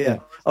 exactly. Yeah.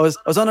 I was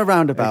on a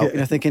roundabout,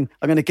 thinking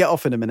I'm going to get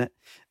off in a minute,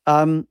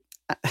 and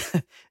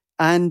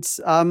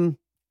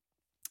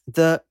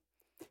that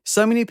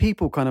so many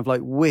people kind of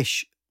like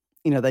wish,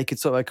 they could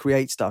sort of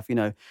create stuff,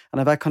 and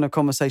I've had kind of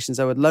conversations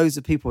there with loads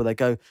of people where they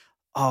go,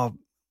 oh,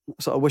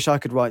 so I wish I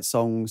could write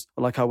songs,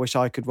 or like I wish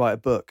I could write a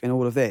book, and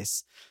all of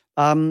this.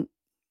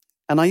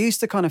 And I used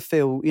to kind of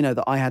feel,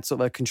 that I had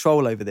sort of a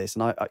control over this.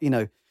 And I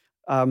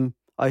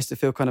used to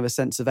feel kind of a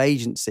sense of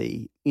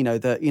agency,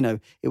 that,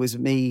 it was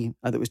me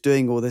that was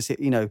doing all this, it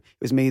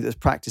was me that was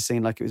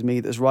practicing, like it was me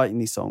that was writing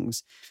these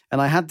songs. And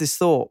I had this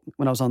thought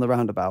when I was on the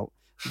roundabout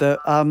that,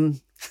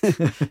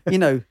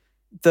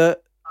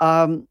 that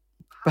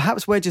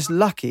perhaps we're just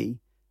lucky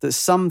that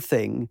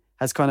something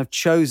has kind of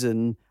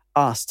chosen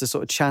us to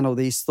sort of channel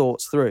these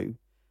thoughts through.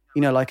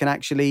 And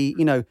actually,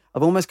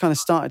 I've almost kind of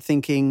started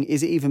thinking,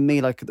 is it even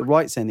me, like, that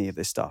writes any of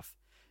this stuff?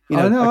 You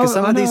know, because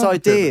some of these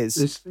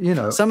ideas,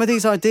 some of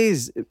these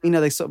ideas,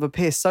 they sort of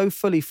appear so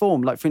fully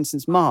formed. Like, for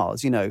instance,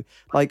 Mars,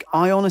 like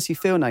I honestly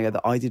feel now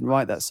that I didn't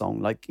write that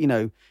song. Like,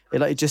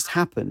 it just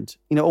happened,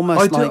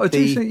 almost I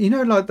do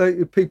think, like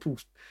the people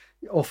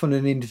often in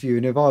an interview,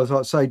 and if I was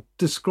like, say,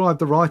 describe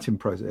the writing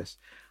process,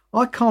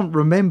 I can't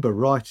remember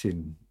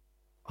writing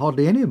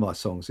hardly any of my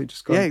songs. It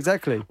just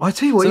exactly. I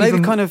tell you what, so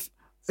even kind of,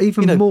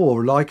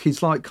 more like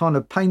it's like kind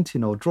of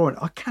painting or drawing.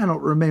 I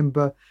cannot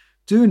remember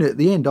doing it at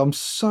the end. I'm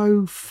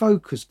so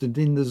focused and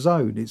in the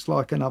zone. It's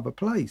like another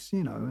place,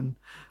 and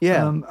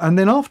and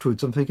then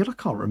afterwards I'm thinking I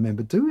can't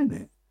remember doing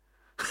it.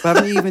 But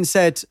haven't you even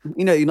said,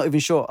 you're not even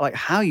sure like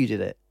how you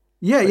did it?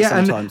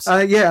 Sometimes.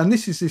 And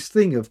this is this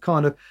thing of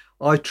kind of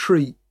I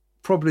treat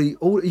probably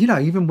all,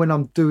 even when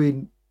I'm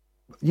doing,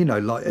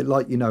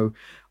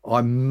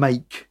 I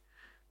make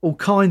all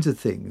kinds of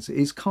things.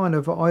 It's kind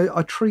of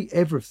I treat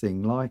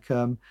everything like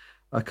a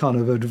kind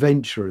of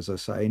adventure, as I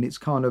say, and it's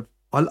kind of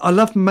I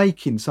love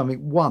making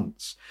something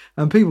once.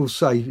 And people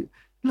say,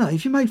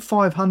 if you made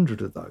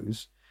 500 of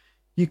those,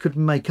 you could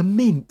make a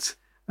mint.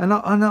 And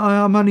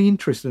I'm only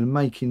interested in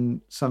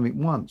making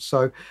something once.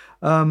 So,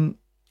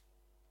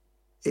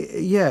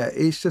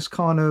 it's just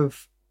kind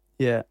of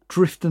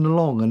drifting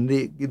along and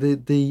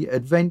the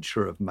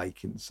adventure of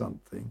making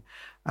something.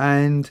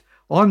 And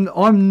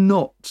I'm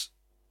not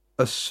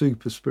a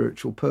super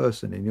spiritual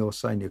person, and you're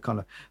saying you're kind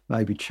of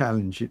maybe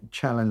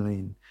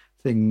challenging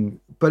thing,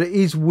 but it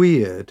is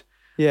weird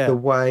the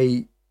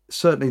way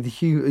certainly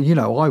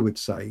I would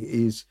say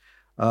is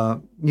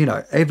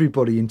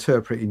everybody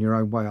interpret in your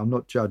own way. I'm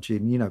not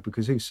judging,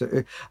 because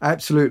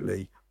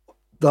absolutely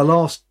the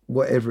last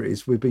whatever it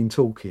is we've been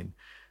talking,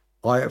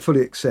 I fully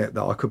accept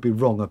that I could be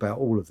wrong about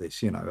all of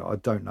this. I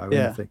don't know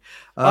anything.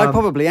 I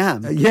probably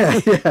am.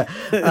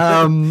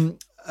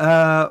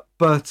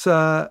 But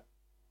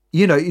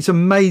it's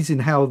amazing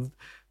how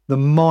the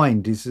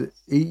mind is,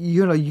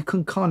 you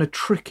can kind of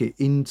trick it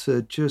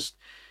into just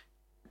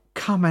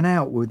coming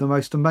out with the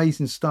most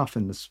amazing stuff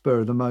in the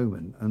spur of the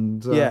moment.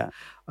 And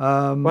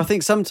well, I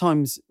think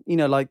sometimes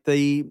like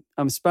the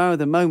spur of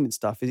the moment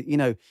stuff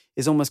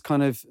is almost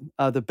kind of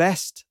the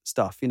best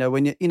stuff,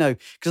 when because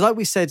like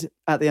we said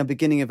at the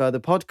beginning of the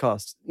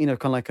podcast, kind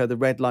of like the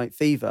red light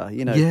fever,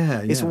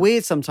 it's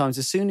weird sometimes.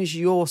 As soon as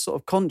you're sort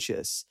of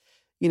conscious,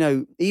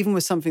 even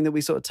with something that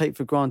we sort of take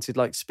for granted,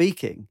 like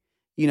speaking,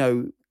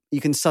 you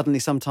can suddenly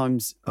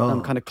sometimes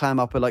kind of clam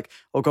up or like,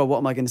 oh God, what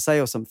am I going to say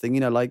or something,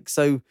 like,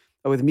 so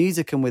with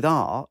music and with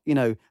art,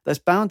 that's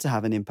bound to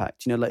have an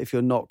impact, like if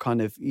you're not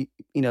kind of,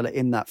 like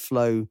in that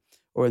flow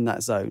or in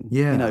that zone,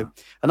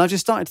 and I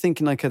just started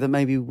thinking like that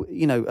maybe,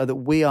 that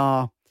we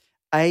are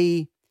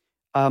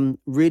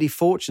really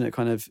fortunate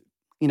kind of,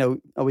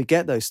 we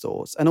get those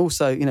thoughts, and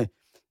also,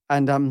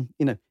 and,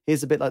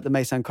 here's a bit like that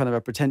may sound kind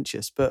of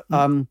pretentious, but,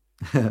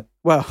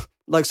 well,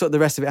 like sort of the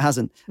rest of it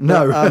hasn't.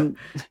 No.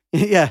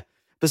 But,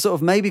 but sort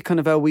of maybe kind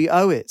of we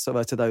owe it sort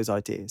of to those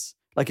ideas.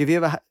 Like, have you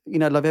ever, have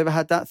you ever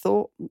had that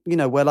thought,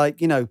 where like,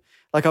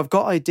 like I've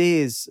got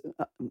ideas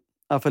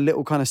for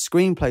little kind of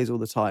screenplays all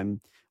the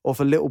time or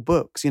for little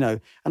books, and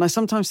I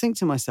sometimes think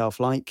to myself,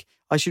 like,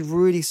 I should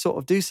really sort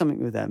of do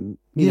something with them,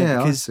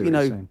 because,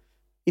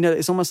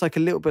 it's almost like a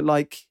little bit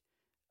like,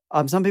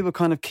 some people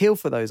kind of kill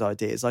for those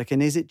ideas. Like,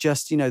 and is it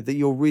just, that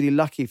you're really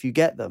lucky if you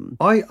get them?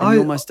 I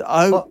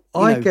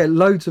get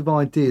loads of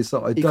ideas that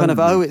I don't. You kind of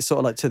owe it sort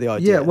of like to the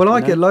idea. Yeah, well,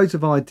 I get loads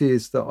of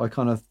ideas that I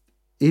kind of,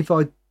 if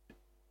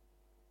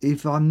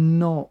I'm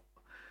not,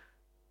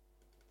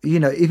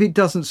 if it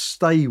doesn't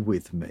stay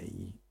with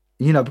me,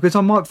 because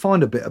I might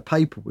find a bit of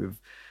paper with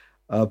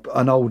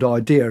an old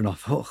idea and I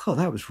thought, oh,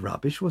 that was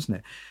rubbish, wasn't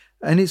it?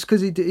 And it's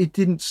because it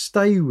didn't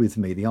stay with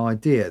me, the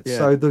idea. Yeah.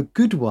 So the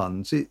good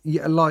ones,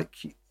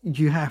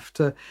 you have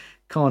to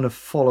kind of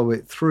follow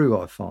it through,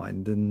 I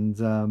find.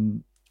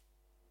 And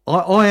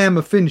I am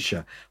a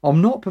finisher.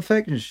 I'm not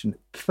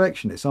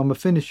perfectionist. I'm a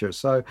finisher.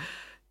 So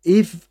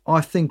if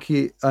I think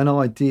an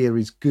idea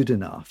is good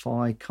enough,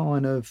 I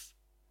kind of,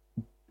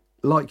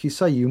 like you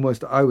say, you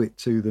almost owe it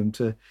to them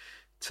to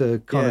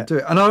kind of do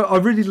it. And I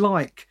really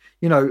like,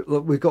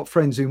 look, we've got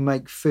friends who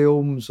make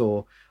films,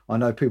 or I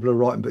know people are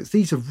writing books.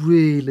 These are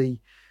really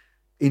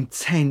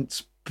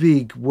intense,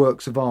 big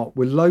works of art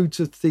with loads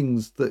of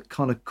things that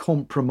kind of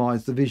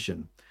compromise the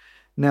vision.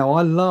 Now,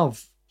 I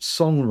love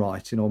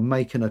songwriting or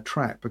making a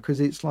track because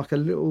it's like a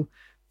little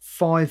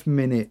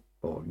 5-minute,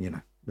 or,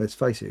 let's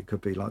face it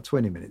could be like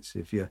 20 minutes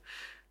if you're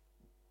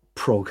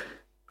prog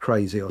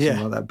crazy or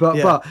something like that.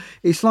 But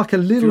it's like a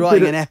little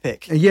bit of an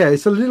epic. Yeah,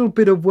 it's a little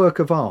bit of work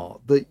of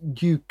art that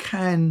you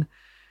can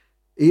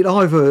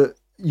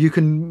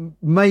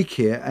make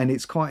it, and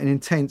it's quite an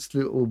intense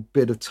little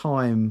bit of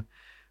time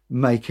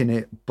making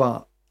it,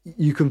 but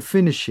you can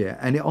finish it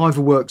and it either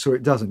works or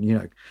it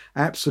doesn't.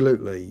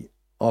 Absolutely,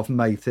 I've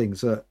made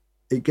things that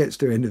it gets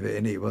to the end of it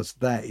and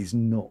that is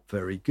not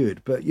very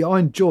good, but I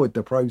enjoyed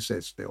the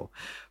process still.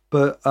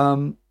 But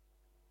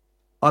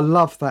I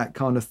love that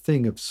kind of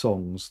thing of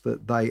songs,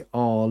 that they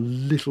are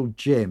little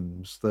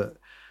gems that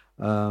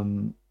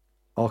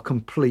are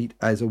complete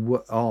as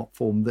a art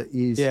form that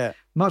is Yeah.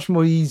 much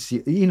more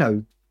easier,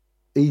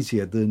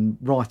 easier than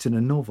writing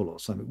a novel or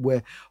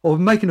something, or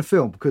making a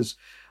film, because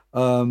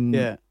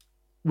Yeah.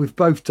 we've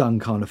both done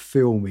kind of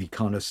filmy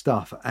kind of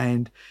stuff,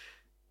 and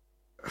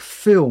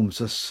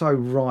films are so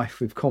rife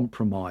with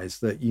compromise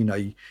that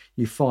you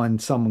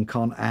find someone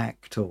can't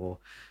act, or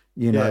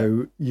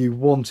you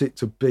want it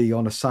to be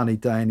on a sunny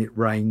day and it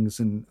rains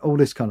and all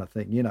this kind of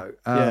thing.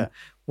 Yeah.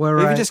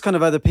 Whereas Even just kind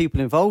of other people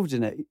involved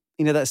in it.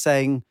 That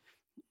saying,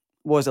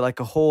 was it like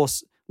a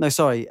horse? No,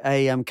 sorry,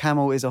 a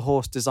camel is a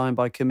horse designed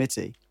by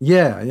committee.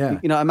 Yeah.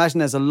 I imagine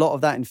there's a lot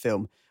of that in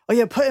film. Oh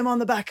yeah, put him on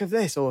the back of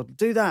this or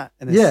do that.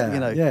 And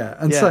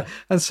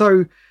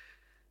so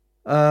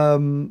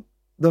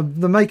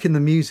the making the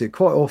music,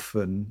 quite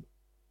often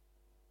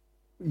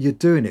you're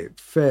doing it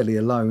fairly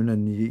alone,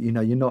 and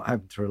you're not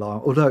having to rely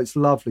on, although it's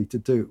lovely to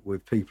do it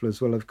with people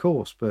as well, of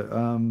course, but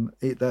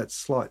that's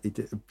slightly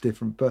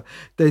different, but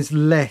there's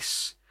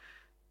less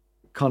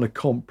kind of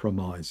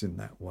compromise in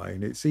that way,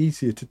 and it's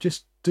easier to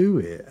just do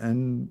it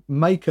and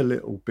make a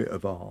little bit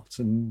of art.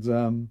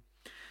 And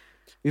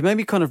you've made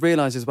me kind of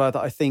realize as well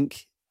that I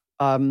think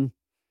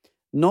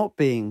not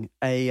being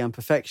a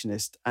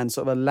perfectionist and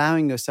sort of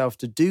allowing yourself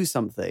to do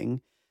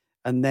something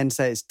and then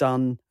say it's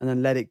done and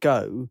then let it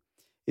go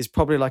is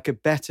probably like a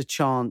better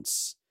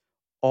chance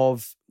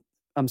of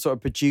sort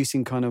of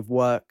producing kind of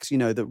works,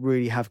 that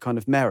really have kind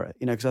of merit,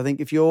 because I think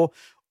if you're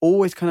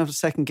always kind of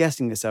second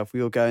guessing yourself,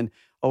 where you're going,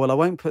 oh, well, I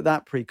won't put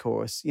that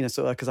pre-chorus,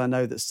 sort of because I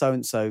know that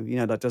so-and-so,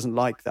 that doesn't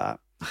like that.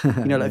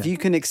 Like if you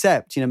can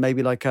accept,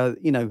 maybe like,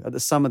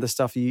 some of the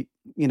stuff that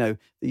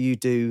you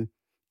do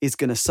is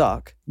going to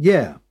suck.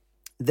 Yeah.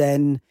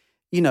 Then,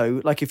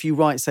 like if you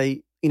write,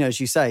 say, as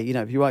you say,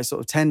 if you write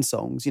sort of 10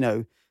 songs,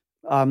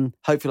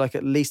 hopefully like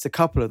at least a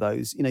couple of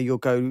those, you'll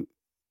go,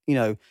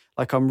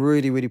 like I'm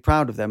really, really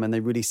proud of them and they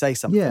really say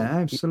something. Yeah,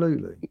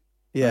 absolutely.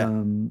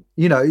 Yeah.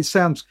 It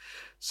sounds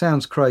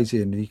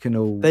crazy, and you can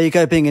all... There you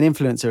go, being an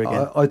influencer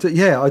again. I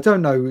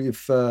don't know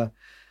if...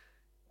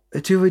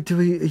 do we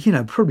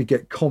probably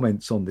get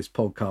comments on this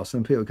podcast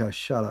and people go,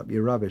 shut up,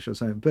 you're rubbish or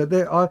something. But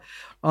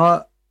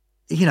and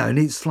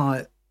it's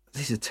like,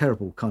 this is a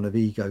terrible kind of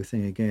ego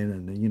thing again.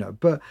 And,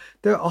 but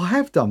I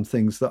have done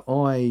things that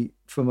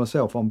for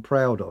myself, I'm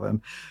proud of.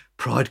 And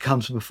pride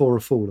comes before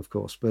a fall, of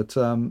course. But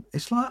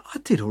it's like, I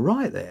did all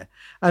right there.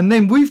 And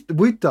then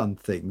we've done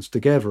things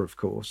together, of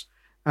course.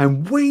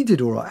 And we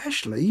did all right.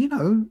 Actually,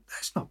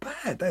 that's not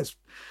bad. That's,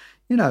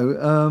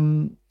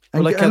 Well,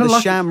 the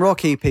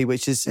Shamrock EP,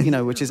 which is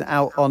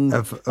out on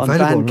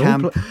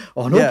Bandcamp,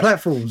 on all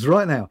platforms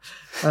right now,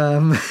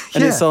 and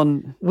it's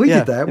on. We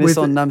did that. It's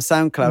on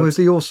SoundCloud with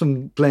the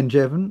awesome Glenn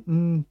Jevon,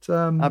 and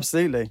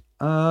absolutely.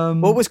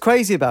 What was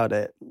crazy about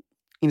it,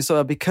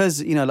 sort of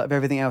because like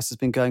everything else has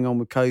been going on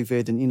with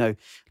COVID, and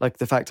like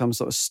the fact I'm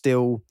sort of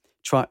still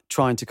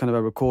trying to kind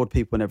of record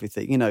people and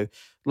everything,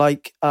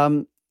 like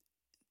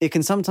it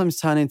can sometimes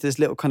turn into this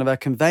little kind of a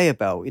conveyor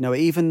belt,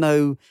 even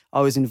though I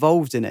was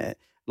involved in it,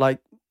 like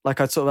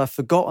I'd sort of have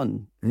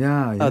forgotten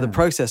the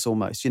process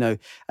almost, and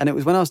it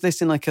was when I was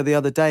listening like the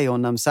other day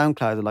on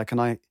SoundCloud, like, and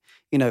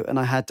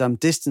I had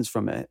distance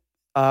from it,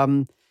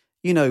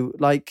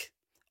 like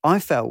I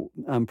felt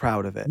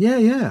proud of it.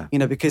 Yeah.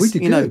 Because, we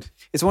did good.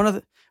 It's one of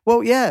the,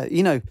 well, yeah,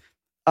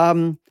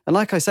 and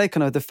like I say,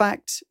 kind of the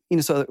fact,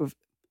 sort of,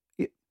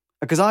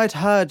 because I'd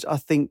heard, I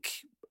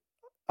think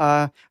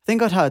I'd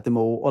heard them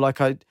all, or like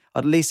I'd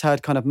at least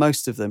heard kind of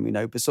most of them,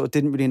 but sort of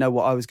didn't really know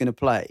what I was going to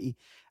play.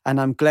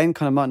 And Glenn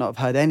kind of might not have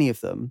heard any of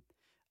them.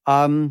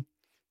 And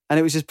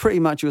it was just pretty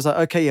much, it was like,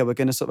 okay, yeah, we're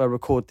going to sort of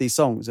record these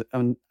songs.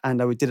 And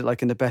we did it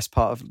like in the best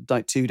part of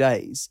like 2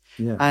 days.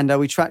 Yeah. And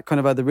we tracked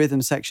kind of the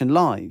rhythm section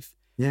live.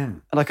 Yeah.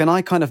 And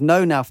I kind of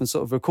know now from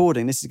sort of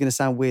recording, this is going to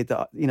sound weird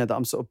that, that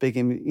I'm sort of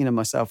bigging,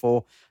 myself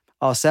or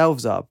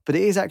ourselves up. But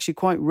it is actually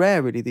quite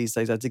rare really these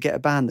days to get a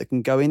band that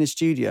can go in a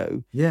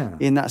studio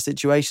in that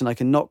situation, like,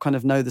 and not kind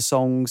of know the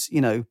songs,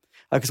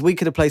 because we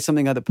could have played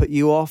something that put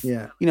you off,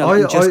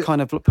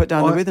 kind of put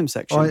down the rhythm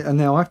section. And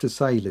now I have to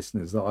say,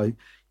 listeners, that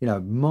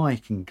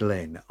Mike and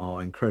Glenn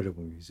are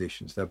incredible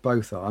musicians. They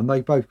both are, and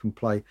they both can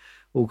play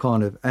all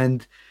kind of,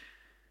 and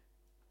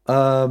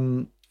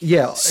so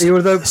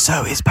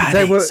is Paddy.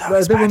 They were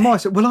my.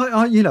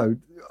 Well,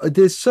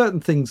 there's certain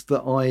things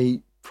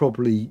that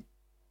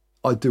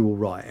I do all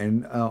right,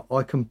 and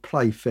I can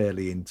play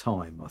fairly in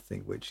time, I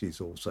think, which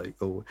is also,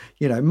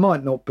 it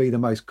might not be the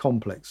most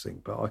complex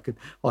thing, but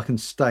I can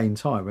stay in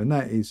time, and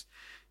that is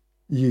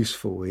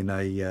useful in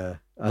a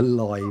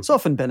live. It's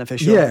often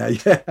beneficial. Yeah.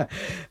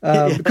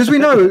 Because we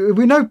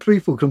know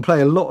people can play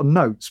a lot of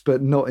notes,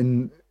 but not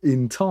in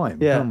time.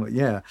 Yeah. Can't we?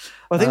 Yeah.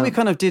 Well, I think we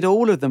kind of did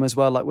all of them as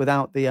well, like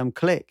without the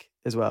click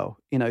as well.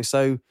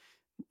 So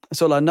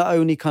like not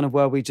only kind of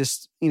were we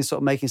just sort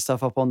of making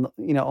stuff up on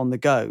on the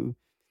go.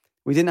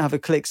 We didn't have a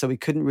click, so we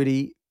couldn't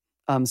really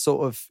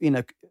if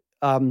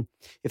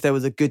there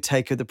was a good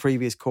take of the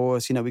previous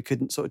chorus, we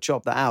couldn't sort of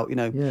chop that out.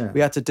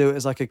 We had to do it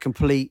as like a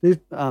complete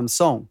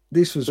song.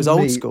 This was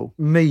old school.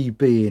 Me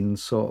being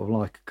sort of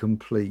like a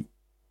complete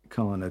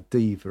kind of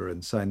diva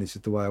and saying this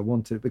is the way I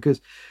want it, because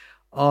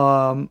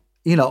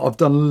you know, I've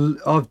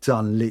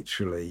done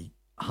literally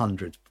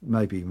hundreds,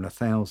 maybe even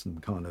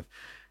 1,000 kind of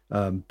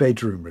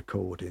bedroom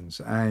recordings,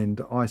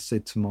 and I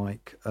said to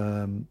Mike,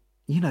 you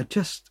know,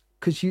 just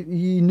because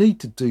you need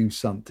to do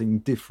something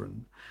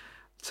different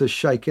to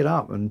shake it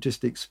up and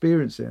just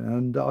experience it.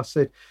 And I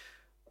said,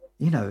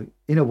 you know,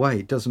 in a way,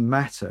 it doesn't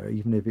matter,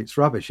 even if it's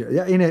rubbish.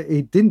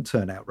 It didn't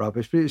turn out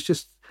rubbish, but it's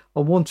just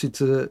I wanted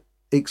to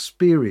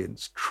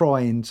experience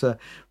trying to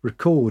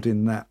record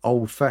in that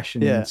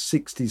old-fashioned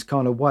 60s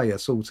kind of way,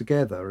 us all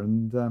together,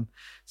 and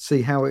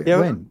see how it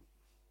went.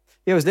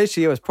 Yeah,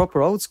 it was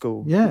proper old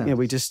school. Yeah. You know,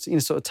 we just, you know,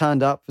 sort of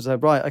turned up and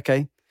said, right,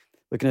 okay,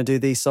 we're going to do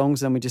these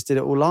songs, and we just did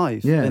it all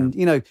live. Yeah. And,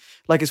 you know,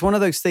 like it's one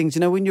of those things, you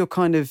know, when you're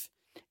kind of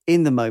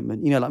in the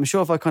moment, you know, like I'm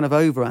sure if I kind of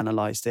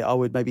overanalyzed it, I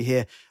would maybe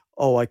hear,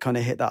 oh, I kind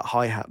of hit that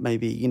hi-hat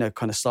maybe, you know,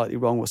 kind of slightly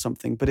wrong or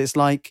something. But it's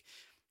like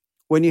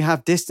when you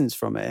have distance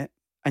from it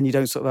and you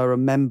don't sort of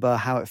remember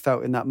how it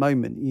felt in that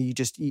moment, you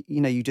just, you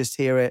know, you just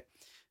hear it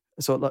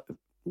sort of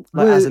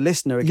like as a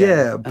listener again.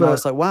 Yeah, and I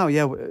was like, wow,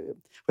 yeah,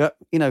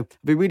 you know,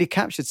 we really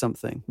captured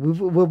something.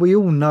 Well, we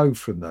all know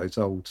from those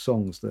old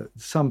songs that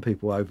some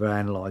people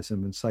overanalyze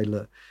them and say,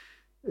 look,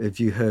 if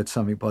you heard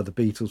something by the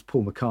Beatles,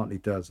 Paul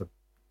McCartney does a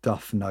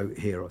duff note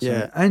here or something.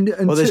 Yeah. And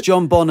well, there's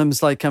John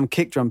Bonham's like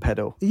kick drum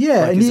pedal.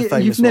 Yeah, like,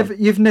 and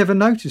you've never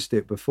noticed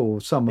it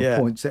before. Someone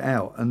points it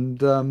out,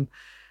 and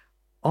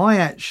I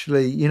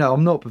actually, you know,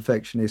 I'm not a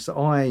perfectionist.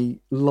 I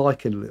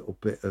like a little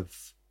bit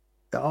of.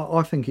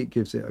 I think it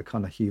gives it a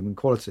kind of human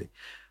quality.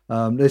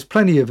 There's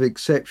plenty of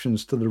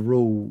exceptions to the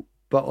rule,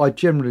 but I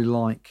generally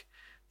like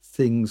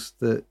things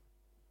that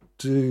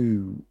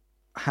do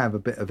have a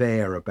bit of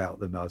air about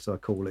them, as I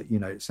call it. You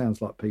know, it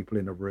sounds like people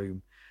in a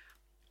room.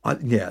 I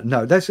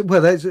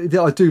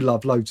do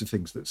love loads of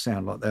things that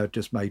sound like they're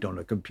just made on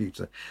a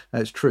computer.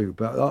 That's true,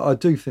 but I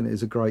do think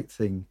it's a great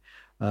thing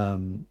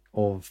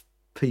of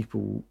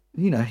people,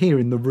 you know, here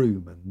in the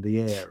room and the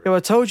air. Yeah, I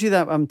told you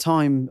that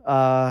time.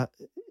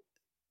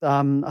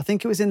 I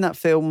think it was in that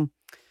film,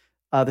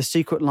 The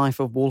Secret Life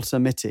of Walter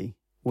Mitty,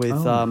 with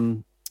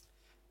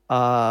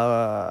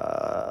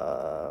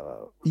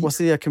what's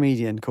the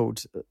comedian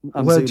called?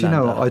 Well, do you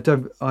know?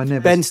 I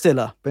never. Ben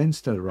Stiller. Ben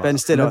Stiller, right? Ben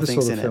Stiller, I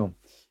think, saw in the film. it.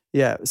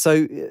 Yeah, so,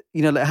 you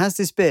know, it has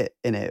this bit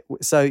in it.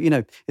 So, you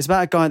know, it's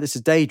about a guy that's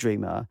a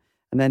daydreamer,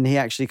 and then he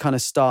actually kind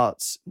of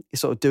starts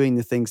sort of doing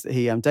the things that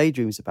he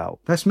daydreams about.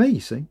 That's me, you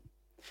see.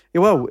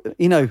 Yeah, well,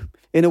 you know,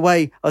 in a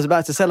way, I was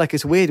about to say, like,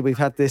 it's weird we've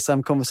had this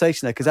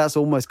conversation there, because that's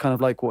almost kind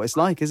of like what it's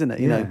like, isn't it?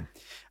 You know?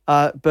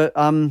 But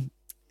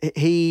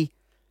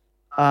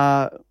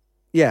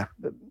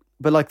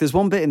like there's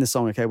one bit in the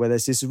song, okay, where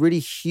there's this really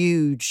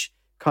huge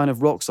kind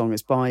of rock song.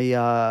 It's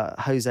by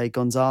Jose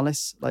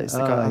Gonzalez. Like it's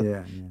the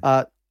guy.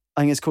 I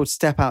think it's called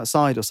Step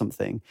Outside or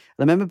something. And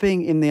I remember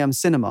being in the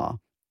cinema,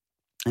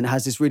 and it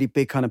has this really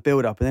big kind of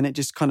build up, and then it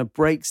just kind of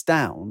breaks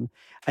down,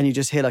 and you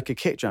just hear like a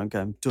kick drum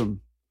going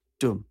dum,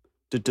 dum,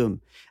 da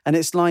dum. And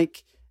it's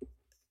like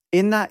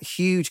in that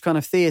huge kind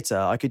of theatre,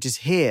 I could just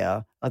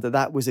hear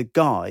that was a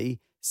guy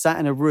sat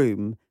in a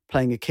room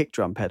playing a kick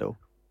drum pedal.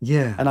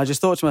 Yeah. And I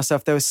just thought to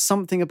myself, there was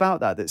something about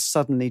that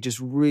suddenly just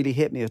really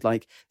hit me. It was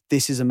like,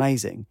 this is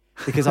amazing.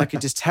 Because I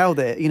could just tell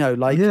that, you know,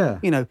 like, you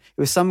know, it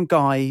was some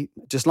guy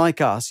just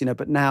like us, you know,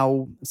 but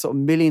now sort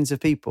of millions of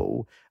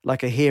people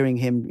like are hearing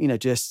him, you know,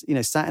 just, you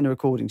know, sat in a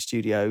recording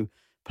studio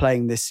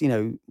playing this, you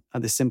know,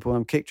 this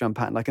simple kick drum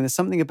pattern. Like, and there's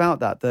something about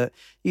that,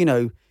 you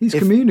know. He's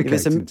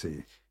communicating to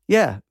you.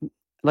 Yeah.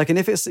 Like, and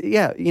if it's,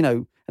 you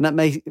know, and that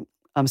may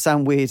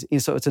sound weird, you know,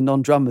 sort of to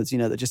non-drummers, you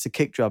know, that just a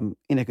kick drum,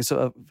 you know, can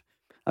sort of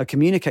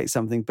communicate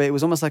something, but it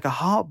was almost like a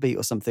heartbeat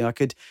or something. I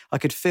could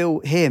feel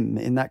him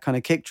in that kind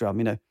of kick drum,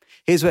 you know.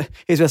 Here's where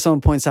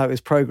someone points out it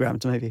was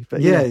programmed, maybe.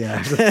 But yeah.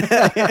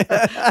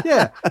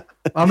 Yeah.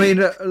 I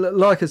mean,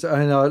 like I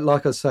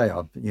say,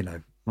 I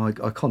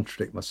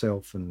contradict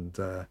myself, and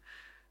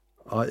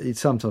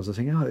sometimes I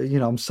think, oh, you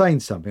know, I'm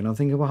saying something. I'm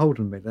thinking, well, hold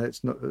on a minute,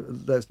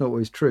 that's not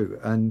always true.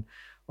 And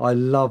I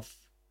love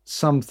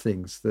some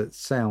things that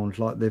sound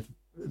like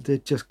they're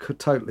just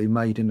totally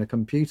made in a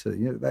computer.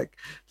 You know,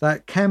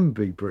 that can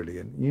be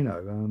brilliant. You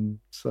know,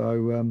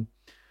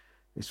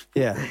 it's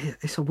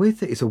a weird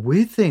thing. It's a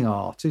weird thing,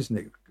 art, isn't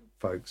it,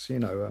 folks? You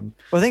know.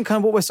 Well, I think kind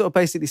of what we're sort of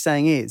basically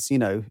saying is, you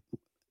know,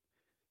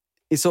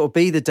 it's sort of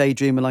be the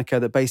daydreamer, like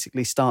that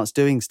basically starts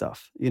doing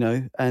stuff. You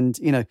know, and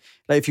you know,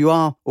 like if you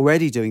are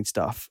already doing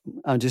stuff,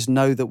 just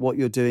know that what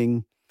you're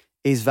doing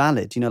is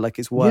valid. You know, like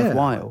it's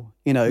worthwhile.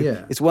 You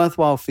know, it's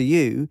worthwhile for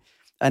you.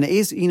 And it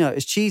is, you know,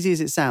 as cheesy as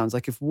it sounds,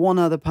 like if one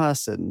other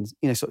person,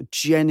 you know, sort of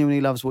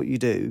genuinely loves what you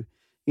do,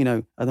 you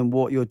know, and then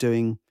what you're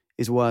doing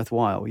is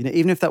worthwhile. You know,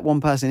 even if that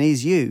one person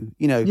is you,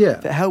 you know,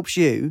 if it helps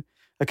you,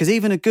 because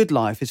even a good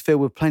life is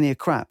filled with plenty of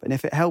crap. And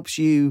if it helps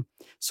you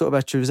sort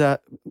of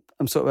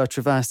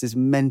traverse this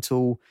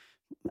mental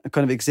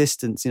kind of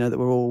existence, you know, that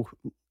we're all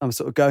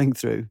sort of going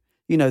through,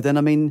 you know, then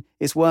I mean,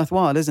 it's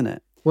worthwhile, isn't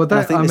it? Well, And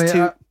I think there's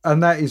two.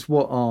 and that is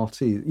what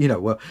art is. You know,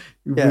 well,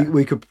 Yeah.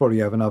 we could probably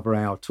have another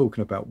hour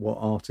talking about what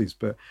art is,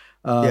 but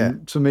Yeah.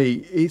 to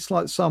me, it's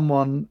like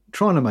someone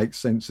trying to make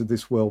sense of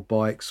this world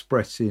by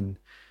expressing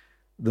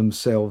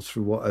themselves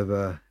through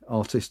whatever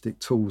artistic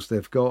tools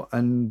they've got,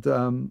 and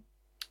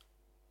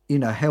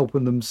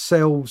helping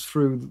themselves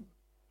through.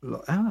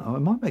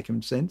 Am I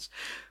making sense?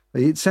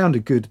 It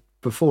sounded good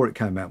before it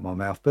came out my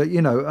mouth, but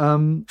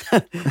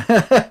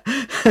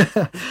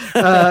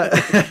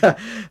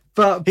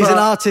but He's an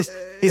artist.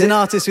 He's an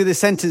artist with a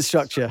sentence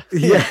structure.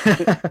 Yeah,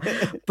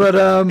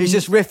 but he's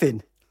just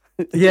riffing.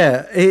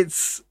 Yeah,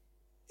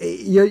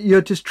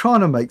 you're just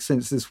trying to make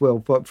sense of this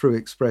world, but through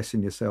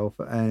expressing yourself,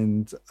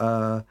 and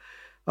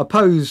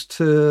opposed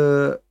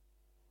to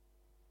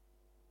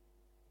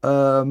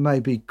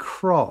maybe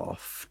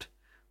craft,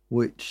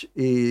 which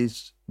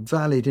is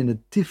valid in a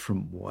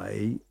different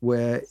way,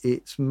 where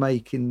it's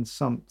making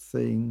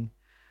something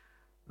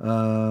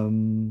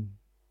that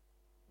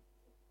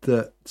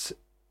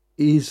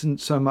isn't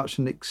so much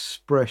an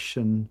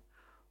expression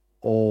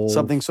of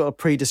something sort of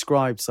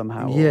pre-described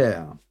somehow.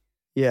 Yeah.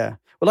 Yeah.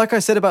 Well, like I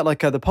said about like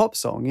the pop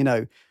song,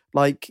 you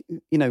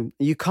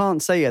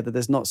can't say that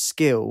there's not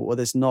skill or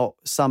there's not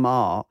some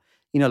art,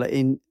 like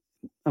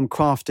I'm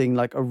crafting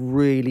like a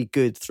really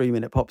good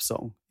 3-minute pop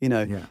song,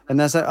 Yeah. and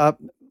there's I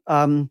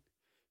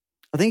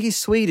think he's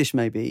Swedish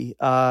maybe,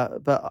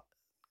 but I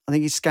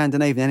think he's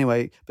Scandinavian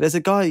anyway. But there's a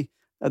guy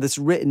that's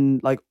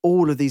written like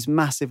all of these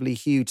massively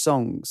huge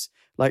songs.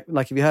 Like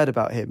have you heard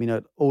about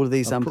him? All of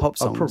these pop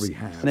songs. I probably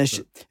have. And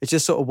it's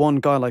just sort of one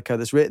guy like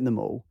that's written them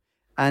all.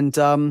 And,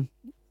 so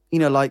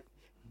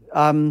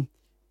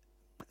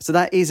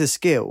that is a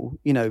skill,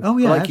 Oh,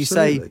 yeah, like absolutely. you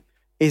say,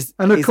 is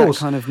course, that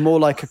kind of more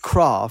like a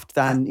craft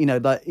than,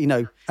 And like,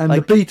 the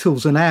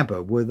Beatles and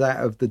ABBA were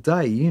that of the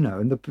day,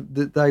 and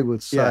they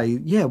would say,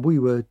 we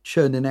were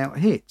churning out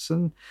hits.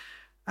 And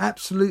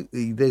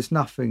absolutely, there's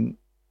nothing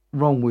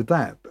wrong with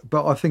that.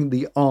 But I think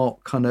the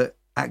art kind of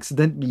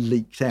accidentally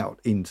leaked out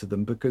into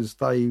them because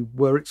they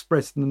were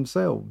expressing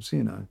themselves,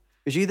 It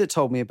was you that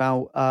told me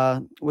about,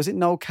 was it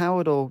Noel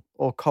Coward or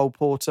Cole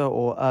Porter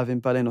or Irving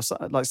Berlin or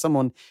like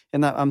someone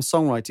in that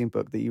songwriting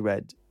book that you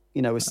read,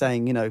 was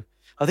saying,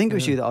 I think it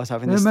was you that I was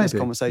having this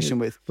conversation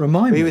with.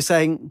 Remind me. He was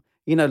saying,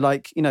 I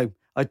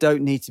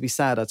don't need to be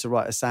sad to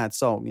write a sad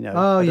song,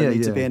 I don't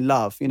need to be in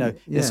love,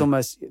 it's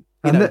almost,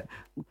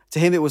 to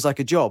him it was like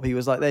a job. He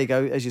was like, there you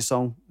go, there's your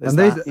song. And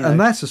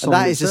that's a song.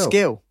 And that is a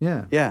skill.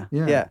 Yeah.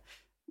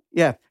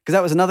 Yeah, because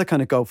that was another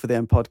kind of goal for the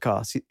M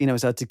podcast,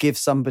 was to give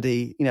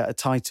somebody, a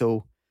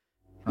title,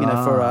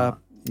 for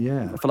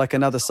like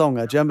another song.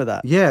 Do you remember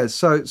that? Yeah.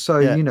 So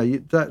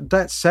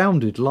that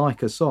sounded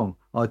like a song.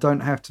 I don't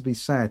have to be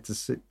sad to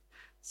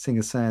sing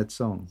a sad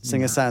song.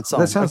 Sing a sad song.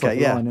 That sounds like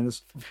a line in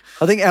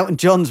I think Elton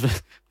John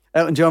wrote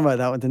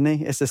that one, didn't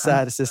he? It's a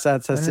sad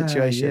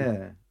situation.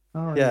 Yeah.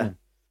 Oh, yeah.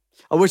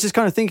 I was just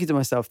kind of thinking to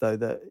myself though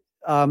that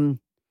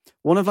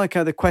one of like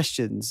the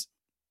questions,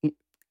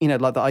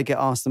 like that I get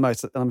asked the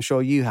most, and I'm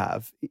sure you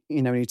have,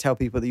 when you tell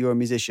people that you're a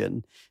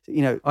musician,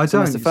 I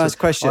don't. The first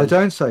question. I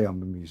don't say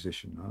I'm a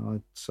musician.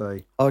 I'd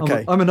say,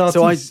 okay, I'm an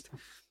artist.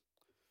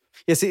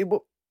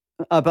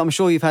 But I'm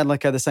sure you've had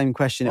like the same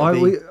question.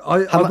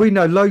 We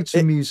know loads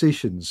of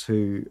musicians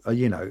who,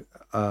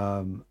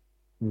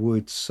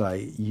 would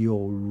say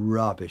you're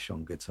rubbish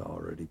on guitar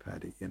already,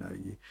 Paddy.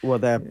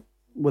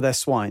 They're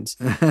swines.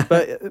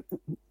 But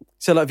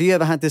so, like, have you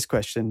ever had this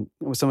question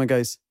where someone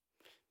goes,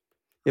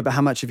 "Yeah, but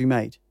how much have you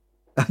made?"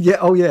 Yeah.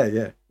 Oh,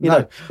 yeah.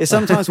 It's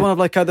sometimes one of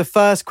like the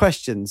first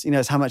questions.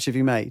 Is how much have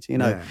you made?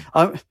 I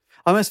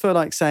almost feel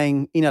like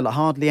saying, like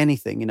hardly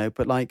anything.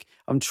 But like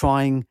I'm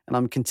trying and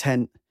I'm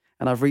content.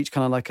 And I've reached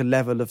kind of like a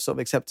level of sort of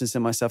acceptance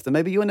in myself that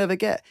maybe you'll never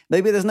get.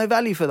 Maybe there's no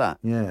value for that.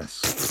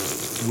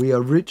 Yes. We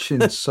are rich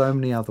in so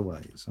many other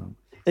ways.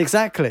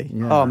 Exactly.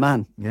 Yeah. Oh,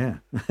 man. Yeah.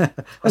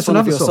 That's one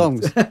of your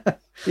songs.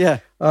 Yeah.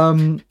 Do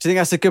you think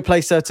that's a good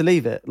place to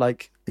leave it?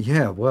 Like,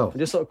 yeah, well. I'm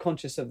just sort of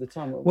conscious of the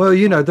time. Well,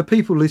 the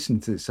people listening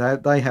to this,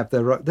 they have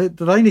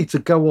they need to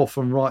go off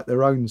and write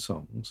their own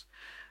songs.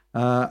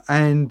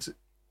 And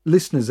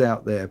listeners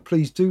out there,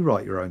 please do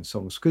write your own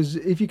songs, because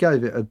if you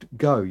gave it a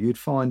go, you'd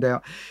find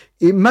out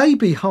it may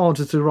be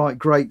harder to write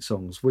great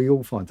songs. We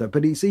all find that,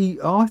 but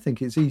I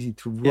think it's easy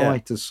to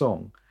write a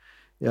song.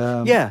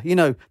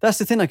 That's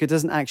the thing. Like, it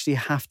doesn't actually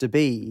have to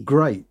be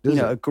great,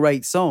 a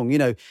great song.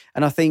 And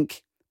I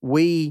think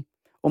we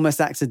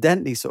almost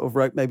accidentally sort of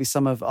wrote maybe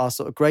some of our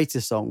sort of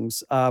greatest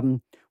songs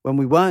when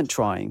we weren't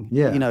trying.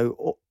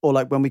 Or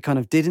like when we kind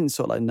of didn't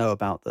sort of like know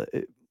about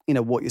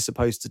what you're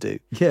supposed to do.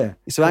 Yeah.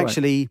 So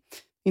actually,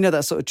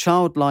 that sort of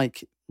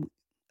childlike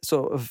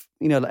sort of,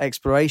 like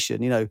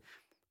exploration,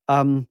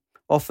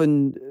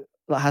 often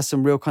has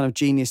some real kind of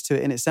genius to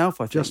it in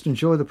itself, I think. Just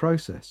enjoy the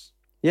process.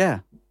 Yeah.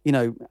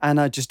 And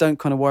I just don't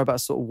kind of worry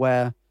about sort of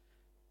where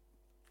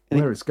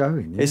it's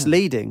going. Yeah. It's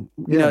leading.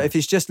 If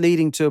it's just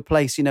leading to a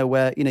place,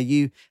 where,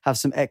 you have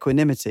some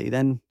equanimity,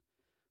 then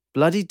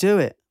bloody do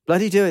it.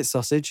 Bloody do it,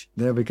 sausage.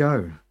 There we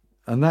go.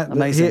 And that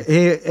amazing.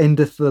 Here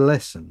endeth the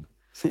lesson.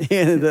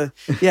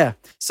 Yeah.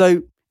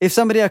 So if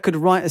somebody could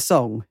write a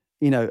song,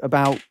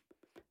 about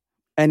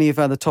any of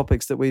the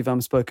topics that we've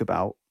spoke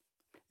about,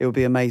 it would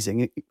be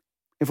amazing.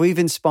 If we've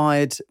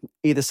inspired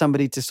either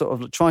somebody to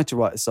sort of try to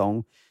write a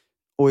song,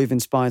 or we've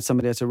inspired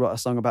somebody to write a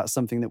song about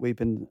something that we've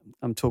been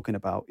talking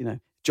about,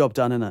 job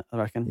done, innit, I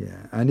reckon.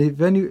 Yeah, and if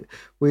any,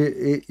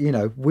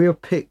 we'll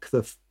pick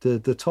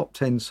the top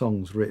 10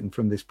 songs written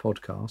from this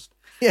podcast.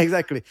 Yeah,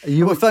 exactly.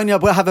 We'll phone you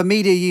up. We'll have a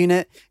media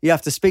unit. You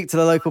have to speak to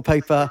the local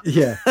paper.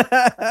 Yeah,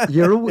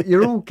 you're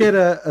all get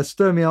a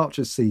Sturmy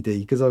Archer CD,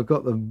 because I've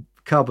got them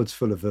cupboards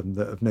full of them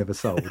that have never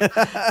sold.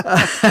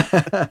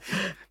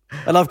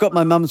 And I've got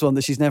my mum's one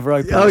that she's never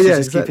opened. Oh yeah,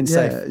 she's keeping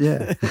safe.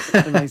 Yeah.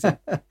 Amazing.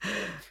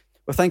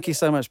 Well, thank you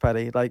so much,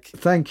 Paddy.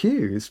 Thank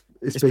you.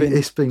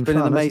 It's been fun,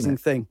 an amazing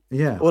thing.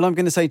 Yeah. All I'm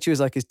going to say to you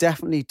is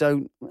definitely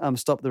don't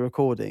stop the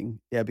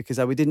recording. Yeah, because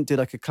we didn't do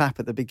a clap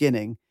at the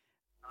beginning,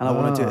 and I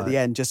want to do it at the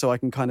end just so I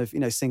can kind of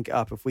sync it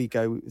up. If we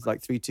go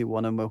 3, 2,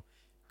 1, and we'll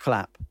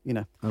clap. All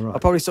right. I'll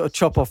probably sort of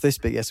chop off this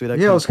bit. Yes, we don't.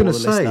 Yeah, I was going to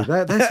say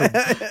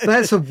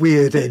that's a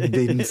weird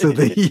ending to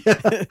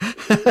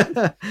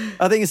the.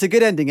 I think it's a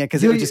good ending,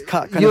 because it would just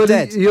cut kind of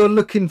dead. You're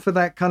looking for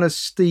that kind of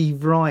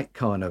Steve Wright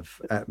kind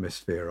of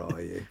atmosphere, are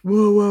you?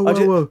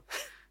 Whoa.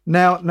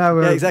 Now,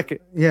 yeah, exactly.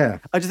 Yeah,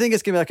 I just think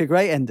it's going to be a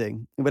great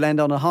ending. We'll end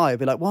on a high.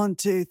 It'll be 1,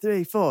 2,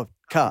 3, 4,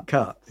 cut.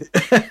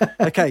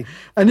 Okay,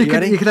 and you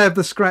could have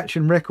the scratch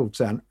and record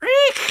sound.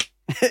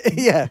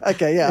 Yeah.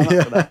 Okay. Yeah. I'm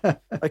up for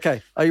that.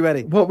 Okay. Are you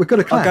ready? What, we've got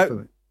to clap.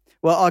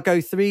 I'll go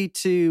 3,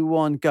 2,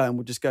 1, go, and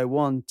we'll just go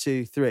 1,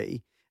 2,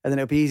 3, and then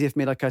it'll be easier for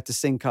me to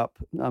sync up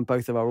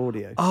both of our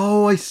audio.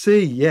 Oh, I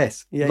see.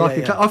 Yes. Yeah.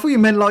 I thought you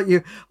meant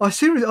I was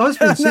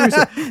being serious.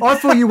 I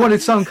thought you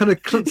wanted some kind of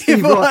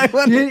Steve Wright.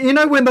 You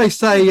know when they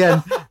say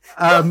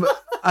and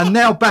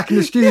now back in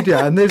the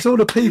studio, and there's all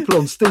the people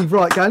on Steve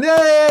Wright going,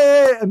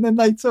 yeah, and then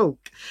they talk.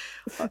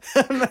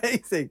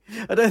 Amazing.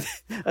 I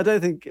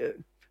don't think.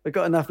 We've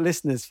got enough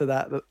listeners for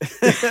that.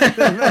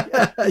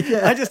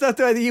 Yeah. I just thought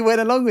whether you went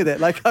along with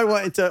it. I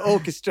wanted to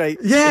orchestrate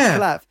the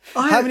clap.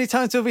 How many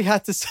times have we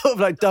had to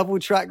sort of double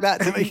track that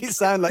to make it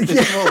sound like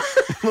there's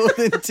more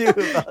than 2 of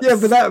us? Yeah,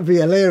 but that would be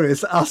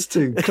hilarious, us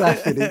two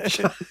clapping each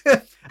other.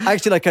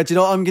 Actually, do you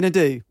know what I'm going to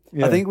do?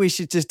 Yeah. I think we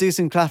should just do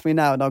some clapping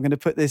now, and I'm going to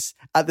put this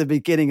at the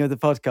beginning of the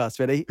podcast.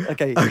 Ready?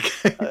 Okay.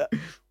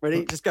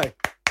 Ready? Just go. Yay!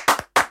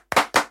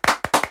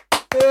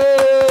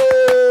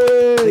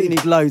 I think you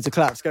need loads of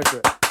claps. Go for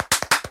it.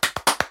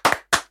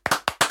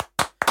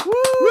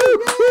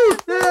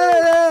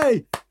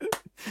 Yay!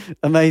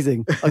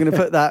 Amazing. I'm going to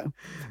put that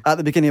at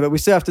the beginning, but we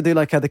still have to do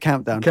the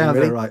countdown.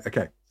 Countdown, right?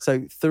 Okay.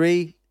 So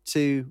 3,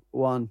 2,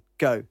 1,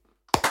 go.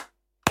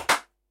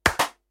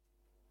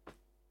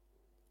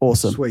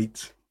 Awesome.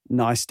 Sweet.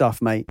 Nice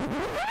stuff, mate.